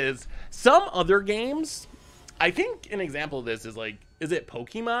difference is some other games. I think an example of this is like, is it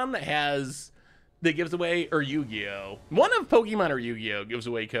Pokemon that gives away, or Yu-Gi-Oh? One of Pokemon or Yu-Gi-Oh gives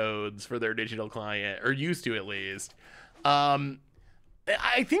away codes for their digital client, or used to at least. I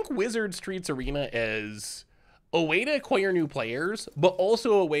think Wizards treats Arena as a way to acquire new players, but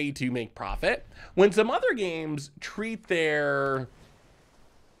also a way to make profit. When some other games treat their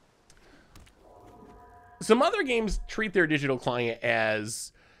digital client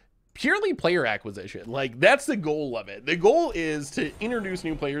as purely player acquisition. Like, that's the goal of it. The goal is to introduce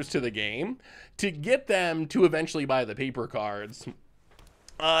new players to the game to get them to eventually buy the paper cards.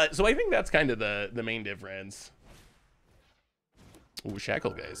 So I think that's kind of the main difference. Ooh,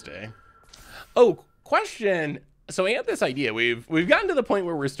 Shackle Guys Day. Oh, question. So I had this idea. We've gotten to the point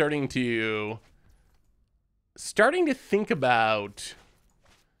where we're starting to think about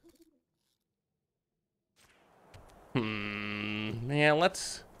yeah,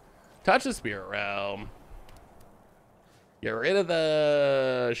 let's touch the Spirit Realm. Get rid of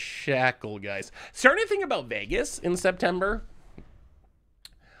the Shackle Guys. Starting to think about Vegas in September.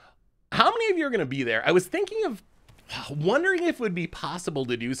 How many of you are going to be there? I was thinking of wondering if it would be possible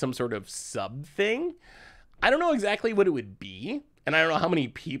to do some sort of sub thing. I don't know exactly what it would be, and I don't know how many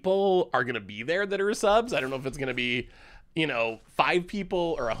people are going to be there that are subs. I don't know if it's going to be, 5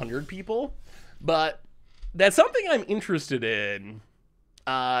 people or 100 people, but that's something I'm interested in.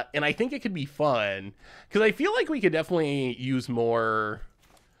 And I think it could be fun because I feel like we could definitely use more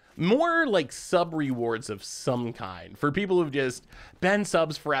like sub rewards of some kind for people who've just been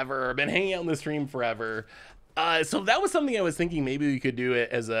subs forever, been hanging out in the stream forever. So that was something I was thinking maybe we could do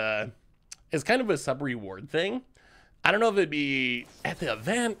it as kind of a sub reward thing. I don't know if it'd be at the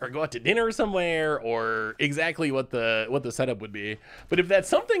event or go out to dinner somewhere or exactly what the setup would be. But if that's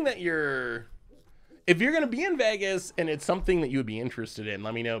something that if you're going to be in Vegas and it's something that you would be interested in,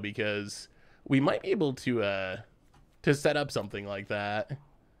 let me know because we might be able to set up something like that.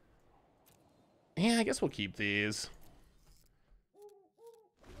 Yeah, I guess we'll keep these.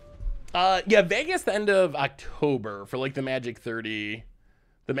 Yeah, Vegas the end of October for like the Magic 30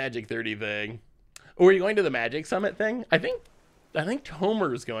 thing. Or are you going to the Magic Summit thing? I think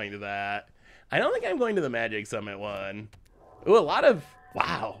Tomer's going to that. I don't think I'm going to the Magic Summit one. Ooh, a lot of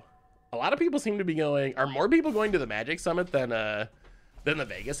people seem to be going. Are more people going to the Magic Summit than the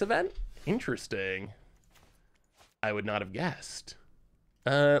Vegas event? Interesting. I would not have guessed.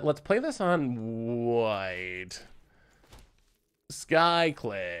 Let's play this on white.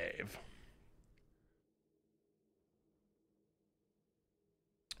 Skyclave.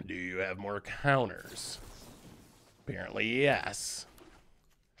 Do you have more counters? Apparently, yes.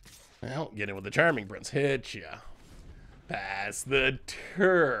 Well, get in with the Charming Prince. Hit ya. Pass the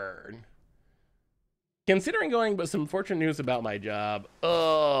turn. Considering going, but some fortunate news about my job.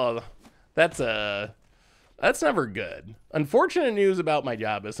 Oh, that's never good. Unfortunate news about my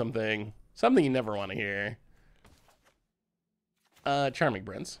job is something you never want to hear. Charming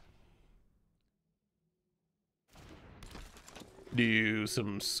Prince. Do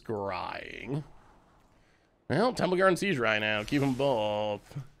some scrying. Well, Temple Garden Siege Rhino. Keep them both.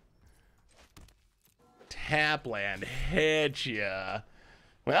 Tapland. Hit ya.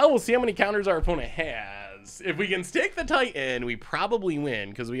 Well, we'll see how many counters our opponent has. If we can stick the Titan, we probably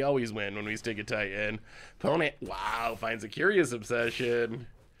win, because we always win when we stick a Titan. Opponent, wow, finds a Curious Obsession.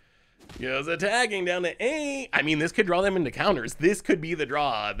 Goes attacking down to 8. I mean, this could draw them into counters. This could be the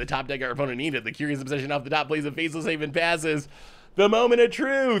draw. The top deck our opponent needed. The Curious Obsession off the top plays a Faceless Save and passes. The moment of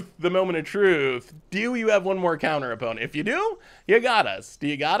truth. The moment of truth. Do you have one more counter, opponent? If you do, you got us. Do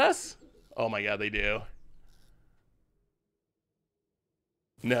you got us? Oh my god, they do.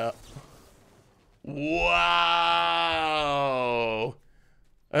 No. Wow.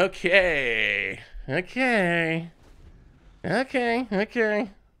 Okay.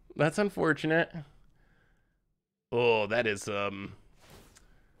 That's unfortunate. Oh, that is some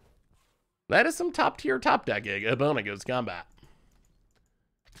top tier top decking. Opponent goes combat.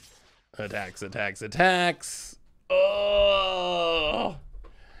 Attacks. Oh.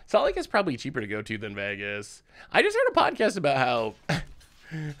 Salt Lake is probably cheaper to go to than Vegas. I just heard a podcast about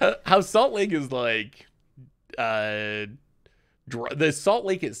how Salt Lake is like the Salt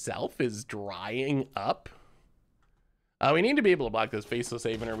Lake itself is drying up. We need to be able to block this Faceless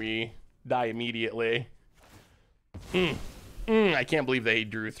Haven or we die immediately. I can't believe they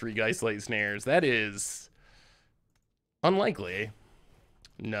drew 3 Geist Light Snares. That is unlikely.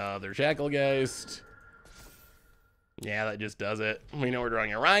 Another Shacklegeist. Yeah, that just does it. We know we're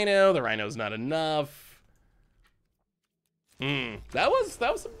drawing a Rhino. The Rhino's not enough. That was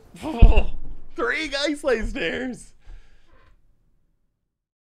oh, 3 Geistlay stairs.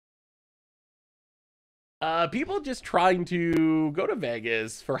 People just trying to go to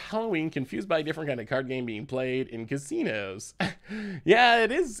Vegas for Halloween, confused by a different kind of card game being played in casinos. Yeah,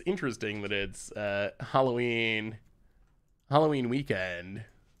 it is interesting that it's Halloween weekend.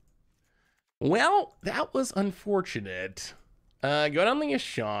 Well, that was unfortunate. Go down the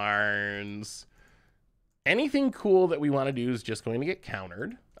Asharns. Anything cool that we want to do is just going to get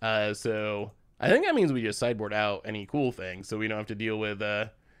countered. So I think that means we just sideboard out any cool thing, so we don't have to deal with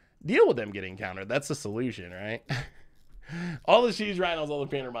them getting countered. That's the solution, right? All the Siege Rhinos, all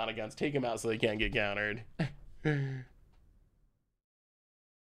the Panharmonicons, take them out so they can't get countered.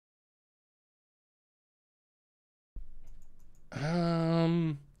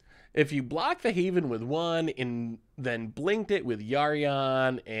 If you block the Haven with 1 and then blinked it with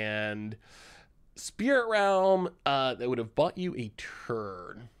Yarion and Spirit Realm, that would have bought you a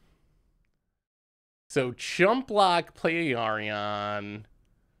turn. So chump block, play a Yarion.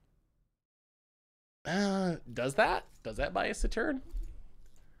 Does that buy us a turn?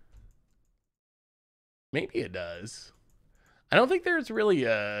 Maybe it does. I don't think there's really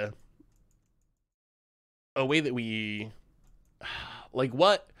a way that we like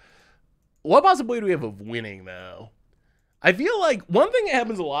what possibility do we have of winning though? I feel like one thing that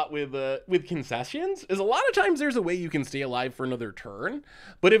happens a lot with concessions is a lot of times there's a way you can stay alive for another turn,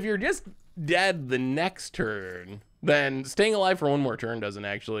 but if you're just dead the next turn, then staying alive for one more turn doesn't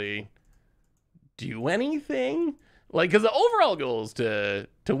actually do anything. Like, because the overall goal is to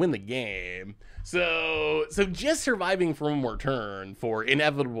win the game. So just surviving for one more turn for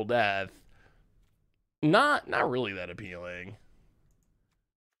inevitable death, not really that appealing.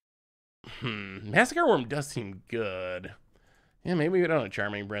 Massacre Worm does seem good. Yeah, maybe we don't have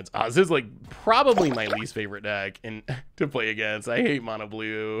Charming Prince. This is like probably my least favorite deck to play against. I hate Mono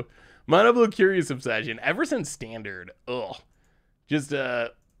Blue. Mono Blue Curious Obsession ever since Standard. Ugh. Just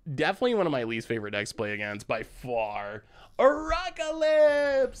definitely one of my least favorite decks to play against by far.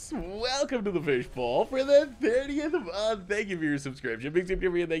 Apocalypse! Welcome to the Fishbowl for the 30th month. Thank you for your subscription. Big tip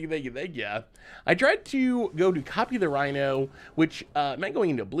for you. Thank you. I tried to go to copy the Rhino, which meant going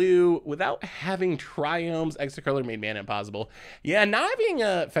into blue without having Triomes. Extra color made mana impossible. Yeah, not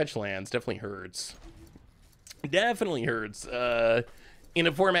having fetch lands definitely hurts. Definitely hurts. In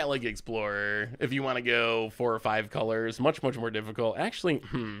a format like Explorer, if you want to go 4 or 5 colors, much more difficult. Actually,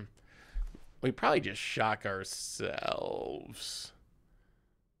 we probably just shock ourselves.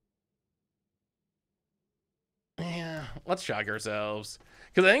 Yeah, let's shock ourselves.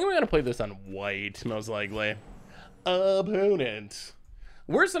 Because I think we're going to play this on white, most likely. Opponent.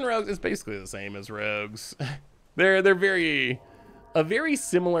 Worse than Rogues is basically the same as Rogues. They're a very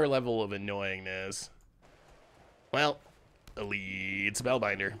similar level of annoyingness. Well, Elite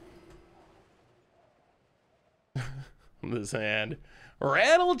Spellbinder. This hand.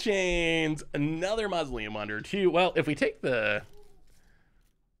 Rattle Chains, another Mausoleum Wonder, too. Well, if we take the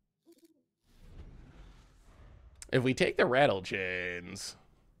Rattle Chains,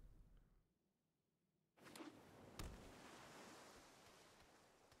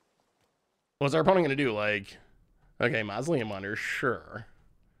 what's our opponent gonna do? Like, okay, Mausoleum Wonder, sure.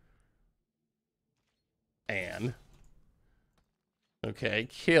 And okay,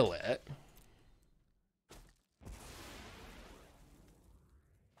 kill it.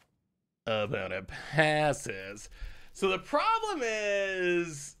 Opponent passes. So the problem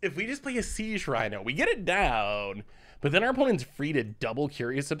is, if we just play a Siege Rhino, we get it down, but then our opponent's free to double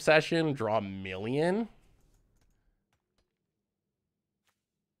Curious Obsession, draw a million.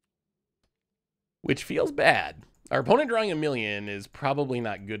 Which feels bad. Our opponent drawing a million is probably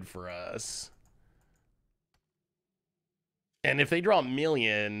not good for us. And if they draw a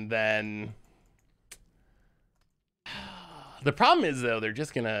million, then the problem is, though, they're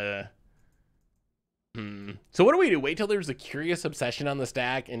just gonna So what do? Wait till there's a Curious Obsession on the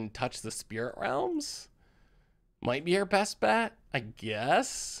stack and touch the Spirit Realms? Might be our best bet, I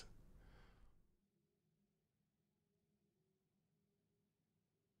guess.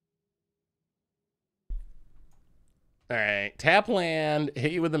 All right, tap land,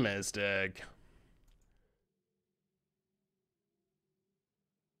 hit you with the Mystic.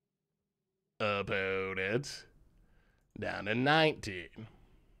 Opponent down to 19.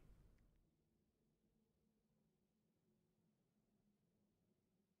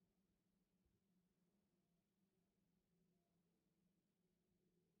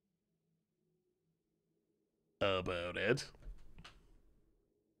 Opponent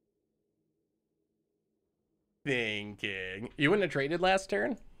thinking. You wouldn't have traded last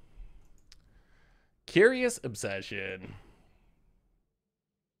turn? Curious Obsession.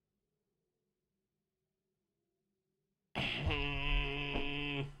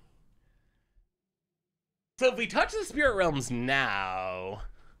 So if we touch the Spirit Realms now,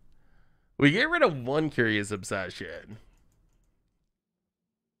 we get rid of one Curious Obsession.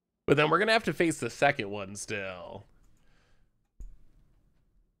 But then we're going to have to face the second one still.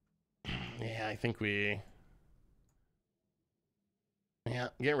 Yeah, I think we... Yeah,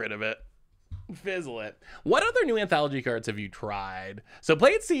 get rid of it. Fizzle it. What other new anthology cards have you tried? So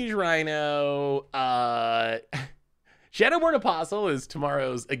played Siege Rhino. Shadowborn Apostle is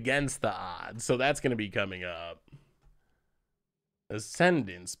tomorrow's Against the Odds, so that's going to be coming up.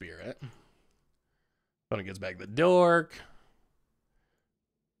 Ascendant Spirit. Opponent gets back the Dork.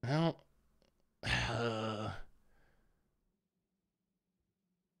 Well,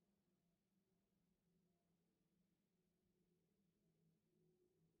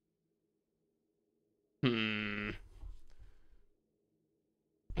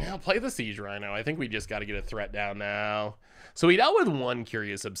 I'll play the Siege Rhino. I think we just got to get a threat down now. So we dealt with one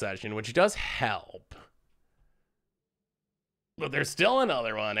Curious Obsession, which does help. But there's still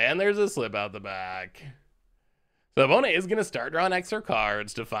another one, and there's a slip out the back. The opponent is going to start drawing extra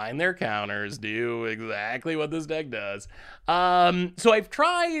cards to find their counters, do exactly what this deck does. So I've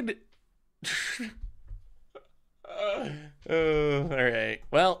tried... all right.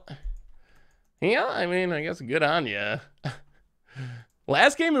 Well, yeah, I mean, I guess good on you.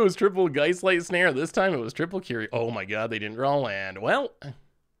 Last game, it was triple Geistlight Snare. This time, it was triple Curie. Oh my god, they didn't draw land. Well, all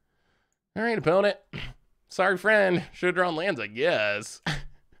right, opponent. Sorry, friend. Should have drawn lands, I guess.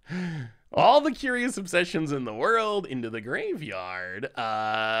 All the Curious Obsessions in the world into the graveyard.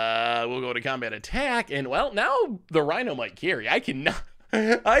 We'll go to combat attack, and well, now the Rhino might carry. I cannot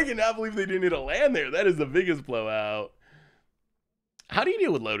believe they didn't hit a land there. That is the biggest blowout. How do you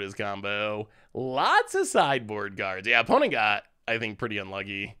deal with Lotus combo? Lots of sideboard cards. Yeah, opponent got, I think, pretty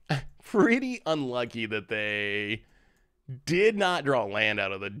unlucky. Pretty unlucky that they did not draw land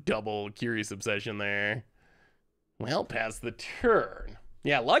out of the double Curious Obsession there. Well, past the turn.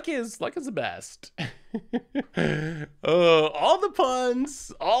 Yeah, luck is the best. All the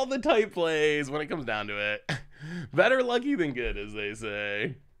puns, all the tight plays when it comes down to it. Better lucky than good, as they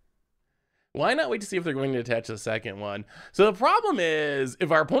say. Why not wait to see if they're going to attach the second one? So the problem is,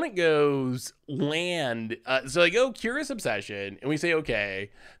 if our opponent goes land, so they go Curious Obsession, and we say,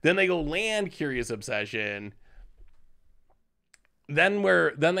 okay, then they go land Curious Obsession, then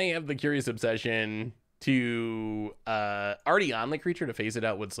they have the Curious Obsession to already on the creature to phase it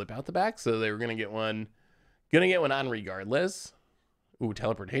out would slip out the back, so they were gonna get one on regardless. Ooh,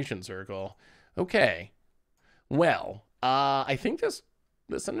 Teleportation Circle. Okay. Well, I think this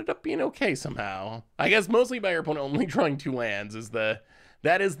ended up being okay somehow. I guess mostly by your opponent only drawing 2 lands is the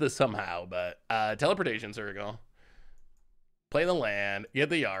somehow, but Teleportation Circle. Play the land, get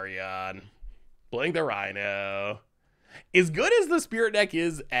the Yarion, blink the Rhino. As good as the Spirit deck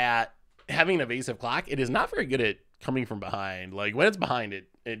is at having an evasive clock, it is not very good at coming from behind. Like, when it's behind it,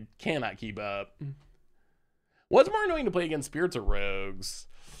 it cannot keep up. What's more annoying to play against Spirits or Rogues?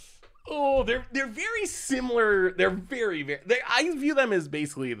 Oh, they're very similar. They're very I view them as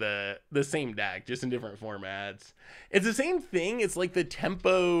basically the same deck, just in different formats. It's the same thing. It's like the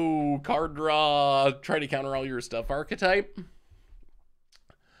tempo card draw, try to counter all your stuff archetype.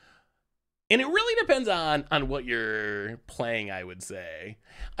 And it really depends on what you're playing, I would say.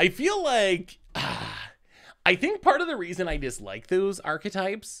 I feel like, I think part of the reason I dislike those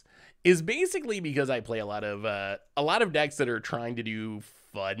archetypes is basically because I play a lot of decks that are trying to do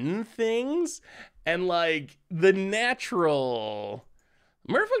fun things, and like the natural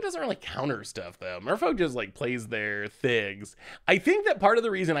Merfolk doesn't really counter stuff, though. Merfolk just, like, plays their things. I think that part of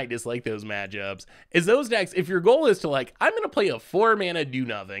the reason I dislike those matchups is those decks, if your goal is to, like, I'm going to play a 4-mana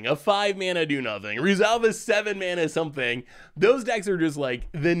do-nothing, a 5-mana do-nothing, resolve a 7-mana something, those decks are just, like,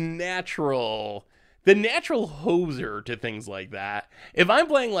 the natural hoser to things like that. If I'm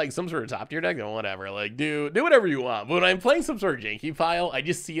playing, like, some sort of top-tier deck, then whatever, like, do whatever you want. But when I'm playing some sort of janky file, I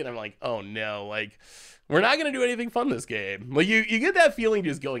just see it and I'm like, oh, no, like, we're not going to do anything fun this game. Like, you get that feeling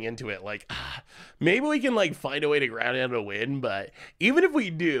just going into it, like, maybe we can, like, find a way to ground out a win, but even if we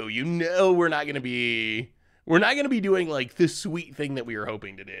do, you know we're not going to be doing, like, the sweet thing that we were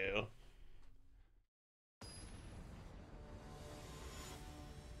hoping to do.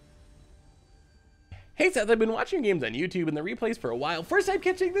 Hey Seth, I've been watching games on YouTube and the replays for a while. First time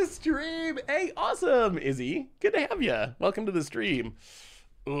catching this stream. Hey, awesome, Izzy. Good to have you. Welcome to the stream.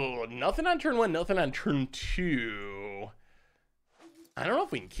 Oh, nothing on turn 1, nothing on turn 2. I don't know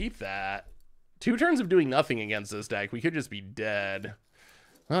if we can keep that. 2 turns of doing nothing against this deck, we could just be dead.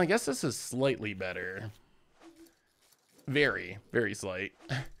 Well, I guess this is slightly better. Very, very slight.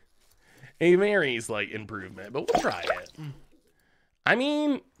 A very slight improvement, but we'll try it. I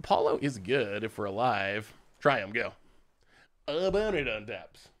mean, Paulo is good if we're alive. Try him, go. About it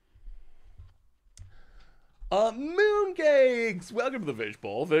untaps. Mooncakes! Welcome to the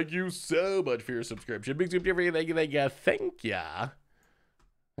Fishbowl. Thank you so much for your subscription. Big soup to everything. Thank you. Thank ya.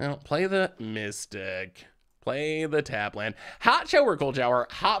 Now, play the Mystic. Play the Tapland. Hot shower, cold shower.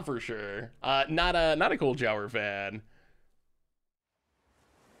 Hot for sure. Not a cold shower fan.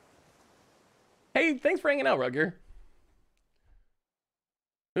 Hey, thanks for hanging out, Rugger.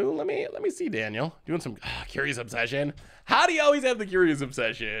 Ooh, let me see Daniel doing some Curious Obsession. How do you always have the Curious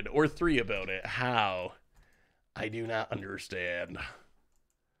Obsession or 3 about it? How? I do not understand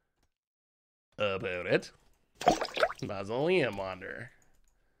about it. Mausoleum Wander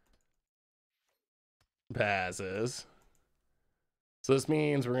passes. So this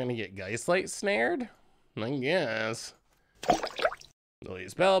means we're gonna get Geistlight snared, I guess. Lily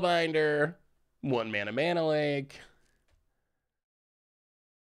Spellbinder, 1 mana Lake.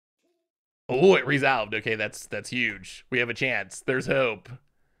 Oh, it resolved. Okay, that's huge. We have a chance. There's hope.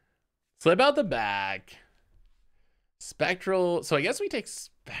 Slip out the back. Spectral. So I guess we take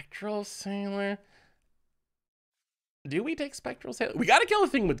Spectral Sailor. Do we take Spectral Sailor? We got to kill a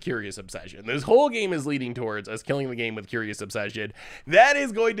thing with Curious Obsession. This whole game is leading towards us killing the game with Curious Obsession. That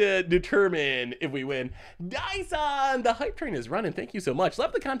is going to determine if we win. Dyson, the hype train is running. Thank you so much.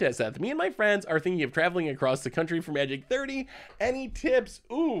 Love the contest, Seth. Me and my friends are thinking of traveling across the country for Magic 30. Any tips?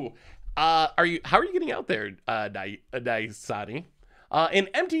 Ooh. How are you getting out there, Daisani? In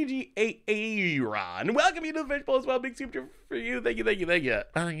MTG Arena. Welcome you to the Fishbowl as well. Big soup for you. Thank you.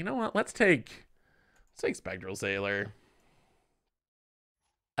 You know what? Let's take Spectral Sailor.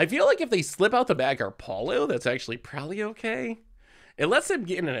 I feel like if they slip out the back our Paulo, that's actually probably okay. It lets them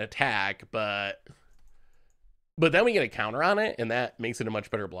get in an attack, but then we get a counter on it, and that makes it a much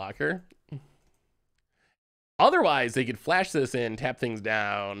better blocker. Otherwise, they could flash this in, tap things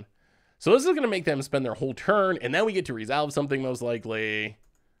down. So this is going to make them spend their whole turn, and then we get to resolve something most likely.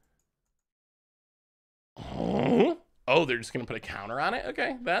 Oh, they're just going to put a counter on it?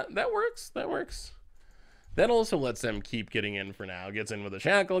 Okay, that works. That works. That also lets them keep getting in for now. Gets in with a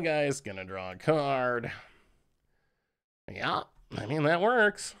Shackle Geist, going to draw a card. Yeah, I mean, that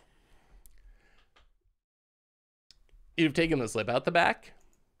works. You've taken the slip out the back.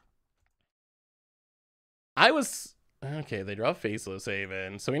 Okay, they draw Faceless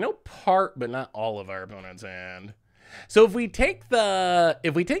Haven. So we know part, but not all of our opponent's hand. So if we take the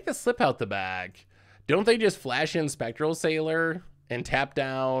slip out the back, don't they just flash in Spectral Sailor and tap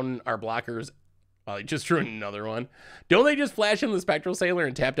down our blockers? Well, I just drew another one. Don't they just flash in the Spectral Sailor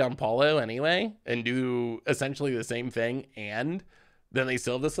and tap down Paulo anyway and do essentially the same thing, and then they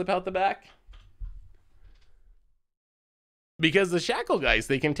still have the slip out the back? Because the Shackle Geist,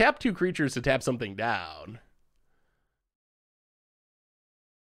 they can tap 2 creatures to tap something down.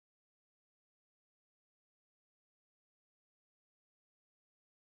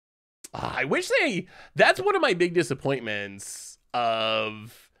 I wish that's one of my big disappointments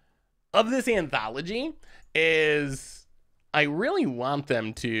of this anthology is I really want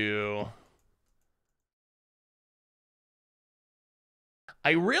them to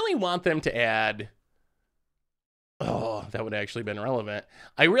add, oh, that would actually been relevant.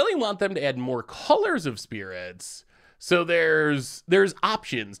 I really want them to add more colors of spirits. So there's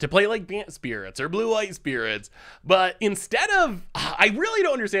options to play like Bant Spirits or Blue-White Spirits, but instead of, I really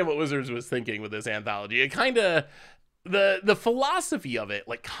don't understand what Wizards was thinking with this anthology. It kind of, the philosophy of it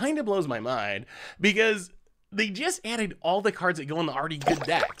like kind of blows my mind, because they just added all the cards that go in the already good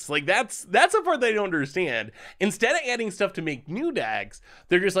decks. Like that's the part they don't understand. Instead of adding stuff to make new decks,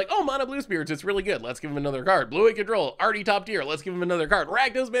 they're just like, oh, Mono Blue Spirits, it's really good. Let's give him another card. Blue-White Control, already top tier. Let's give him another card.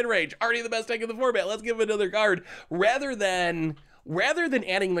 Rakdos Midrange, already the best deck in the format. Let's give him another card. Rather than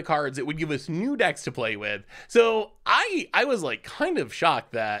adding the cards, it would give us new decks to play with. So I was like kind of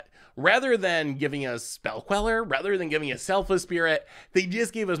shocked that rather than giving us Spell Queller, rather than giving us Selfless Spirit, they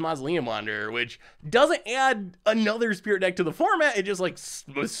just gave us Mausoleum Wanderer, which doesn't add another spirit deck to the format. It just like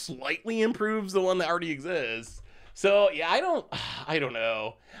slightly improves the one that already exists. So yeah, I don't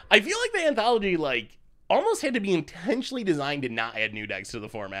know. I feel like the anthology like almost had to be intentionally designed to not add new decks to the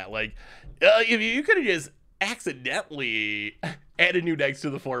format. Like if you could have just accidentally added new decks to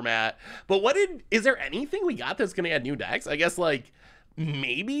the format. But is there anything we got that's going to add new decks? I guess like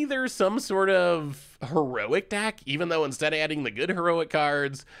maybe there's some sort of heroic deck, even though instead of adding the good heroic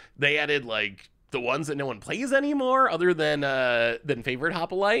cards, they added like the ones that no one plays anymore other than favorite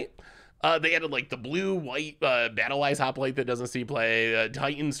Hoplite. They added like the blue, white, Battle-Wise Hoplite that doesn't see play,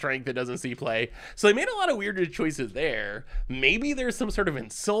 Titan Strength that doesn't see play. So they made a lot of weird choices there. Maybe there's some sort of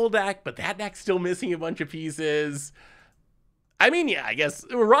Ensoul deck, but that deck's still missing a bunch of pieces. I mean, yeah, I guess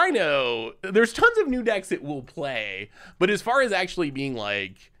Rhino, there's tons of new decks it will play, but as far as actually being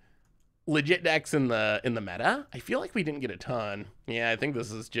like legit decks in the meta, I feel like we didn't get a ton. Yeah, I think this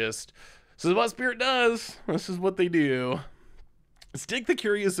is what Spirit does. This is what they do. Stick the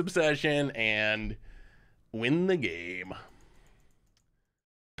Curious Obsession and win the game.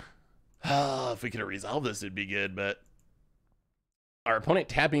 If we could have resolved this, it'd be good, but our opponent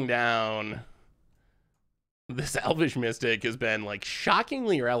tapping down this Elvish Mystic has been like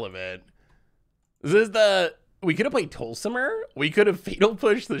shockingly relevant. We could have played Tolsimer. We could have Fatal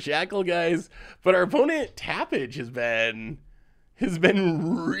Pushed the Shackle guys, but our opponent tappage has been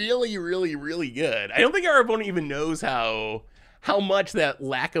really, really, really good. I don't think our opponent even knows how much that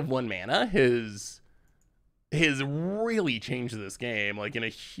lack of 1 mana has really changed this game, like in a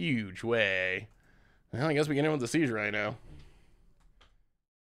huge way. Well, I guess we get in with the Siege Rhino.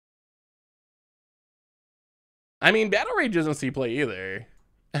 I mean, Battle Rage doesn't see play either.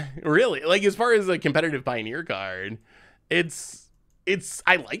 Really, like as far as a competitive Pioneer card,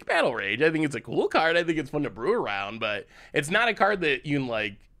 I like Battle Rage. I think it's a cool card. I think it's fun to brew around, but it's not a card that you can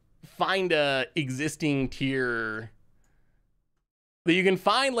like find a existing tier. That you can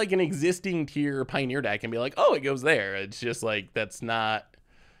find like an existing tier Pioneer deck and be like, oh, it goes there. It's just like that's not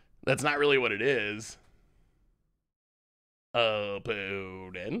really what it is.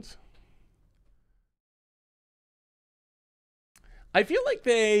 Opponent. I feel like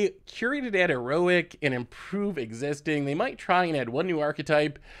they curated at heroic and improve existing. They might try and add 1 new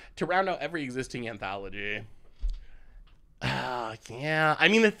archetype to round out every existing anthology. Yeah. I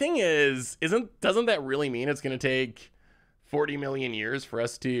mean, the thing is, doesn't that really mean it's going to take 40 million years for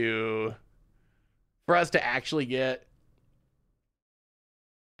us to actually get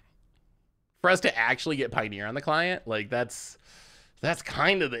Pioneer on the client? Like that's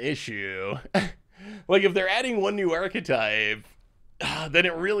kind of the issue. Like if they're adding 1 new archetype, then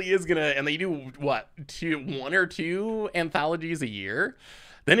it really is gonna, and they do what, 1 or 2 anthologies a year,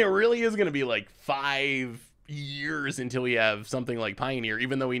 then it really is gonna be like 5 years until we have something like Pioneer,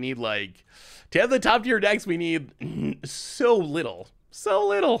 even though we need like, to have the top tier decks, we need so little.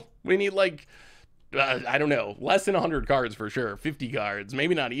 We need like, I don't know, less than 100 cards for sure, 50 cards,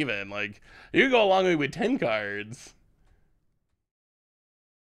 maybe not even. Like, you could go a long way with 10 cards.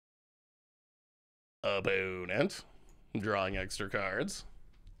 Opponent. Drawing extra cards.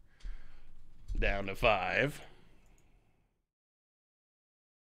 Down to 5.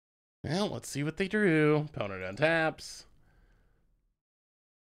 Well, let's see what they drew. Opponent untaps.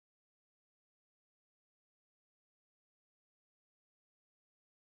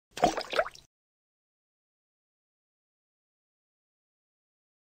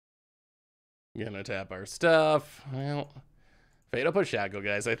 Gonna tap our stuff. Well, Fatal Push Shackle,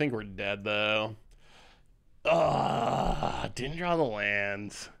 guys. I think we're dead, though. Didn't draw the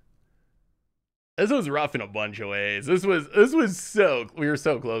lands. This was rough in a bunch of ways. We were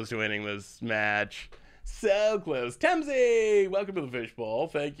so close to winning this match. So close. Temsey, welcome to the fishbowl.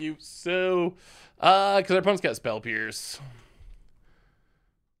 Thank you. So, because our opponent's got Spell Pierce.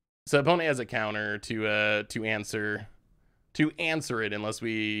 So opponent has a counter to answer it unless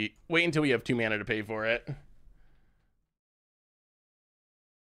we wait until we have 2 mana to pay for it.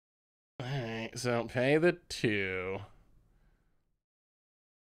 Alright, so pay the 2.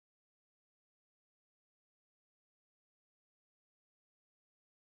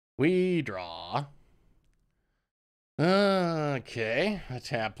 We draw. Okay, a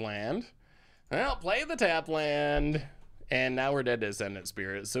tap land. Well, play the tap land. And now we're dead to Ascendant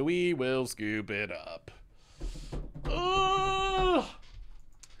Spirit, so we will scoop it up.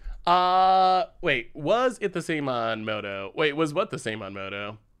 Wait, was it the same on Moto? Wait, was what the same on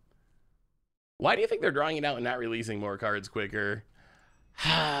Moto? Why do you think they're drawing it out and not releasing more cards quicker?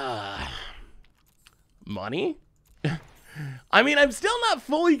 Money? I mean, I'm still not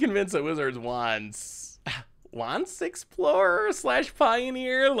fully convinced that Wizards wants Explorer /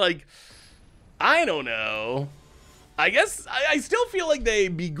 Pioneer. Like, I don't know. I guess I still feel like they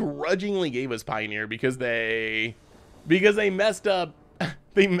begrudgingly gave us Pioneer because they messed up.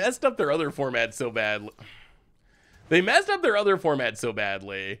 They messed up their other format so badly. They messed up their other format so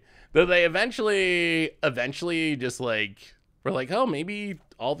badly that they eventually just like were like, oh, maybe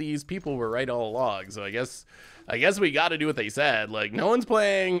all these people were right all along. So I guess we got to do what they said. Like, no one's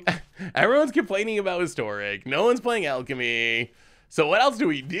playing. Everyone's complaining about Historic. No one's playing Alchemy. So what else do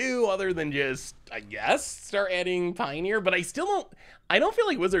we do other than just, I guess, start adding Pioneer? But I don't feel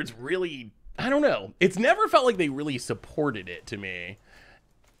like Wizards really, I don't know. It's never felt like they really supported it to me.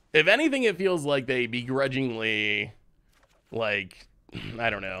 If anything, it feels like they begrudgingly, like, I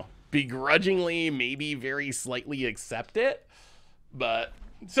don't know, begrudgingly, maybe very slightly accept it. But,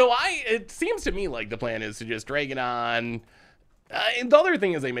 so it seems to me like the plan is to just drag it on. And the other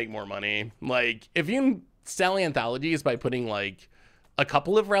thing is they make more money. Like, if you sell anthologies by putting, like, a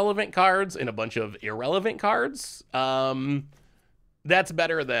couple of relevant cards and a bunch of irrelevant cards, that's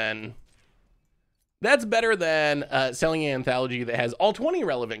better than selling an anthology that has all 20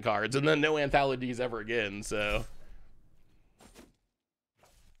 relevant cards and then no anthologies ever again. So,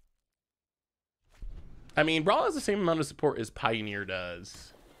 I mean, Brawl has the same amount of support as Pioneer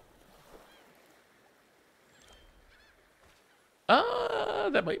does.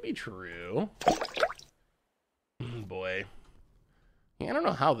 That might be true. Boy. Yeah, I don't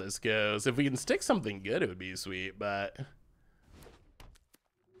know how this goes. If we can stick something good, it would be sweet, but...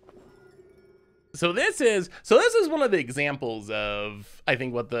 So this is one of the examples of, I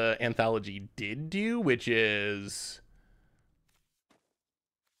think, what the anthology did do, which is...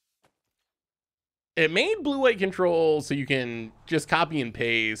 It made blue-white control so you can just copy and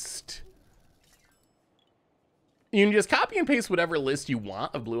paste... You can just copy and paste whatever list you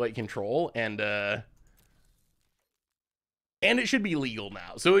want of blue-white control, and it should be legal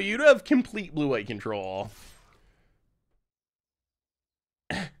now. So you'd have complete blue-white control.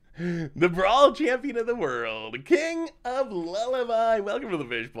 The Brawl champion of the world, King of Lullaby. Welcome to the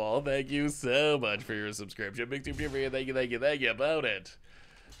Fishbowl. Thank you so much for your subscription. Big Super for you. Thank you about it.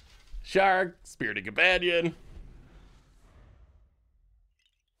 Shark, Spirited Companion.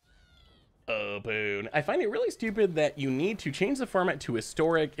 Open. I find it really stupid that you need to change the format to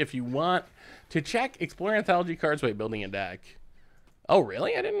historic if you want to check Explorer Anthology cards by building a deck. Oh,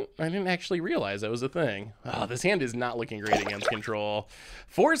 really? I didn't actually realize that was a thing. Oh, this hand is not looking great against control.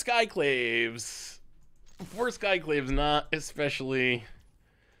 4 Skyclaves. 4 Skyclaves not especially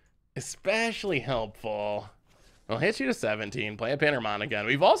helpful. I'll hit you to 17. Play a Panharmonicon.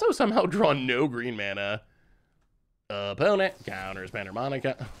 We've also somehow drawn no green mana. Opponent counters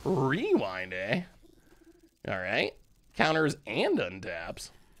Panharmonicon. Rewind, eh? All right. Counters and untaps.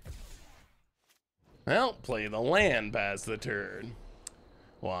 Well, play the land past the turn.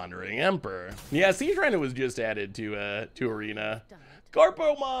 Wandering Emperor. Yeah, Siege Rhino was just added to Arena.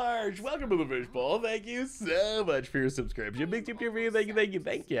 Corpo March, welcome to the Fishbowl. Thank you so much for your subscription. Big tip for you.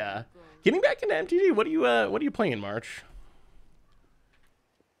 Thank you. Getting back into MTG. What are you playing, March?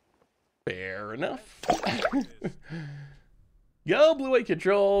 Fair enough. Go blue-white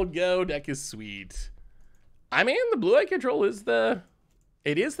control. Go, deck is sweet. I mean, the blue-white control is the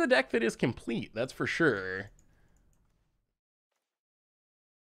deck that is complete. That's for sure.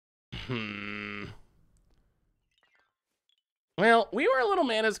 Well, we were a little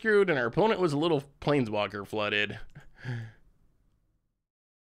mana screwed and our opponent was a little planeswalker flooded.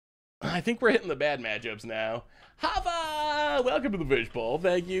 I think we're hitting the bad matchups now. Hava! Welcome to the Fishbowl.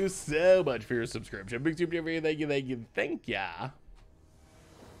 Thank you so much for your subscription. Big super for you. Thank ya.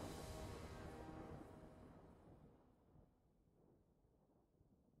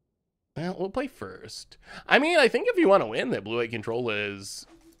 Well, we'll play first. I mean, I think if you want to win, that blue-white control is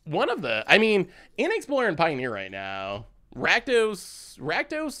one of the... I mean, in Explorer and Pioneer right now,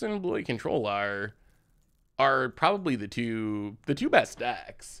 Rakdos and blue-white control are probably the two best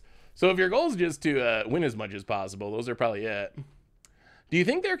decks. So if your goal is just to win as much as possible, those are probably it. Do you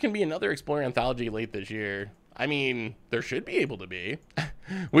think there can be another Explorer Anthology late this year? I mean, there should be able to be.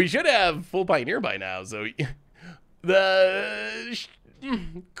 We should have full Pioneer by now, so...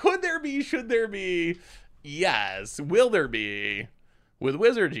 Could there be? Should there be? Yes. Will there be? With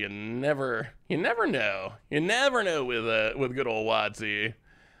Wizards, you never know. You never know with good old Watsy.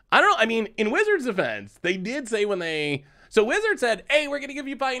 I don't know. I mean, in Wizards' defense, they did say when they... So Wizards said, hey, we're going to give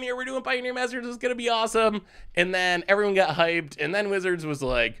you Pioneer. We're doing Pioneer Masters. It's going to be awesome. And then everyone got hyped. And then Wizards was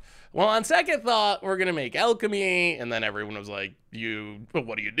like, well, on second thought, we're going to make Alchemy. And then everyone was like,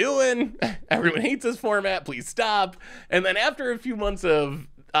 what are you doing? Everyone hates this format. Please stop. And then after a few months of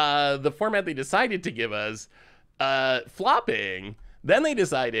the format they decided to give us flopping, then they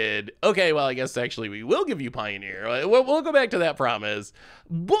decided, okay, well, I guess actually we will give you Pioneer. We'll go back to that promise.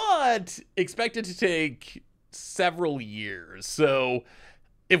 But expect it to take several years. So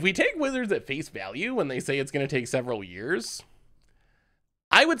if we take Wizards at face value when they say it's going to take several years,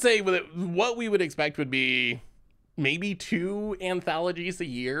 I would say what we would expect would be maybe 2 anthologies a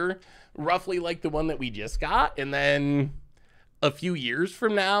year, roughly like the one that we just got. And then a few years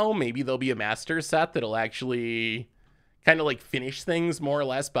from now, maybe there'll be a master set that'll actually kind of like finish things more or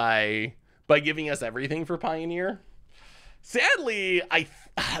less by giving us everything for Pioneer. Sadly,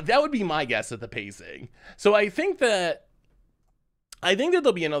 that would be my guess at the pacing. So I think that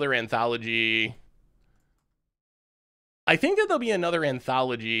there'll be another anthology. I think that there'll be another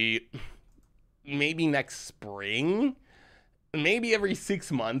anthology maybe next spring, maybe every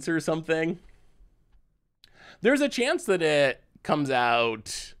 6 months or something. There's a chance that it comes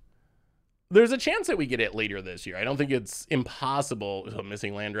out. There's a chance that we get it later this year. I don't think it's impossible. Oh,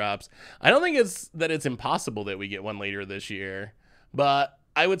 missing land drops. I don't think it's impossible that we get one later this year, but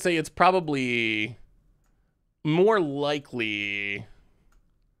I would say it's probably more likely.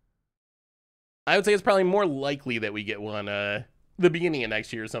 I would say it's probably more likely that we get one the beginning of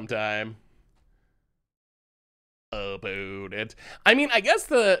next year sometime. About it. I mean, I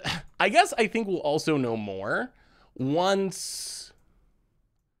think we'll also know more once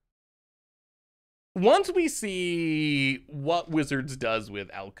we see what Wizards does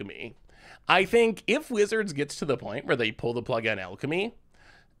with alchemy. I think if Wizards gets to the point where they pull the plug on alchemy,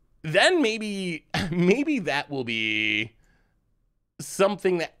 then maybe that will be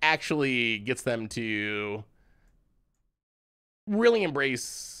something that actually gets them to really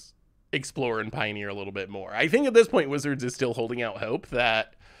embrace Explorer and Pioneer a little bit more. I think at this point, Wizards is still holding out hope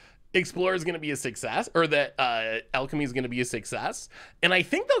that Explorer is going to be a success, or that Alchemy is going to be a success. And I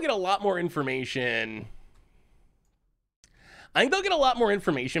think they'll get a lot more information. I think they'll get a lot more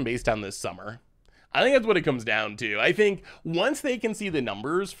information based on this summer. I think that's what it comes down to. I think once they can see the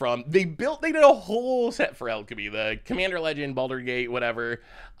numbers from, they did a whole set for Alchemy, the Commander Legend, Baldur's Gate, whatever.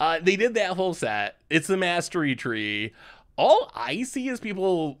 They did that whole set. It's the mastery tree. All I see is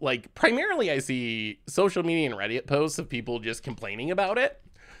people, like, primarily I see social media and Reddit posts of people just complaining about it.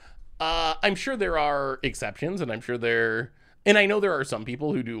 I'm sure there are exceptions, and I know there are some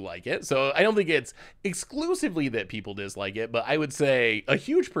people who do like it, so I don't think it's exclusively that people dislike it, but I would say a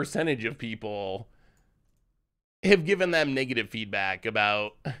huge percentage of people have given them negative feedback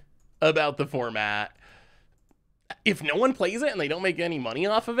about the format. If no one plays it and they don't make any money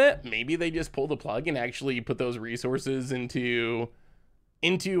off of it, maybe they just pull the plug and actually put those resources into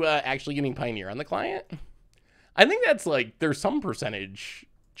actually getting Pioneer on the client. I think that's, like, there's some percentage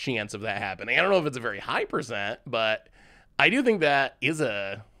chance of that happening. I don't know if it's a very high percent, but I do think that is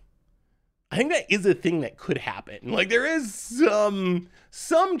a thing that could happen. Like, there is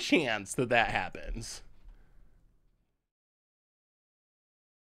some chance that happens.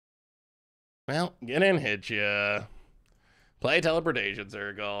 Well, get in, hit ya. Play teleportation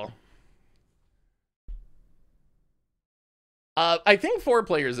circle. I think 4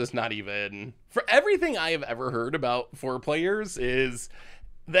 players is not even, for everything I have ever heard about 4 players is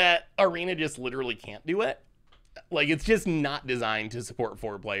that Arena just literally can't do it. Like, it's just not designed to support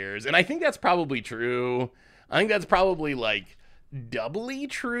 4 players. And I think that's probably true. I think that's probably, like, doubly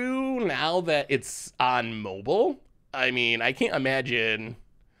true now that it's on mobile. I mean, I can't imagine,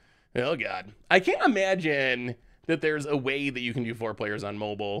 oh God, I can't imagine that there's a way that you can do 4 players on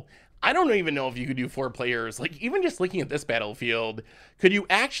mobile. I don't even know if you could do 4 players. Like, even just looking at this battlefield, could you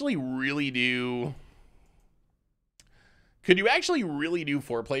actually really do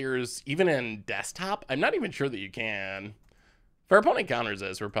 4 players even in desktop? I'm not even sure that you can. If our opponent counters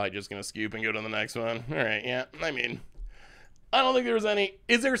this, we're probably just going to scoop and go to the next one. All right, yeah. I mean, I don't think there's any.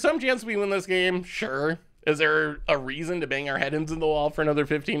 Is there some chance we win this game? Sure. Is there a reason to bang our head into the wall for another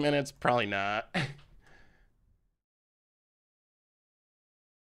 15 minutes? Probably not.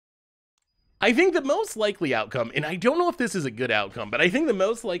 I think the most likely outcome, and I don't know if this is a good outcome, but I think the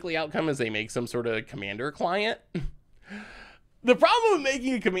most likely outcome is they make some sort of Commander client. The problem with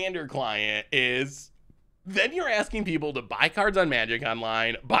making a Commander client is then you're asking people to buy cards on Magic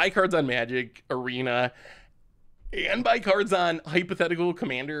Online, buy cards on Magic Arena, and buy cards on hypothetical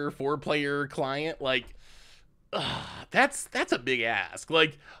Commander 4-player client. Like, that's a big ask.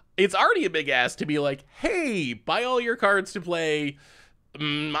 Like, it's already a big ask to be like, hey, buy all your cards to play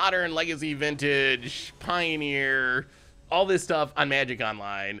Modern, Legacy, Vintage, Pioneer, all this stuff on Magic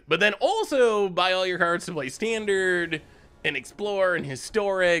Online, but then also buy all your cards to play Standard and Explore and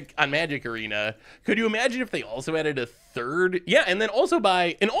Historic on Magic Arena. Could you imagine if they also added a third? Yeah, and then also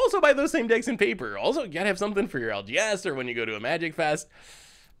buy those same decks in paper. Also, you gotta have something for your LGS or when you go to a Magic Fest.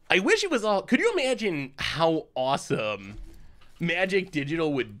 I wish it was all. Could you imagine how awesome Magic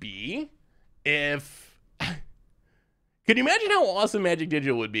Digital would be if? Could you imagine how awesome Magic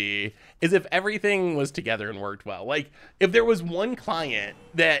Digital would be is if everything was together and worked well? Like, if there was one client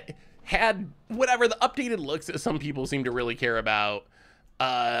that had whatever the updated looks that some people seem to really care about,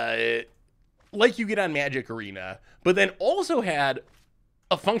 like you get on Magic Arena, but then also had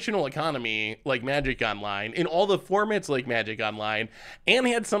a functional economy like Magic Online in all the formats like Magic Online, and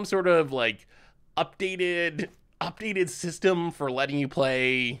had some sort of like updated system for letting you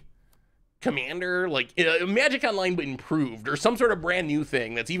play Commander, like Magic Online but improved, or some sort of brand new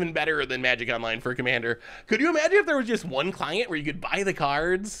thing that's even better than Magic Online for Commander. Could you imagine if there was just one client where you could buy the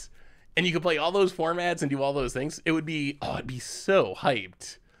cards and you could play all those formats and do all those things? It would be, oh, it'd be so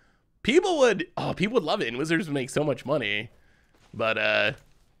hyped. People would love it, and Wizards would make so much money. But I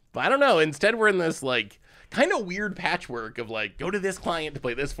don't know. Instead, we're in this like kind of weird patchwork of like, go to this client to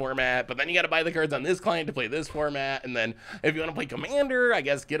play this format, but then you got to buy the cards on this client to play this format. And then if you want to play Commander, I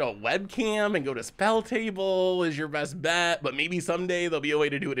guess get a webcam and go to Spell Table is your best bet. But maybe someday there'll be a way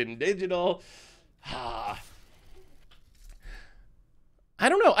to do it in digital. I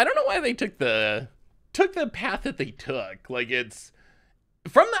don't know. I don't know why they took the path that they took. Like, it's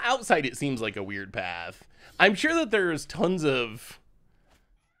from the outside, it seems like a weird path. I'm sure that there's tons of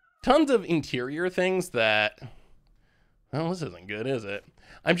interior things that, well, this isn't good, is it?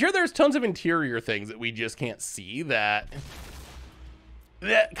 I'm sure there's tons of interior things that we just can't see that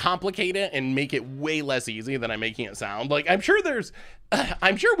complicate it and make it way less easy than I'm making it sound. Like, I'm sure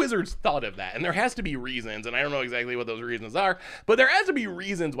Wizards thought of that, and there has to be reasons, and I don't know exactly what those reasons are, but there has to be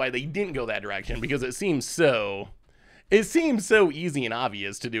reasons why they didn't go that direction, because it seems so easy and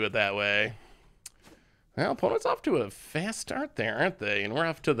obvious to do it that way. Well, opponent's off to a fast start there, aren't they? And we're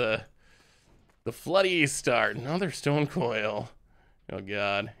off to the floody start. Another Stone Coil. Oh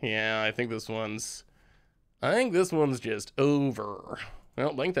god. Yeah, I think this one's just over.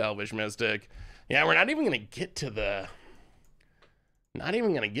 Well, Blink the Elvish Mystic. Yeah, we're not even gonna get to the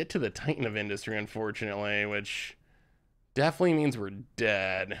Titan of Industry, unfortunately, which definitely means we're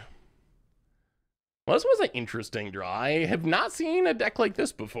dead. Well, this was an interesting draw. I have not seen a deck like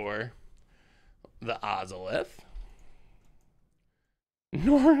this before. The Ozolith.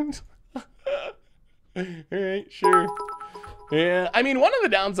 Norns. Alright, sure. Yeah, I mean, one of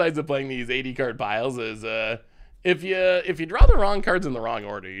the downsides of playing these 80 card piles is if you draw the wrong cards in the wrong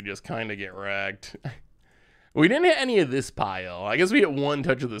order, you just kind of get wrecked. We didn't hit any of this pile. I guess we hit one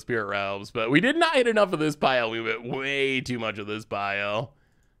touch of the Spirit Realms, but we did not hit enough of this pile. We hit way too much of this pile.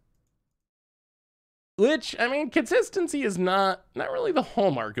 Which, I mean, consistency is not really the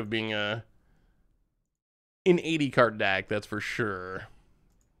hallmark of being an 80 card deck, that's for sure.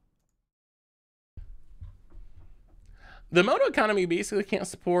 The Moto economy basically can't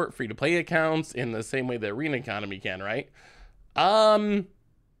support free-to-play accounts in the same way the Arena economy can, right?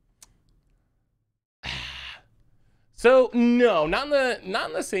 So no, not in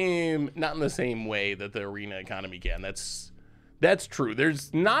the same way that the Arena economy can. That's true.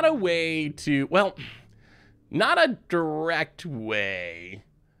 There's not a way to, well, not a direct way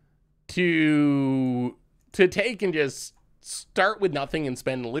to take and just start with nothing and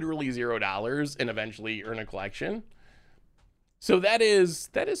spend literally $0 and eventually earn a collection. So that is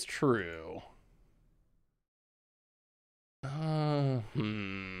true. Yeah,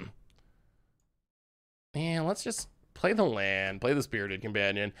 let's just play the land, play the Spirited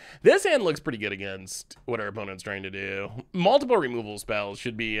Companion. This hand looks pretty good against what our opponent's trying to do. Multiple removal spells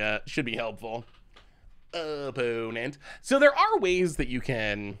should be helpful. Opponent. So there are ways that you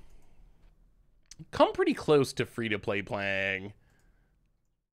can come pretty close to free-to-play playing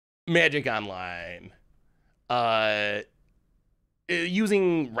Magic Online.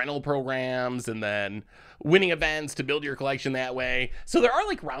 Using rental programs and then winning events to build your collection that way. So there are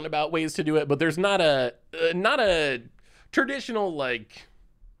like roundabout ways to do it, but there's not a traditional like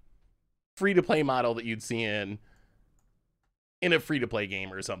free-to-play model that you'd see in a free-to-play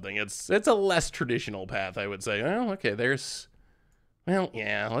game or something. It's a less traditional path, I would say. Oh, okay, well,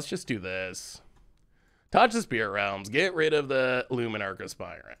 yeah, let's just do this. Touch the Spirit Realms, get rid of the Luminarch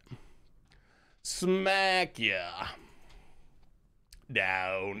Aspirant. Smack ya.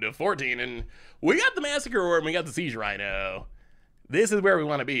 Down to 14, and we got the Massacre Orb and we got the Siege Rhino. This is where we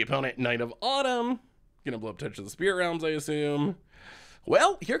want to be. Opponent, Knight of Autumn. Gonna blow up Touch of the Spirit Realms, I assume.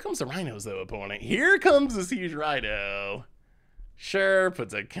 Well, here comes the Rhinos, though, opponent. Here comes the Siege Rhino. Sure,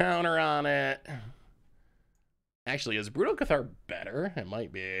 puts a counter on it. Actually, is Brutal Cathar better? It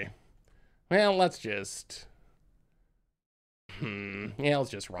might be. Well, let's just... yeah,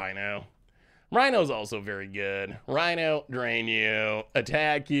 let's just Rhino. Rhino's also very good. Rhino, drain you,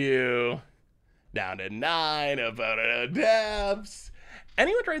 attack you. Down to 9, opponent adapts.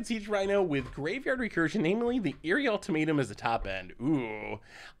 Anyone tried Siege Rhino with Graveyard Recursion, namely the Eerie Ultimatum as a top end? Ooh,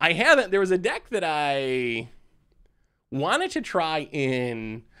 I haven't. There was a deck that I wanted to try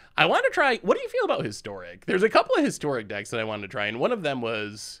in... what do you feel about Historic? There's a couple of Historic decks that I wanted to try, and one of them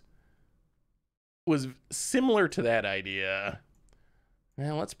was similar to that idea.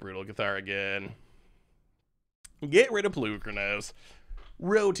 Well, let's Brutal Cathar again. Get rid of Pelukrinos.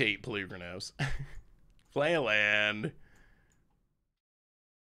 Rotate Pelukrinos. Play a land.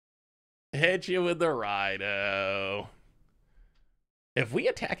 Hit you with the Rhino. If we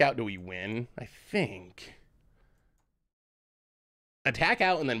attack out, do we win? I think. Attack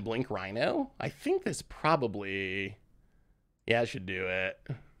out and then blink Rhino? I think this probably... Yeah, I should do it.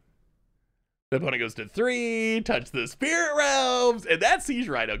 The opponent goes to 3, touch the Spirit Realms, and that Siege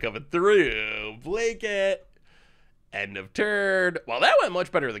Rhino coming through. Blink it. End of turn. Well, that went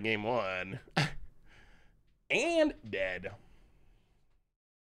much better than game 1. And dead.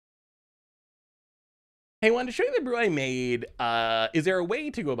 Hey, wanted to show you the brew I made. Is there a way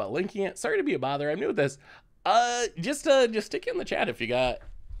to go about linking it? Sorry to be a bother. I'm new with this. Just stick it in the chat if you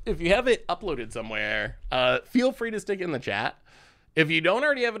have it uploaded somewhere. Feel free to stick it in the chat. If you don't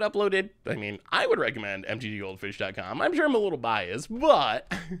already have it uploaded, I mean, I would recommend mtggoldfish.com. I'm sure I'm a little biased,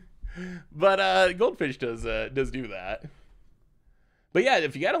 but Goldfish does do that. But yeah,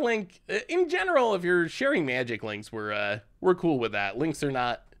 if you got a link, in general, if you're sharing Magic links, we're cool with that. Links are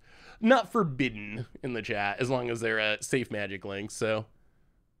not forbidden in the chat as long as they're safe Magic links. So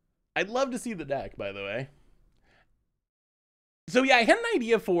I'd love to see the deck, by the way. So yeah, I had an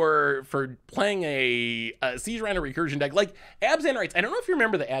idea for playing a Siege Rhino recursion deck, like Abzan Rights. I don't know if you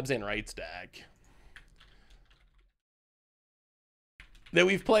remember the Abzan Rights deck that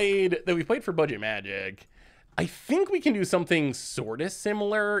we've played for Budget Magic. I think we can do something sort of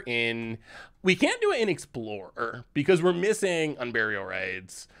similar in... We can't do it in Explorer because we're missing Unburial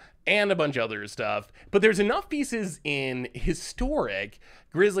Rights and a bunch of other stuff. But there's enough pieces in Historic,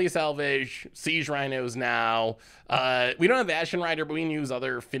 Grizzly Salvage, Siege Rhinos now. We don't have Ashen Rider, but we can use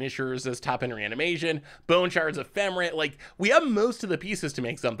other finishers as top end reanimation. Bone Shards, Ephemerate. Like, we have most of the pieces to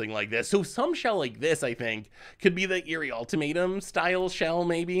make something like this. So some shell like this, I think, could be the Eerie Ultimatum style shell,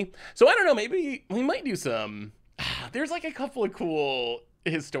 maybe. So I don't know, maybe we might do some... There's like a couple of cool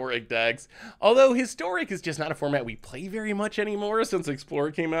Historic decks, although Historic is just not a format we play very much anymore since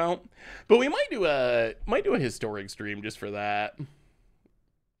Explorer came out. But we might do a Historic stream just for that.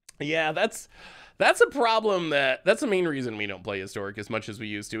 Yeah, that's a problem. That's the main reason we don't play Historic as much as we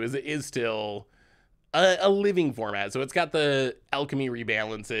used to, is it is still a living format. So it's got the alchemy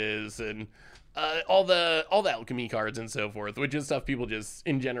rebalances and all the alchemy cards and so forth, which is stuff people just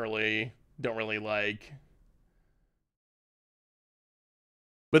in generally don't really like.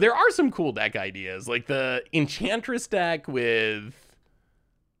 But there are some cool deck ideas, like the Enchantress deck with...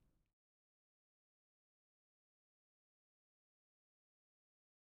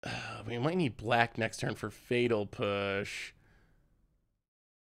 we might need black next turn for Fatal Push.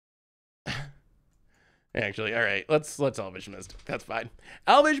 Actually, all right, let's Elvish Mystic. That's fine.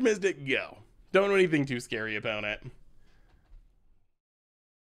 Elvish Mystic, go. Don't do anything too scary, opponent.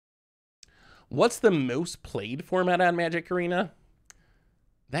 What's the most played format on Magic Arena?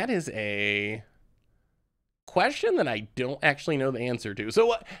 That is a question that I don't actually know the answer to.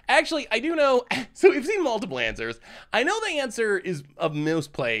 So actually, I do know. So we've seen multiple answers. I know the answer is of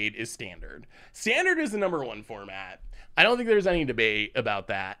most played is Standard. Standard is the #1 format. I don't think there's any debate about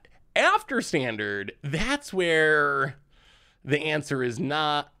that. After Standard, that's where the answer is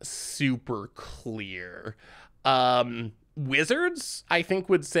not super clear. Wizards, I think,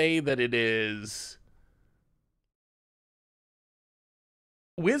 would say that it is...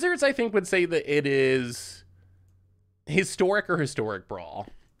 Wizards, I think, would say that it is Historic or Historic Brawl.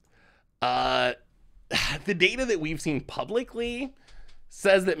 The data that we've seen publicly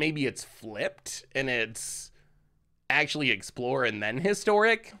says that maybe it's flipped and it's actually Explore and then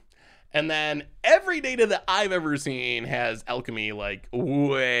Historic. And then every data that I've ever seen has Alchemy like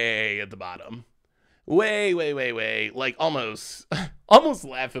way at the bottom. Way, like almost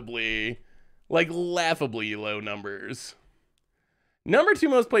laughably low numbers. #2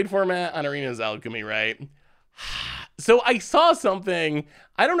 most played format on Arena is Alchemy, right? So I saw something,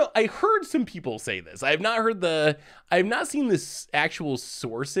 I don't know, I heard some people say this. I have not seen the actual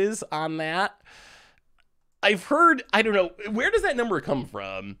sources on that. I've heard, I don't know, where does that number come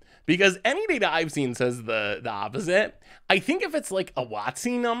from? Because any data I've seen says the opposite. I think if it's like a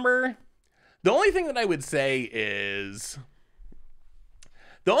WotC number, the only thing that I would say is,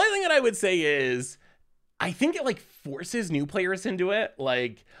 I think it like forces new players into it.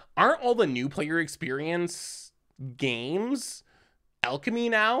 Like, aren't all the new player experience games Alchemy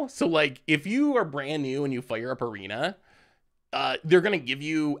now? So like, if you are brand new and you fire up Arena, they're gonna give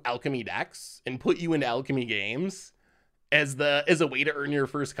you Alchemy decks and put you into Alchemy games as a way to earn your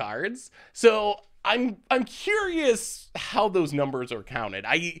first cards. So I'm curious how those numbers are counted.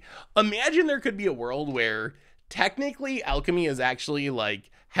 I imagine there could be a world where technically alchemy is actually like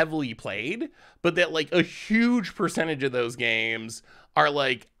heavily played, but that like a huge percentage of those games are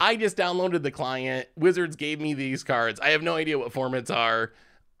like, I just downloaded the client, Wizards gave me these cards, I have no idea what formats are,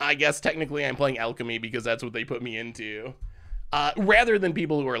 I guess technically I'm playing alchemy because that's what they put me into, rather than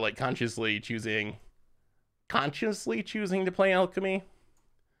people who are like consciously choosing to play alchemy.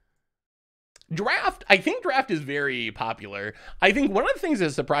 Draft, I think draft is very popular. I think one of the things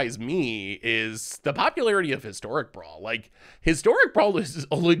that surprised me is the popularity of Historic Brawl. Like, Historic Brawl is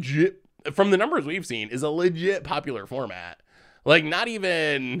a legit, from the numbers we've seen, is a legit popular format. Like, not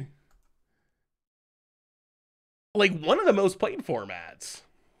even, like, one of the most played formats.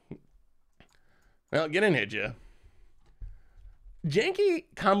 Well, get in, hit ya. Janky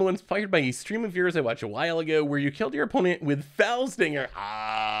combo inspired by a stream of yours I watched a while ago where you killed your opponent with Fellstinger.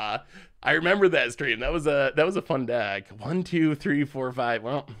 Ah, I remember that stream. That was a fun deck. 1, 2, 3, 4, 5.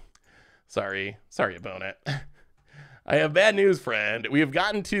 Well, sorry, opponent. I have bad news, friend. We have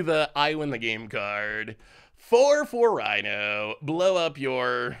gotten to the I win the game card. 4 for Rhino. Blow up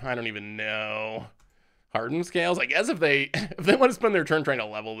your, I don't even know, hardened scales. I guess if they want to spend their turn trying to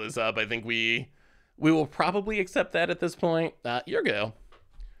level this up, I think we will probably accept that at this point. Your go.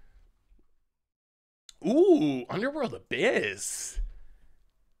 Ooh, Underworld Abyss.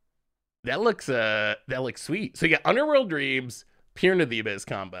 That looks sweet. So you got Underworld Dreams, Peer into the Abyss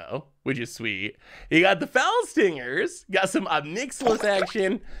combo, which is sweet. You got the Foul Stingers, got some Obnixilis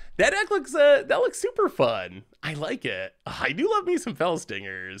action. That deck looks super fun. I like it. I do love me some Foul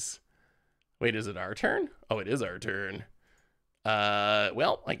Stingers. Wait, is it our turn? Oh, it is our turn.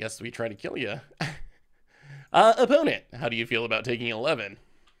 Well, I guess we try to kill you. Opponent, how do you feel about taking 11?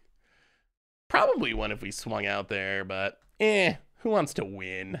 Probably one if we swung out there, but who wants to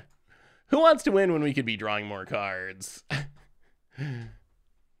win? Who wants to win when we could be drawing more cards?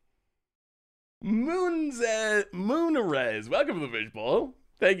 Moonrez, welcome to the fishbowl.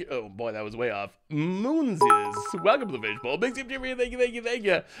 Thank you. Oh boy, that was way off. Moonses, welcome to the fishbowl. Big Steve Jimmy, thank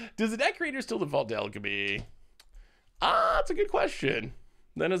you. Does the deck creator still default to alchemy? That's a good question.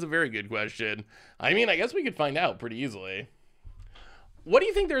 That is a very good question. I mean, I guess we could find out pretty easily. What do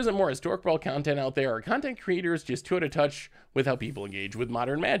you think there isn't more Historic Brawl content out there? Are content creators just too out of touch with how people engage with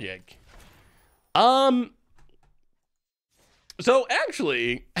modern Magic? So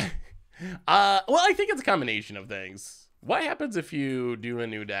actually, well, I think it's a combination of things. What happens if you do a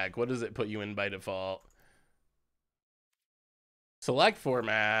new deck? What does it put you in by default? Select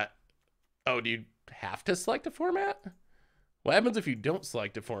format. Oh, do you have to select a format? What happens if you don't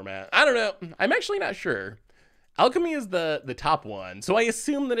select a format? I don't know. I'm actually not sure. Alchemy is the top one, so I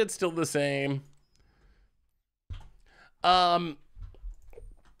assume that it's still the same.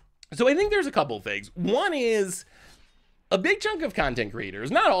 So I think there's a couple things. One is a big chunk of content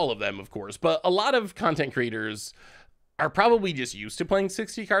creators, not all of them, of course, but a lot of content creators are probably just used to playing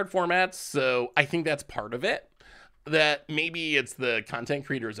 60 card formats. So I think that's part of it, that maybe it's the content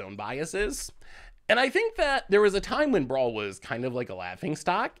creator's own biases. And I think that there was a time when Brawl was kind of like a laughing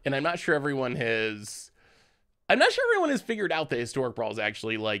stock, and I'm not sure everyone has figured out that Historic Brawl is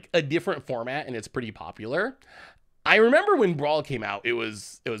actually like a different format and it's pretty popular. I remember when Brawl came out, it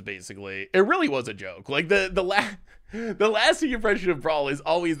really was a joke. Like the lasting impression of Brawl is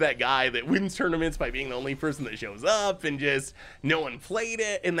always that guy that wins tournaments by being the only person that shows up, and just no one played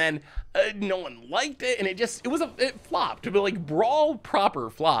it, and then no one liked it, and it flopped. But like Brawl proper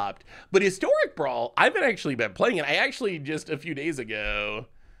flopped. But Historic Brawl, I've actually been playing it. I actually just a few days ago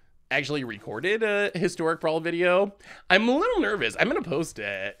actually recorded a Historic Brawl video. I'm a little nervous. I'm gonna post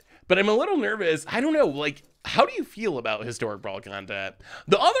it, but I'm a little nervous. I don't know, like, how do you feel about Historic Brawl content?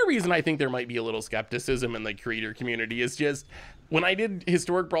 The other reason I think there might be a little skepticism in the creator community is just when I did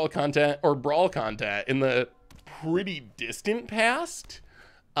Historic Brawl content or Brawl content in the pretty distant past,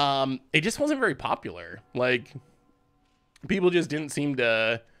 it just wasn't very popular. Like, people just didn't seem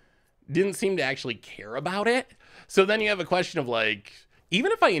to actually care about it. So then you have a question of like,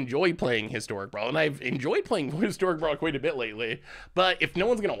 even if I enjoy playing Historic Brawl, and I've enjoyed playing Historic Brawl quite a bit lately, but if no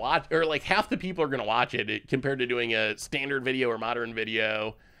one's going to watch, or like half the people are going to watch it compared to doing a standard video or modern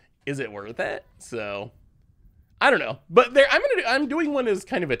video, is it worth it? So I don't know, but I'm doing one as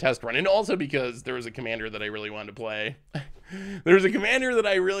kind of a test run. And also because there was a commander that I really wanted to play. There's a commander that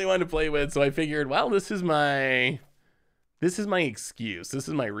I really wanted to play with. So I figured, well, this is my excuse. This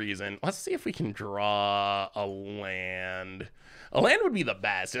is my reason. Let's see if we can draw a land. A land would be the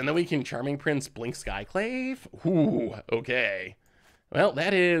best, and then we can Charming Prince, Blink Skyclave. Ooh, okay. Well,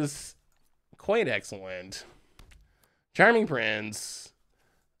 that is quite excellent. Charming Prince,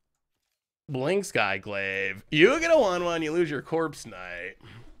 Blink Skyclave. You get a 1/1, you lose your Corpse Knight.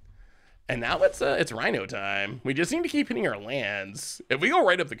 And now it's Rhino time. We just need to keep hitting our lands. If we go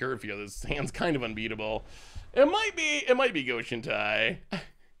right up the curve here, this hand's kind of unbeatable. It might be Goshen Tai.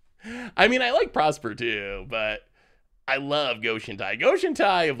 I mean, I like Prosper too, but I love Goshen Tai. Goshen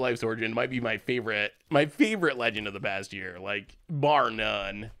Tai of Life's Origin might be my favorite legend of the past year, like bar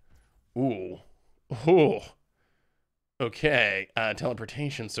none. Ooh. Oh. Okay.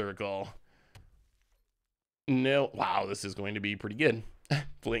 Teleportation Circle. No. Wow, this is going to be pretty good.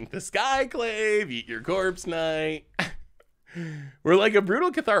 Blink the Skyclave, eat your corpse knight. We're like a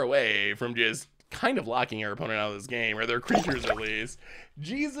brutal Cathar away from just kind of locking our opponent out of this game, or their creatures at least.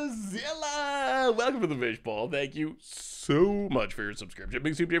 Jesus Zilla! Welcome to the Fishbowl. Thank you so much for your subscription.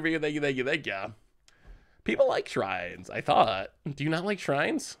 Big super for you. Thank you. People like shrines, I thought. Do you not like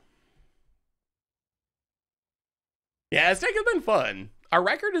shrines? Yeah, this deck has been fun. Our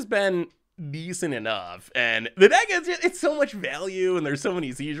record has been decent enough, and the deck is just, it's so much value, and there's so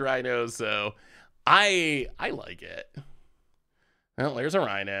many Siege Rhinos, so I like it. Well, there's a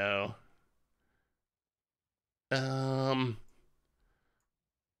Rhino.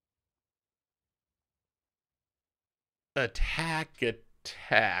 Attack.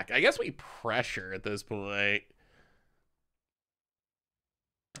 I guess we pressure at this point.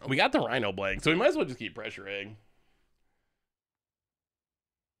 We got the Rhino blank, so we might as well just keep pressuring.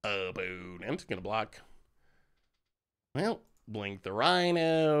 Opponent gonna block. Well, blink the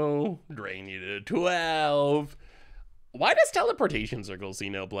Rhino, drain you to 12. Why does Teleportation Circle see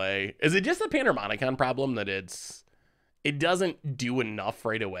no play? Is it just the Panharmonicon problem that it doesn't do enough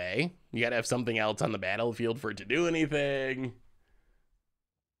right away? You gotta have something else on the battlefield for it to do anything.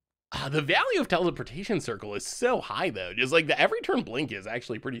 The value of Teleportation Circle is so high though. Just like the every turn blink is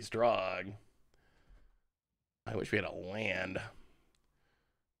actually pretty strong. I wish we had a land.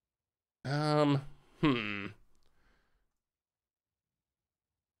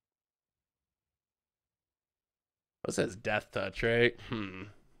 What says Death Touch, right?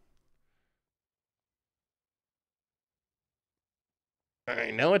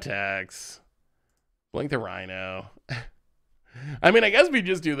 Alright, no attacks. Blink the Rhino. I mean, I guess we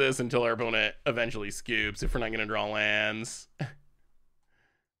just do this until our opponent eventually scoops if we're not going to draw lands.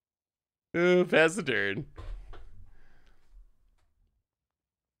 Pass the turn.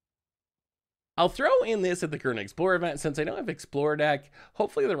 I'll throw in this at the current Explorer event since I don't have Explorer deck.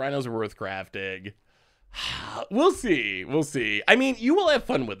 Hopefully the Rhinos are worth crafting. We'll see. I mean, you will have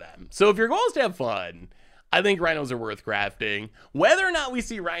fun with them. So if your goal is to have fun, I think Rhinos are worth crafting. Whether or not we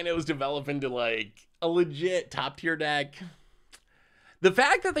see Rhinos develop into like a legit top tier deck, the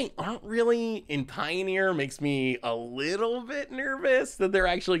fact that they aren't really in Pioneer makes me a little bit nervous that they're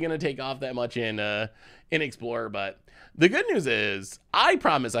actually going to take off that much in Explorer. But the good news is I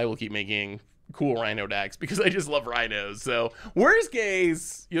promise I will keep making cool Rhino decks because I just love Rhinos. So worst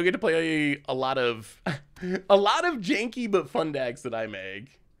case, you'll get to play a lot of janky but fun decks that I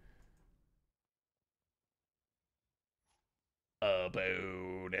make.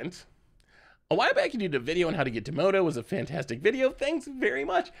 Opponent. A while back you did a video on how to get to Moto. It was a fantastic video. Thanks very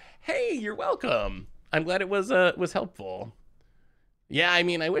much. Hey, you're welcome. I'm glad it was helpful. Yeah, I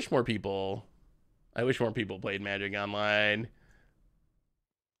mean, I wish more people played Magic Online.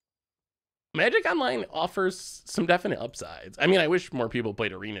 Magic Online offers some definite upsides. I mean, I wish more people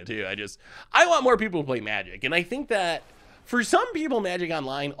played Arena too. I want more people to play Magic. And I think that for some people, Magic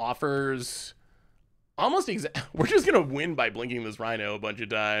Online offers almost we're just going to win by blinking this Rhino a bunch of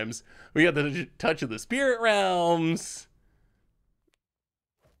times. We got the touch of the Spirit Realms.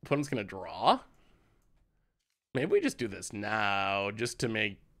 Opponent's going to draw. Maybe we just do this now just to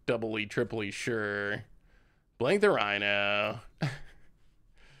make doubly, triply sure. Blink the Rhino.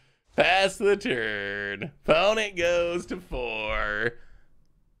 Pass the turn. Opponent goes to 4.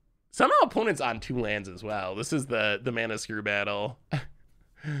 Somehow opponent's on 2 lands as well. This is the mana screw battle.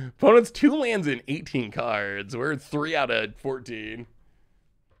 Opponent's 2 lands in 18 cards. We're 3 out of 14.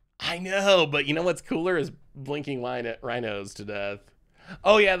 I know, but you know what's cooler is blinking Rhinos to death.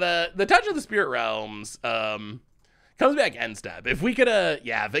 Oh yeah, the touch of the Spirit Realms comes back end step. If we could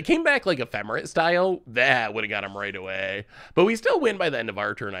if it came back like Ephemerate style, that would have got him right away. But we still win by the end of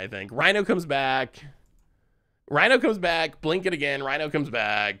our turn, I think. Rhino comes back, blink it again, Rhino comes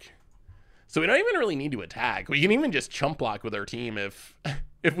back. So we don't even really need to attack. We can even just chump block with our team if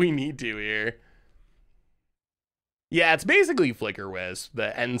we need to here. Yeah, it's basically Flicker Wisp,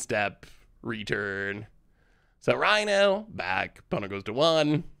 the end step return. So Rhino, back, opponent goes to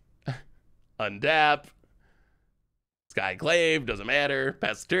 1, untap. Skyclave, doesn't matter.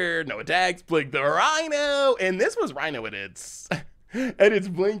 Pass the turn, no attacks, blink the Rhino. And this was Rhino at its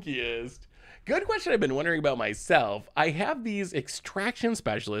blinkiest. Good question I've been wondering about myself. I have these Extraction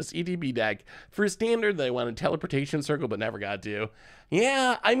Specialists ETB deck for standard that I wanted Teleportation Circle but never got to.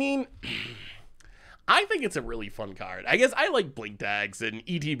 Yeah, I mean, I think it's a really fun card. I guess I like Blink decks and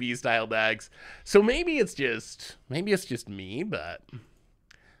ETB style decks, so maybe it's just me, but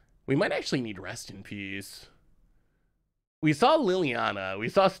we might actually need Rest in Peace. We saw Liliana, we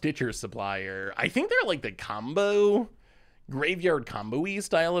saw Stitcher Supplier. I think they're like the combo, graveyard combo-y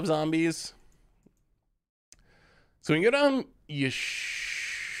style of zombies. So we can go down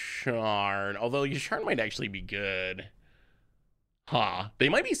Yasharn, although Yasharn might actually be good. Huh, they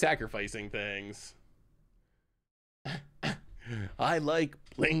might be sacrificing things. I like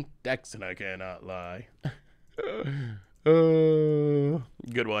Blink decks and I cannot lie.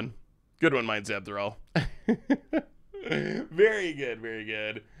 Good one. Good one, Mindset Throw. Very good, very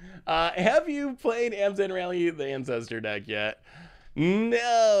good. Have you played Amzen Rally, the Ancestor deck yet?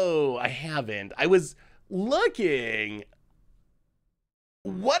 No, I haven't. I was looking.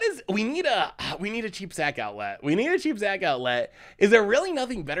 We need a cheap sack outlet. We need a cheap sack outlet. Is there really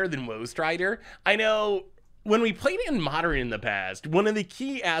nothing better than Woe Strider? I know when we played in Modern in the past, one of the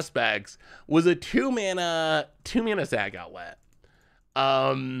key aspects was a two mana sack outlet.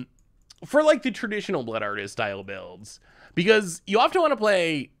 For like the traditional Blood Artist style builds, because you often want to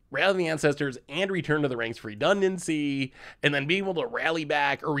play Rally the Ancestors and Return to the Ranks for redundancy, and then being able to rally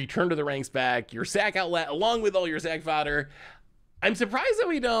back or return to the ranks back your sack outlet along with all your sack fodder. I'm surprised that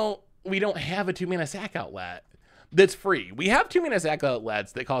we don't have a 2-mana sack outlet that's free. We have 2-mana sack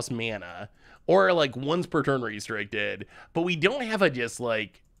outlets that cost mana or like once per turn restricted, but we don't have a just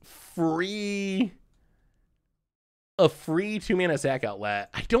like free 2-mana sack outlet,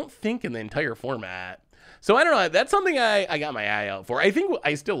 I don't think, in the entire format. So I don't know. That's something I got my eye out for. I think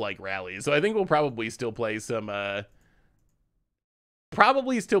I still like rallies, so I think we'll probably still play some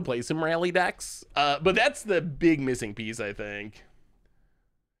rally decks. But that's the big missing piece, I think.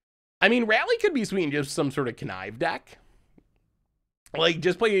 I mean, rally could be sweet in just some sort of connive deck. Like,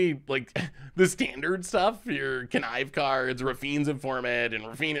 just play, like, the standard stuff, your connive cards, Rafine's Informant, and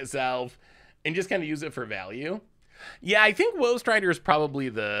Rafine itself, and just kind of use it for value. Yeah, I think Woe Strider is probably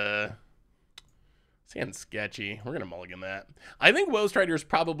the... Sounds sketchy. We're going to mulligan that. I think Woe Strider is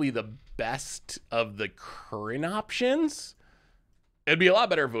probably the best of the current options. It'd be a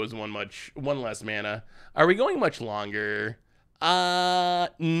lot better if it was one less mana. Are we going much longer?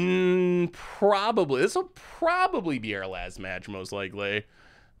 Probably. This will probably be our last match, most likely.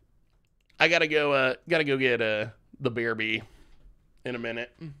 I gotta go get the bear bee in a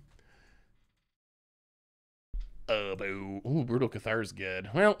minute. Ooh, Brutal Cathar's good.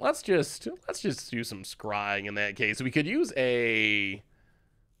 Well, let's just do some scrying in that case. We could use a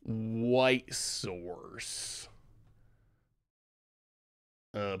white source.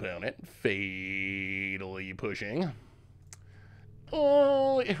 Opponent fatally pushing.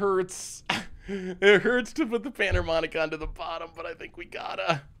 Oh, it hurts. It hurts to put the Panharmonicon to the bottom, but I think we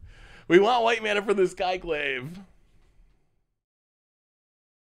gotta. We want white mana for the Skyclave.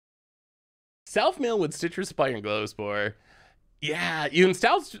 Self-mill with Stitcher Spire and Glowspore. Yeah, you can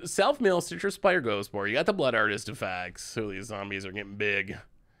self-mill Stitcher Spire, Glowspore. You got the Blood Artist effects. So these zombies are getting big.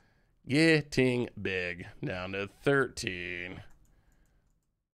 Getting big. Down to 13.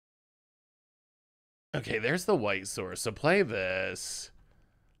 Okay, there's the white source. So play this.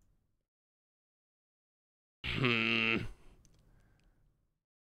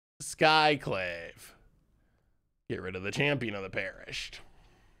 Skyclave. Get rid of the champion of the perished.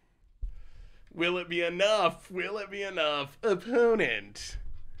 Will it be enough? Will it be enough? Opponent.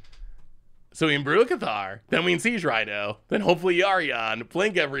 So we can Brutal Cathar, then we can Siege Rhino, then hopefully Yarion,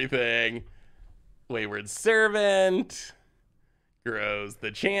 blink everything. Wayward Servant. Grows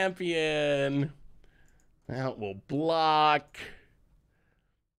the champion. That will block.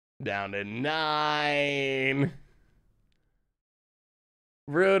 Down to 9.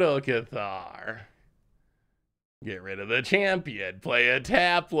 Brutal Cathar. Get rid of the champion. Play a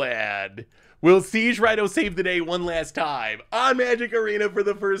tap land. Will Siege Rhino save the day one last time on Magic Arena for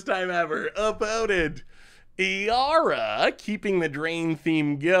the first time ever? Opponent. Iara, keeping the drain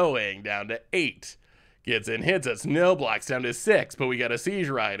theme going, down to 8. Gets in, hits us, no blocks, down to 6, but we got a Siege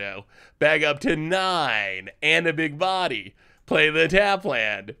Rhino. Back up to 9, and a big body. Play the tap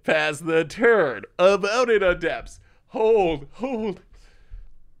land. Pass the turn. Opponent on depths. Hold.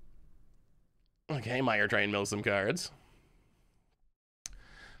 Okay, Meyer trying to mill some cards.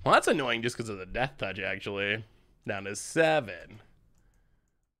 Well, that's annoying just because of the death touch, actually. Down to 7.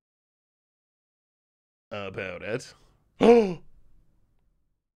 About it.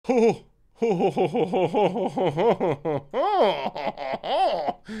 Gonna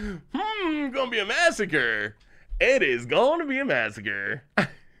be a massacre. It is going to be a massacre.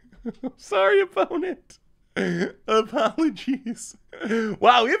 Sorry, opponent. Apologies.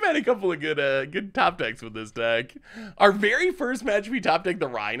 Wow, we've had a couple of good top decks with this deck. Our very first match, we top decked the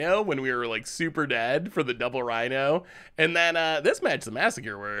Rhino when we were like super dead for the double Rhino. And then this match, the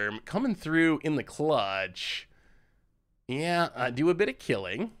Massacre Worm, coming through in the clutch. Yeah, do a bit of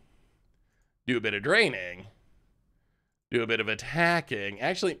killing. Do a bit of draining. Do a bit of attacking.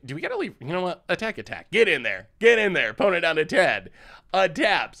 Actually, do we gotta leave? You know what? Attack. Get in there. Get in there. Opponent down to 10.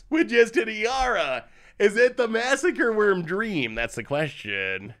 Taps with just an Iara. Is it the Massacre Worm Dream? That's the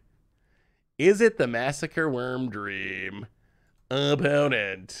question. Is it the Massacre Worm Dream?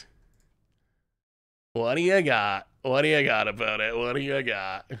 Opponent. What do you got? What do you got, opponent? What do you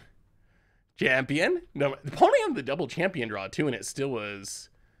got? Champion? No, the opponent had the double champion draw too, and it still was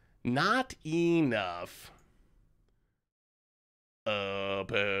not enough.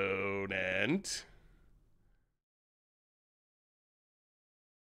 Opponent.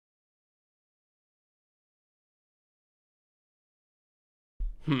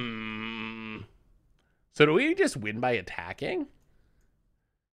 So do we just win by attacking?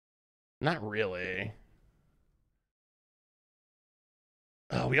 Not really.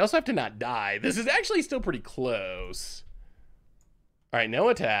 Oh, we also have to not die. This is actually still pretty close. All right, no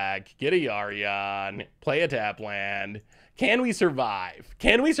attack. Get a Yarion. Play a tap land. Can we survive?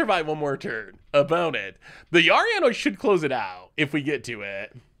 Can we survive one more turn? Opponent. The Yarion should close it out if we get to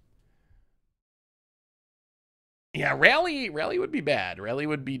it. Yeah, Rally would be bad. Rally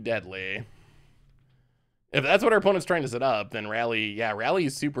would be deadly. If that's what our opponent's trying to set up, then Rally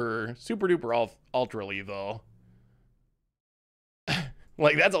is super duper ultra lethal.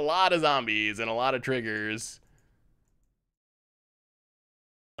 Like, that's a lot of zombies and a lot of triggers.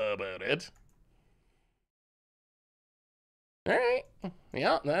 About it. All right.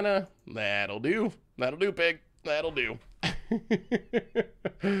 Yeah, that'll do. That'll do, pig. That'll do.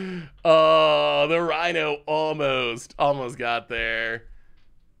 Oh, the Rhino almost got there.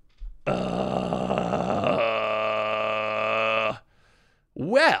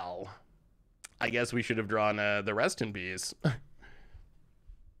 Well, I guess we should have drawn the Rest in Peace.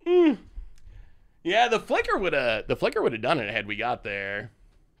 Yeah, the flicker would have done it had we got there.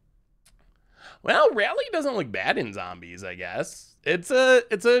 Well, Rally doesn't look bad in zombies, I guess. It's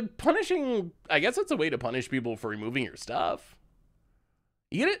a punishing, I guess it's a way to punish people for removing your stuff.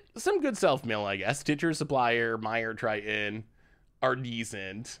 You get some good self-mill, I guess. Stitcher, Supplier, Meyer, Triton are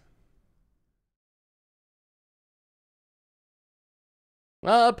decent.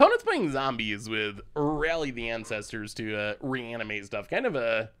 Opponents playing zombies with Rally the Ancestors to reanimate stuff. Kind of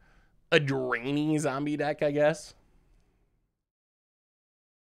a drainy zombie deck, I guess.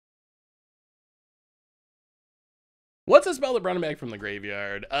 What's a spell that brought him back from the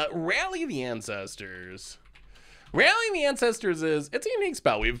graveyard? Rally the Ancestors. Rallying the Ancestors it's a unique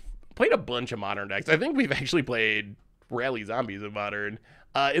spell. We've played a bunch of modern decks. I think we've actually played Rally Zombies in modern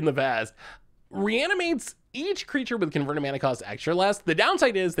in the past. Reanimates each creature with converted mana cost extra less. The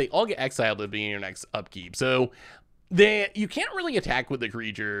downside is they all get exiled at the beginning of your next upkeep. So you can't really attack with the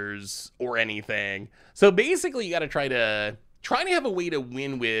creatures or anything. So basically you got to try to have a way to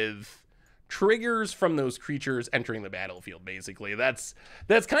win with triggers from those creatures entering the battlefield. Basically, that's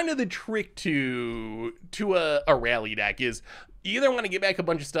kind of the trick to a Rally deck. Is you either want to get back a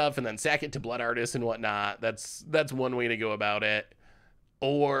bunch of stuff and then sack it to Blood Artists and whatnot. That's one way to go about it.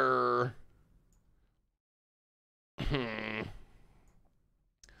 Or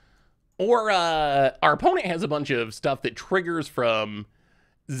our opponent has a bunch of stuff that triggers from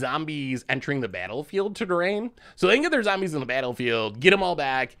zombies entering the battlefield to drain. So they can get their zombies in the battlefield, get them all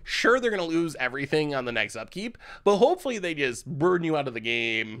back. Sure, they're going to lose everything on the next upkeep, but hopefully they just burn you out of the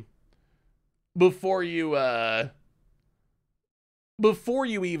game before you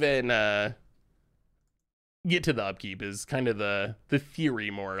even get to the upkeep is kind of the theory,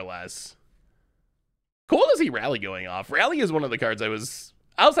 more or less. Cool to see Rally going off. Rally is one of the cards I was,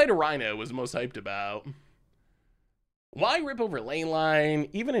 outside of Rhino, was most hyped about. Why rip over Lane Line?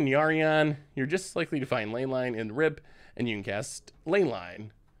 Even in Yarion, you're just likely to find Lane Line in Rip, and you can cast Lane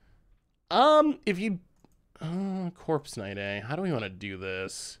Line. If you... Corpse Knight, eh? How do we want to do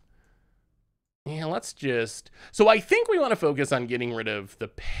this? Yeah, let's just... So I think we want to focus on getting rid of the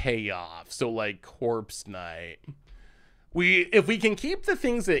payoff. So, like, Corpse Knight. If we can keep the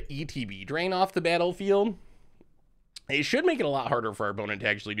things that ETB drain off the battlefield, it should make it a lot harder for our opponent to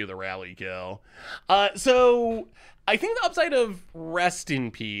actually do the Rally kill. So I think the upside of Rest in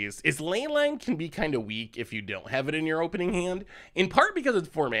Peace is Lane Line can be kind of weak if you don't have it in your opening hand, in part because it's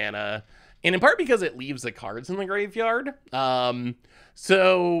 4 mana, And in part because it leaves the cards in the graveyard.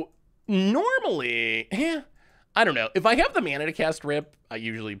 So normally, I don't know. If I have the mana to cast Rip, I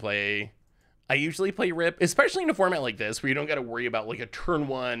usually play Rip, especially in a format like this where you don't got to worry about like a turn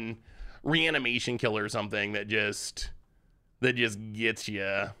 1 reanimation kill or something that just gets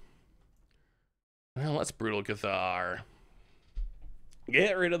you. Well, let's Brutal Cathar.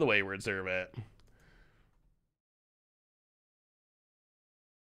 Get rid of the Wayward Servant.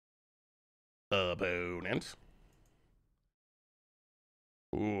 Opponent.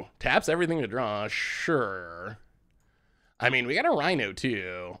 Ooh, taps everything to draw, sure. I mean, we got a Rhino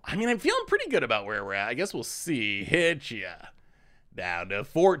too. I mean, I'm feeling pretty good about where we're at. I guess we'll see. Hit ya. Down to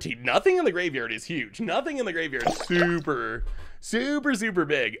 14. Nothing in the graveyard is huge. Nothing in the graveyard is super, super, super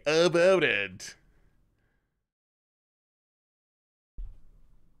big. Opponent.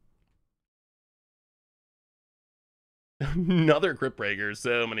 Another Crypt Breaker.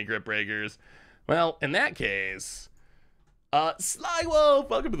 So many Crypt Breakers. Well, in that case, Slywolf,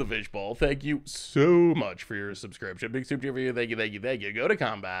 welcome to the Fishbowl. Thank you so much for your subscription. Big super for you. Thank you, thank you, thank you. Go to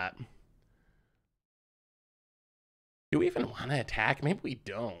combat. Do we even want to attack? Maybe we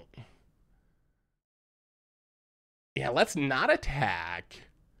don't. Yeah, let's not attack.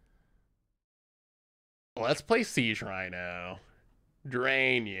 Let's play Siege Rhino.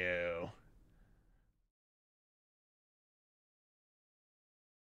 Drain you.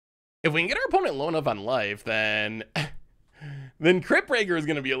 If we can get our opponent low enough on life, then Crypt Breaker is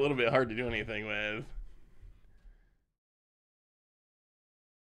going to be a little bit hard to do anything with.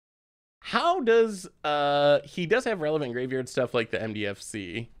 How does, he does have relevant graveyard stuff like the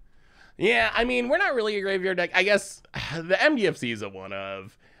MDFC. Yeah, I mean, we're not really a graveyard deck. I guess the MDFC is a one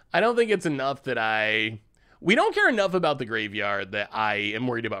of. I don't think it's enough that we don't care enough about the graveyard that I am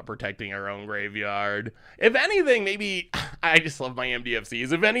worried about protecting our own graveyard. If anything, maybe, I just love my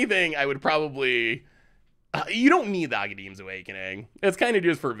MDFCs. If anything, I would probably, you don't need the Agadeem's Awakening. It's kind of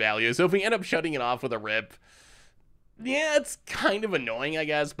just for value. So if we end up shutting it off with a Rip, yeah, it's kind of annoying, I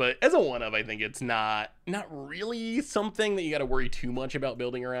guess. But as a one-of, I think it's not really something that you got to worry too much about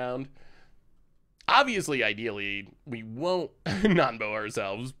building around. Obviously, ideally, we won't non-bow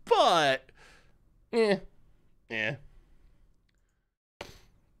ourselves, but yeah.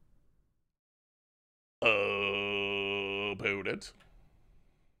 Opponent.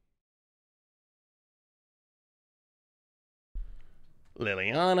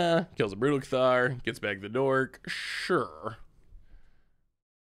 Liliana kills a Brutal Cathar, gets back the dork. Sure.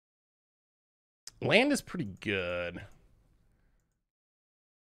 Land is pretty good.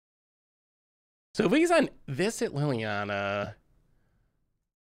 So if he's on this at Liliana,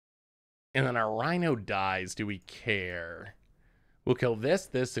 and then our Rhino dies, do we care? We'll kill this,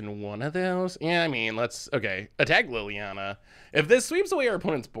 and one of those. Yeah, I mean, okay, attack Liliana. If this sweeps away our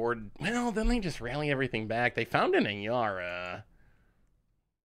opponent's board, well, then they just rally everything back. They found an Inyara.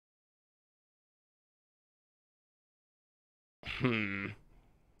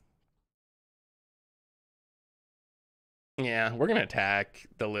 Yeah, we're gonna attack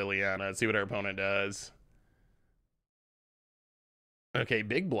the Liliana and see what our opponent does. Okay,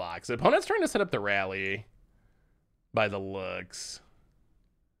 big blocks. The opponent's trying to set up the rally by the looks.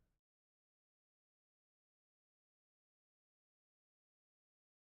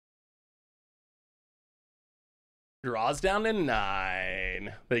 Draws down to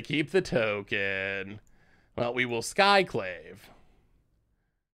 9. They keep the token. Well, we will Skyclave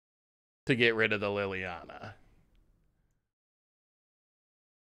to get rid of the Liliana.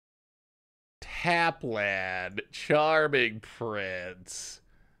 Tapland, Charming Prince,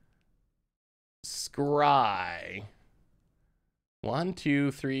 Scry. 1,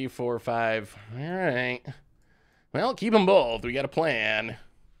 2, 3, 4, 5. All right. Well, keep them both. We got a plan.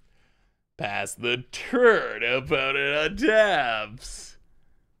 Pass the turn. Opponent attempts.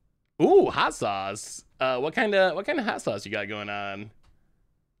 Ooh, hot sauce. What kind of hot sauce you got going on?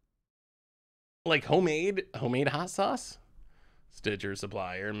 Like homemade hot sauce? Stitcher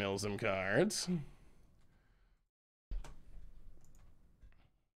Supplier, mill some cards.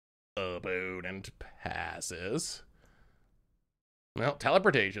 Opponent passes. Well,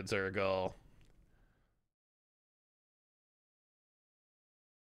 teleportation circle.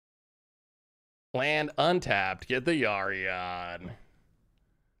 Land untapped. Get the Yarion.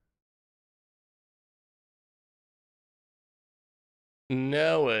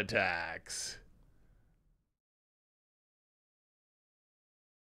 No attacks.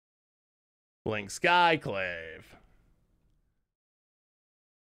 Blink Skyclave.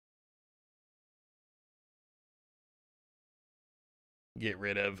 Get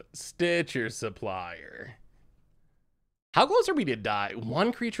rid of Stitcher Supplier. How close are we to die?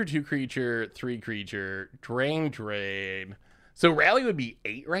 1 creature, 2 creature, 3 creature, drain. So rally would be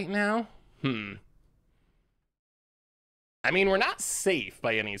 8 right now? I mean, we're not safe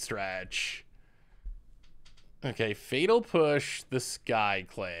by any stretch. Okay, Fatal Push the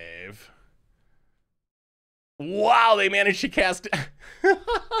Skyclave. Wow, they managed to cast...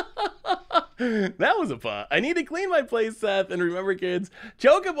 That was a fun. I need to clean my play, Seth. And remember, kids,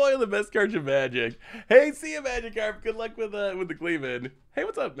 Chocoboy, the best cards of Magic. Hey, see ya, Magikarp. Good luck with the Cleveland. Hey,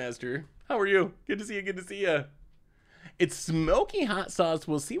 what's up, Master? How are you? Good to see you. Good to see you. It's smoky hot sauce.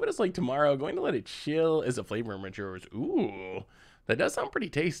 We'll see what it's like tomorrow. Going to let it chill as the flavor matures. Ooh, that does sound pretty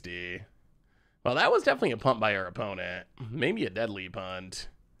tasty. Well, that was definitely a punt by our opponent. Maybe a deadly punt.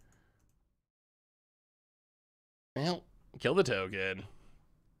 Well, kill the token.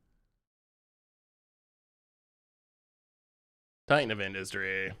 Titan of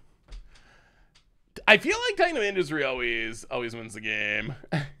Industry. I feel like Titan of Industry always wins the game.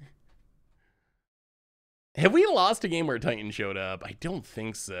 Have we lost a game where Titan showed up? I don't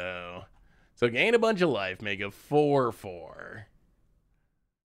think so. So gain a bunch of life, make a 4/4.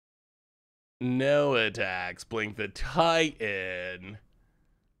 No attacks, blink the Titan.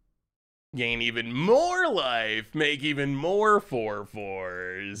 Gain even more life, make even more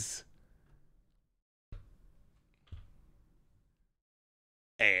 4/4s.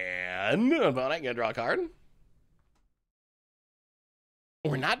 And opponent gonna draw a card.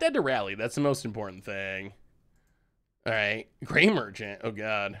 We're not dead to rally. That's the most important thing. All right, Gray Merchant. Oh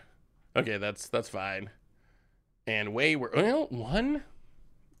god. Okay, that's fine. And wayward. Well, 1,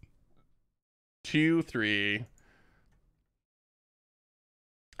 2, 3.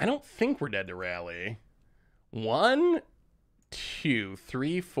 I don't think we're dead to rally. 1, 2,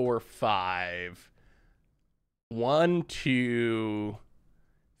 3, 4, 5. 1, 2,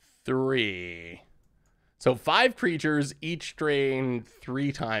 3. So 5 creatures, each drain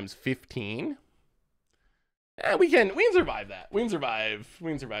 3 times 15. We can survive that. We can survive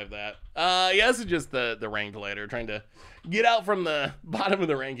that. Yeah, this is just the ranked later, trying to get out from the bottom of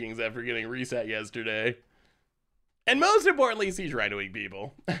the rankings after getting reset yesterday. And most importantly, Siege Rhino-ing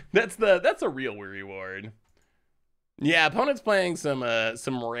people. That's a real reward. Yeah, opponent's playing some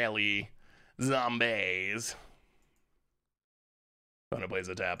rally zombies. Opponent plays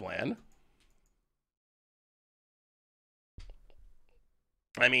a tap land.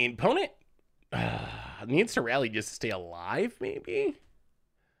 I mean, opponent needs to rally just to stay alive, maybe?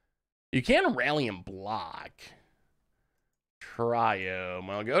 You can rally and block. Triome.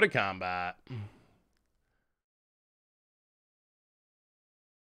 Well, go to combat.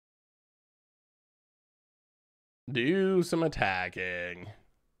 Do some attacking.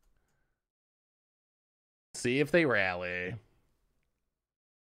 See if they rally.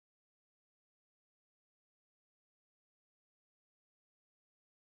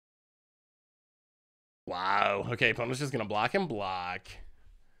 Wow. Okay, opponent's just going to block and block.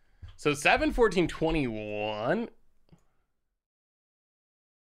 So 7, 14, 21.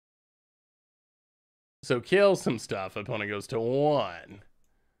 So kill some stuff. Opponent goes to 1.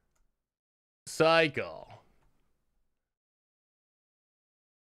 Cycle.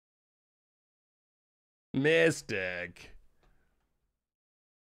 Mystic.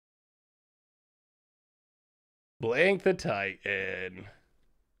 Blank the Titan.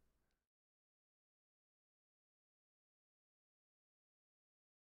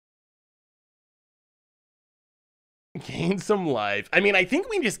 Gain some life. I mean, I think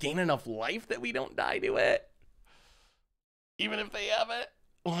we just gain enough life that we don't die to it. Even if they have it.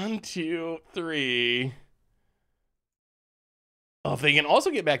 1, 2, 3. Oh, if they can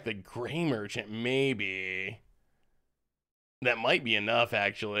also get back the Gray Merchant, maybe. That might be enough,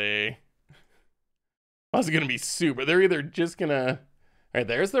 actually. I was going to be super. They're either just going to... All right,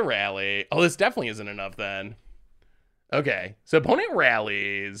 there's the rally. Oh, this definitely isn't enough then. Okay, so opponent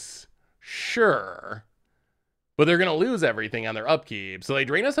rallies. Sure. But they're going to lose everything on their upkeep. So they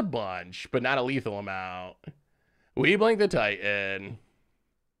drain us a bunch, but not a lethal amount. We blink the Titan.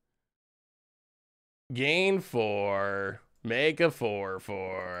 Gain 4. Make a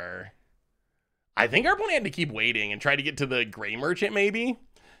 4/4. I think our opponent had to keep waiting and try to get to the Gray Merchant, maybe?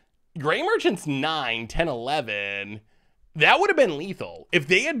 Gray Merchant's 9, 10, 11. That would have been lethal. If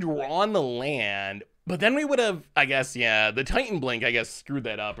they had drawn the land, but then we would have, I guess, yeah, the Titan Blink, I guess, screwed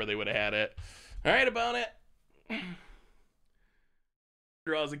that up, or they would have had it. All right, opponent.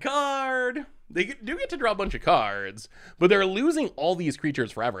 Draws a card. They do get to draw a bunch of cards, but they're losing all these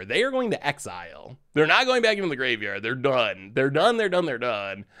creatures forever. They are going to exile. They're not going back into the graveyard. They're done. They're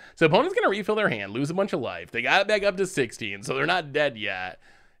done. So opponent's going to refill their hand, lose a bunch of life. They got it back up to 16, so they're not dead yet.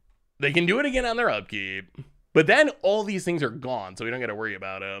 They can do it again on their upkeep. But then all these things are gone, so we don't got to worry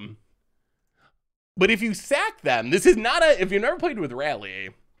about them. But if you sack them, this is not a... If you've never played with Rally,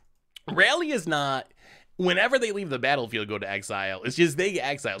 Rally is not... Whenever they leave the battlefield, go to exile. It's just they get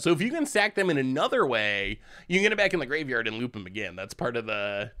exiled. So if you can sack them in another way, you can get it back in the graveyard and loop them again. That's part of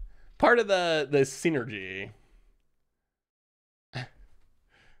the synergy.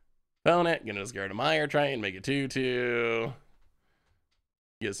 Opponent, gonna discard a Mire, try and make it 2/2.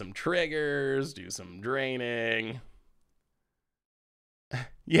 Get some triggers, do some draining.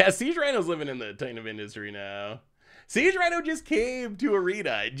 Yeah, Siege Rhino's living in the Titan of Industry now. Siege Rhino just came to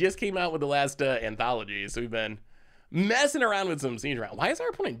Arena. It just came out with the last anthology, so we've been messing around with some Siege Rhino. Why is our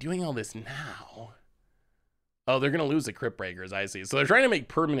opponent doing all this now? Oh, they're going to lose the Crypt Breakers, I see. So they're trying to make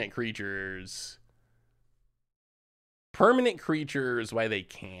permanent creatures. Permanent creatures while they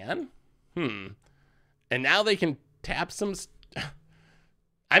can? And now they can tap some...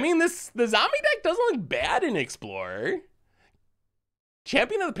 I mean, the zombie deck doesn't look bad in Explorer.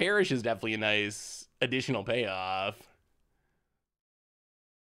 Champion of the Parish is definitely a nice additional payoff.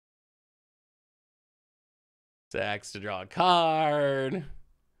 Sacks to draw a card.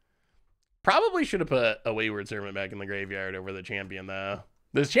 Probably should have put a Wayward Servant back in the graveyard over the champion, though.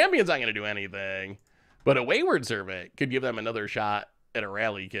 This champion's not going to do anything, but a Wayward Servant could give them another shot at a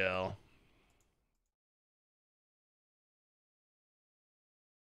rally kill.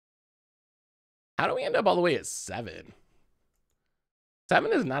 How do we end up all the way at 7?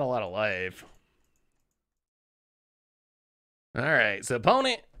 7 is not a lot of life. All right, so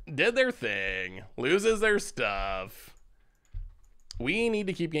opponent did their thing, loses their stuff. We need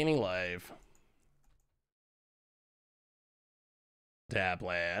to keep gaining life. Tap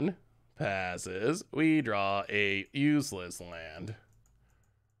land, passes. We draw a useless land.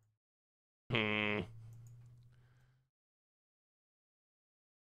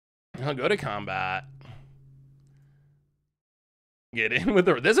 I'll go to combat. Get in with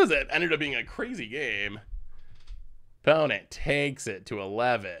the... This is it. Ended up being a crazy game. Opponent takes it to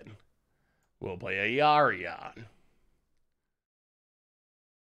 11. We'll play a Yarion.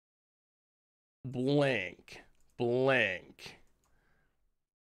 Blink. Blink.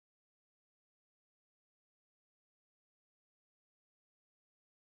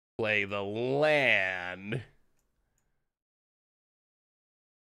 Play the land.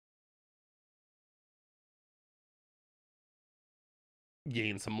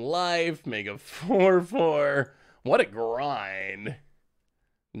 Gain some life. Make a 4/4. What a grind.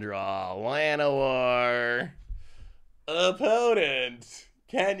 Draw Llanowar. Opponent,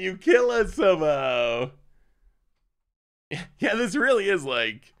 can you kill us somehow? Yeah, this really is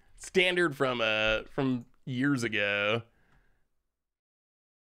like standard from years ago.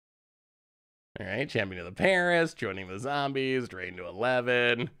 All right, Champion of the Paris, joining the zombies, drain to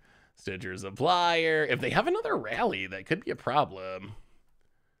 11. Stitcher Supplier. If they have another rally, that could be a problem.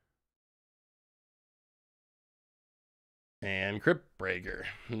 And Crypt Breaker.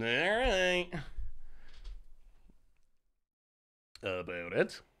 All right. About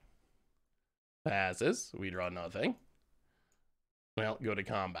it. Passes. We draw nothing. Well, go to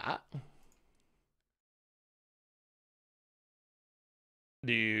combat.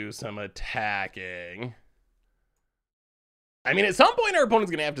 Do some attacking. I mean, at some point our opponent's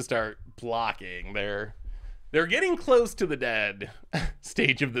gonna have to start blocking. They're getting close to the dead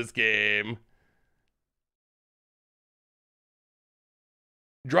stage of this game.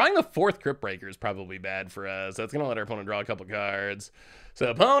 Drawing the 4th Crypt Breaker is probably bad for us. That's going to let our opponent draw a couple cards. So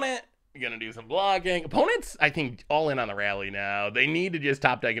opponent, going to do some blocking. Opponent's, I think, all in on the rally now. They need to just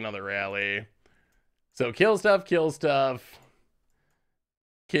top deck another rally. So kill stuff, kill stuff.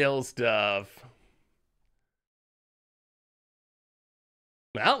 Kill stuff.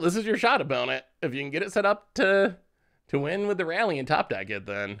 Well, this is your shot, opponent. If you can get it set up to win with the rally and top deck it,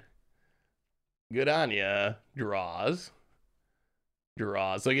 then good on ya. Draws.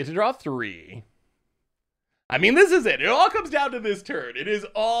 Draws. So you get to draw 3. I mean, this is it. It all comes down to this turn. It is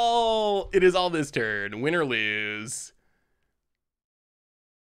all this turn. Win or lose.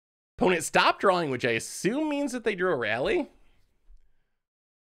 Opponent stopped drawing, which I assume means that they drew a rally.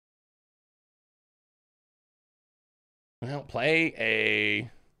 Well, play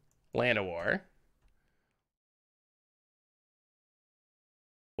a Llanowar.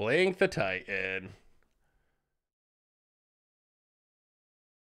 Blink the Titan.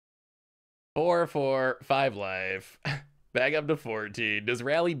 4/4, 5 life. Back up to 14. Does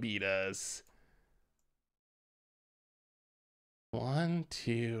rally beat us? 1,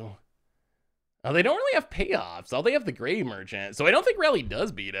 2. Oh, they don't really have payoffs. All they have the Grave Merchant. So I don't think rally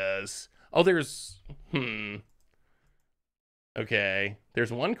does beat us. Oh, there's... Okay.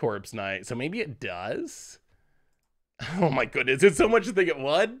 There's 1 Corpse Knight. So maybe it does? Oh my goodness, it's so much to think of.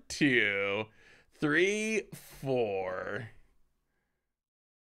 1, 2, 3, 4.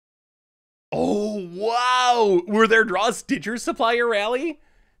 Oh, wow. Were there draws Stitcher Supplier Rally?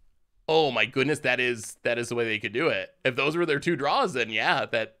 Oh my goodness, that is the way they could do it. If those were their 2 draws, then yeah,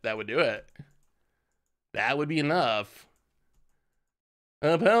 that would do it. That would be enough.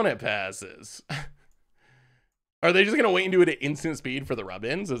 Opponent passes. Are they just gonna wait and do it at instant speed for the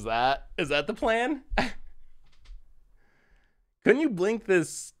rub-ins? Is that the plan? Couldn't you blink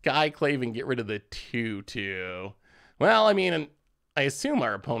this Skyclave and get rid of the 2/2? Well, I mean, I assume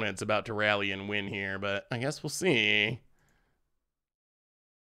our opponent's about to rally and win here, but I guess we'll see.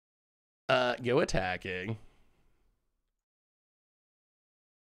 Go attacking.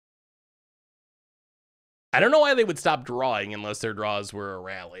 I don't know why they would stop drawing unless their draws were a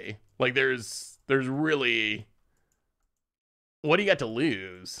rally. Like, there's really... What do you got to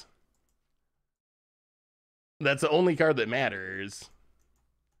lose? That's the only card that matters.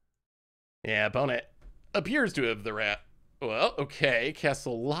 Yeah, opponent appears to have the rat. Well, okay,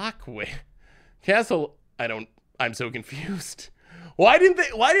 Castle Lockway. Castle... I'm so confused. Why didn't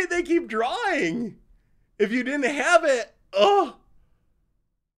they keep drawing? If you didn't have it... Oh!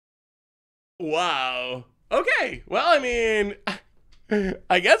 Wow. Okay, well, I mean...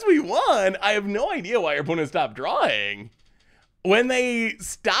 I guess we won. I have no idea why our opponent stopped drawing. When they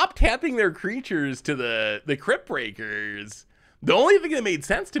stopped tapping their creatures to the Crypt Breakers, the only thing that made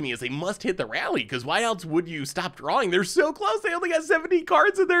sense to me is they must hit the rally, because why else would you stop drawing? They're so close. They only got 70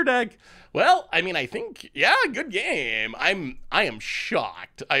 cards in their deck. Well, I mean, I think, yeah, good game. I am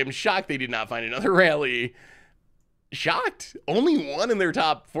shocked. I am shocked they did not find another rally. Shocked. Only one in their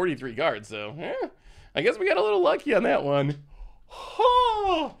top 43 cards, so I guess we got a little lucky on that one.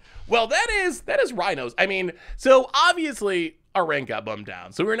 Oh, well, that is Rhinos. I mean, so obviously our rank got bumped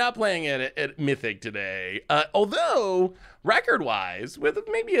down, so we're not playing it at Mythic today. Although, record-wise, with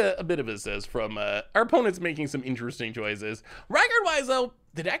maybe a bit of assist from our opponents making some interesting choices. Record-wise, though,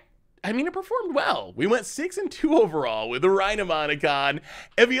 the deck, I mean, it performed well. We went 6-2 overall with the Rhino-monicon.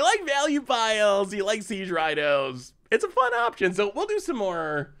 If you like value piles, you like Siege Rhinos, it's a fun option. So we'll do some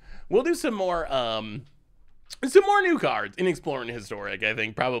more new cards in Explorer and Historic, I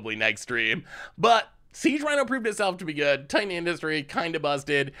think, probably next stream. But Siege Rhino proved itself to be good. Titan Industry, kind of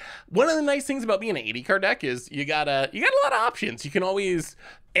busted. One of the nice things about being an 80 card deck is you got a lot of options. You can always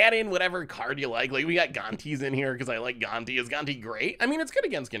add in whatever card you like. Like, we got Gonti's in here because I like Gonti. Is Gonti great? I mean, it's good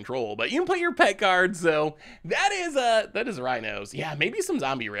against control, but you can play your pet cards, so that is Rhinos. Yeah, maybe some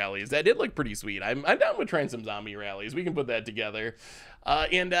zombie rallies. That did look pretty sweet. I'm down with trying some zombie rallies. We can put that together.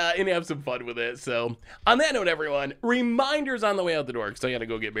 And have some fun with it. So on that note, everyone, reminders on the way out the door, because I gotta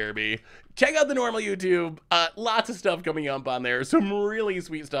go get Bearby. Check out the normal YouTube. Lots of stuff coming up on there. Some really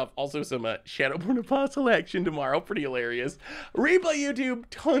sweet stuff. Also some Shadowborn Apostle action tomorrow. Pretty hilarious. Replay YouTube.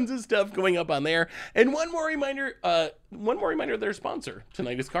 Tons of stuff going up on there. And one more reminder, their sponsor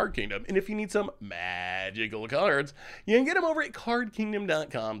tonight is Card Kingdom. And if you need some magical cards, you can get them over at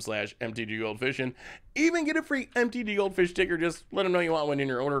cardkingdom.com/mtggoldfish. Even get a free MTG Goldfish sticker. Just let them know you want one in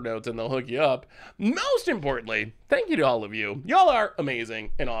your order notes and they'll hook you up. Most importantly, thank you to all of you. Y'all are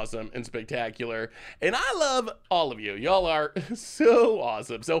amazing and awesome and spectacular. And I love all of you. Y'all are so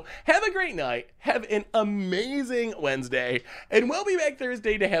awesome. So have a great night. Have an amazing Wednesday. And we'll be back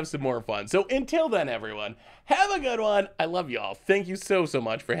Thursday to have some more fun. So until then, everyone, have a good one. I love y'all. Thank you so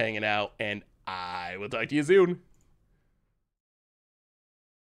much for hanging out. And I will talk to you soon.